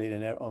gets studied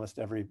in almost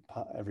every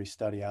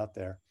study out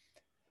there.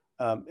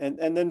 And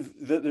then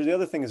the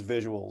other thing is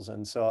visuals.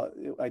 And so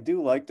I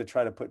do like to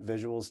try to put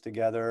visuals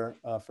together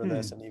for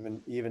this,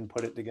 and even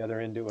put it together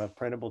into a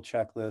printable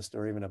checklist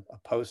or even a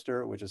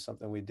poster, which is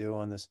something we do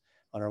on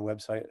our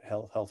website,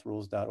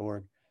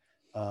 healthrules.org.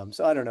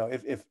 So I don't know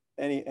if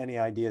any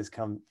ideas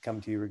come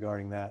to you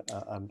regarding that.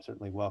 I'm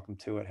certainly welcome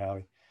to it,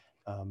 Howie.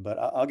 But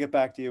I'll get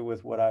back to you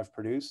with what I've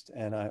produced.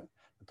 And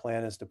the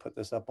plan is to put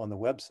this up on the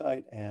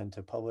website and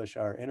to publish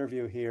our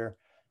interview here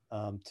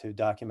to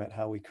document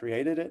how we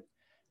created it.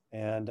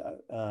 And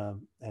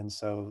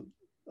so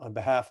on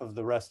behalf of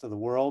the rest of the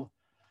world,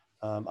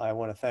 I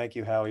want to thank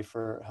you, Howie,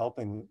 for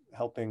helping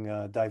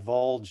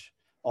divulge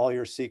all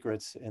your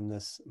secrets in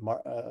this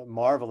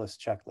marvelous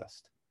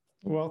checklist.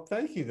 Well,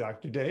 thank you,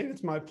 Dr. Dave.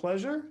 It's my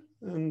pleasure.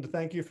 And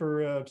thank you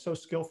for so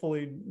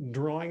skillfully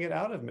drawing it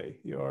out of me.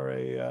 You are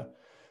a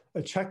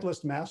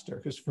checklist master,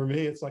 because for me,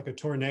 it's like a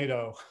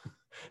tornado.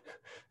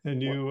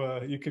 And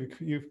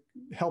you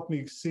helped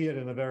me see it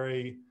in a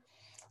very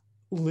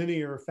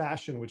linear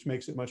fashion, which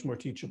makes it much more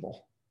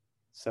teachable.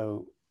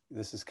 So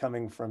this is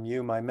coming from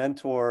you, my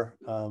mentor,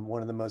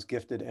 one of the most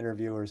gifted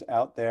interviewers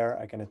out there.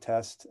 I can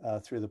attest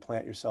through the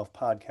Plant Yourself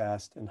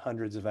podcast and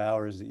hundreds of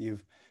hours that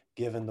you've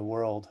given the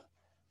world.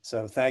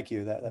 So thank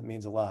you. That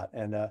means a lot.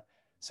 And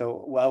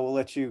so we'll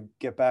let you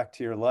get back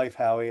to your life,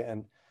 Howie.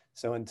 And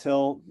so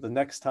until the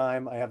next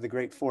time I have the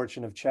great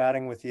fortune of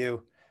chatting with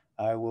you,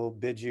 I will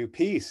bid you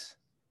peace.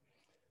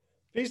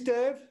 Peace,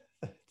 Dave.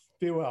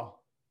 Be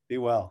well. Be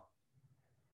well.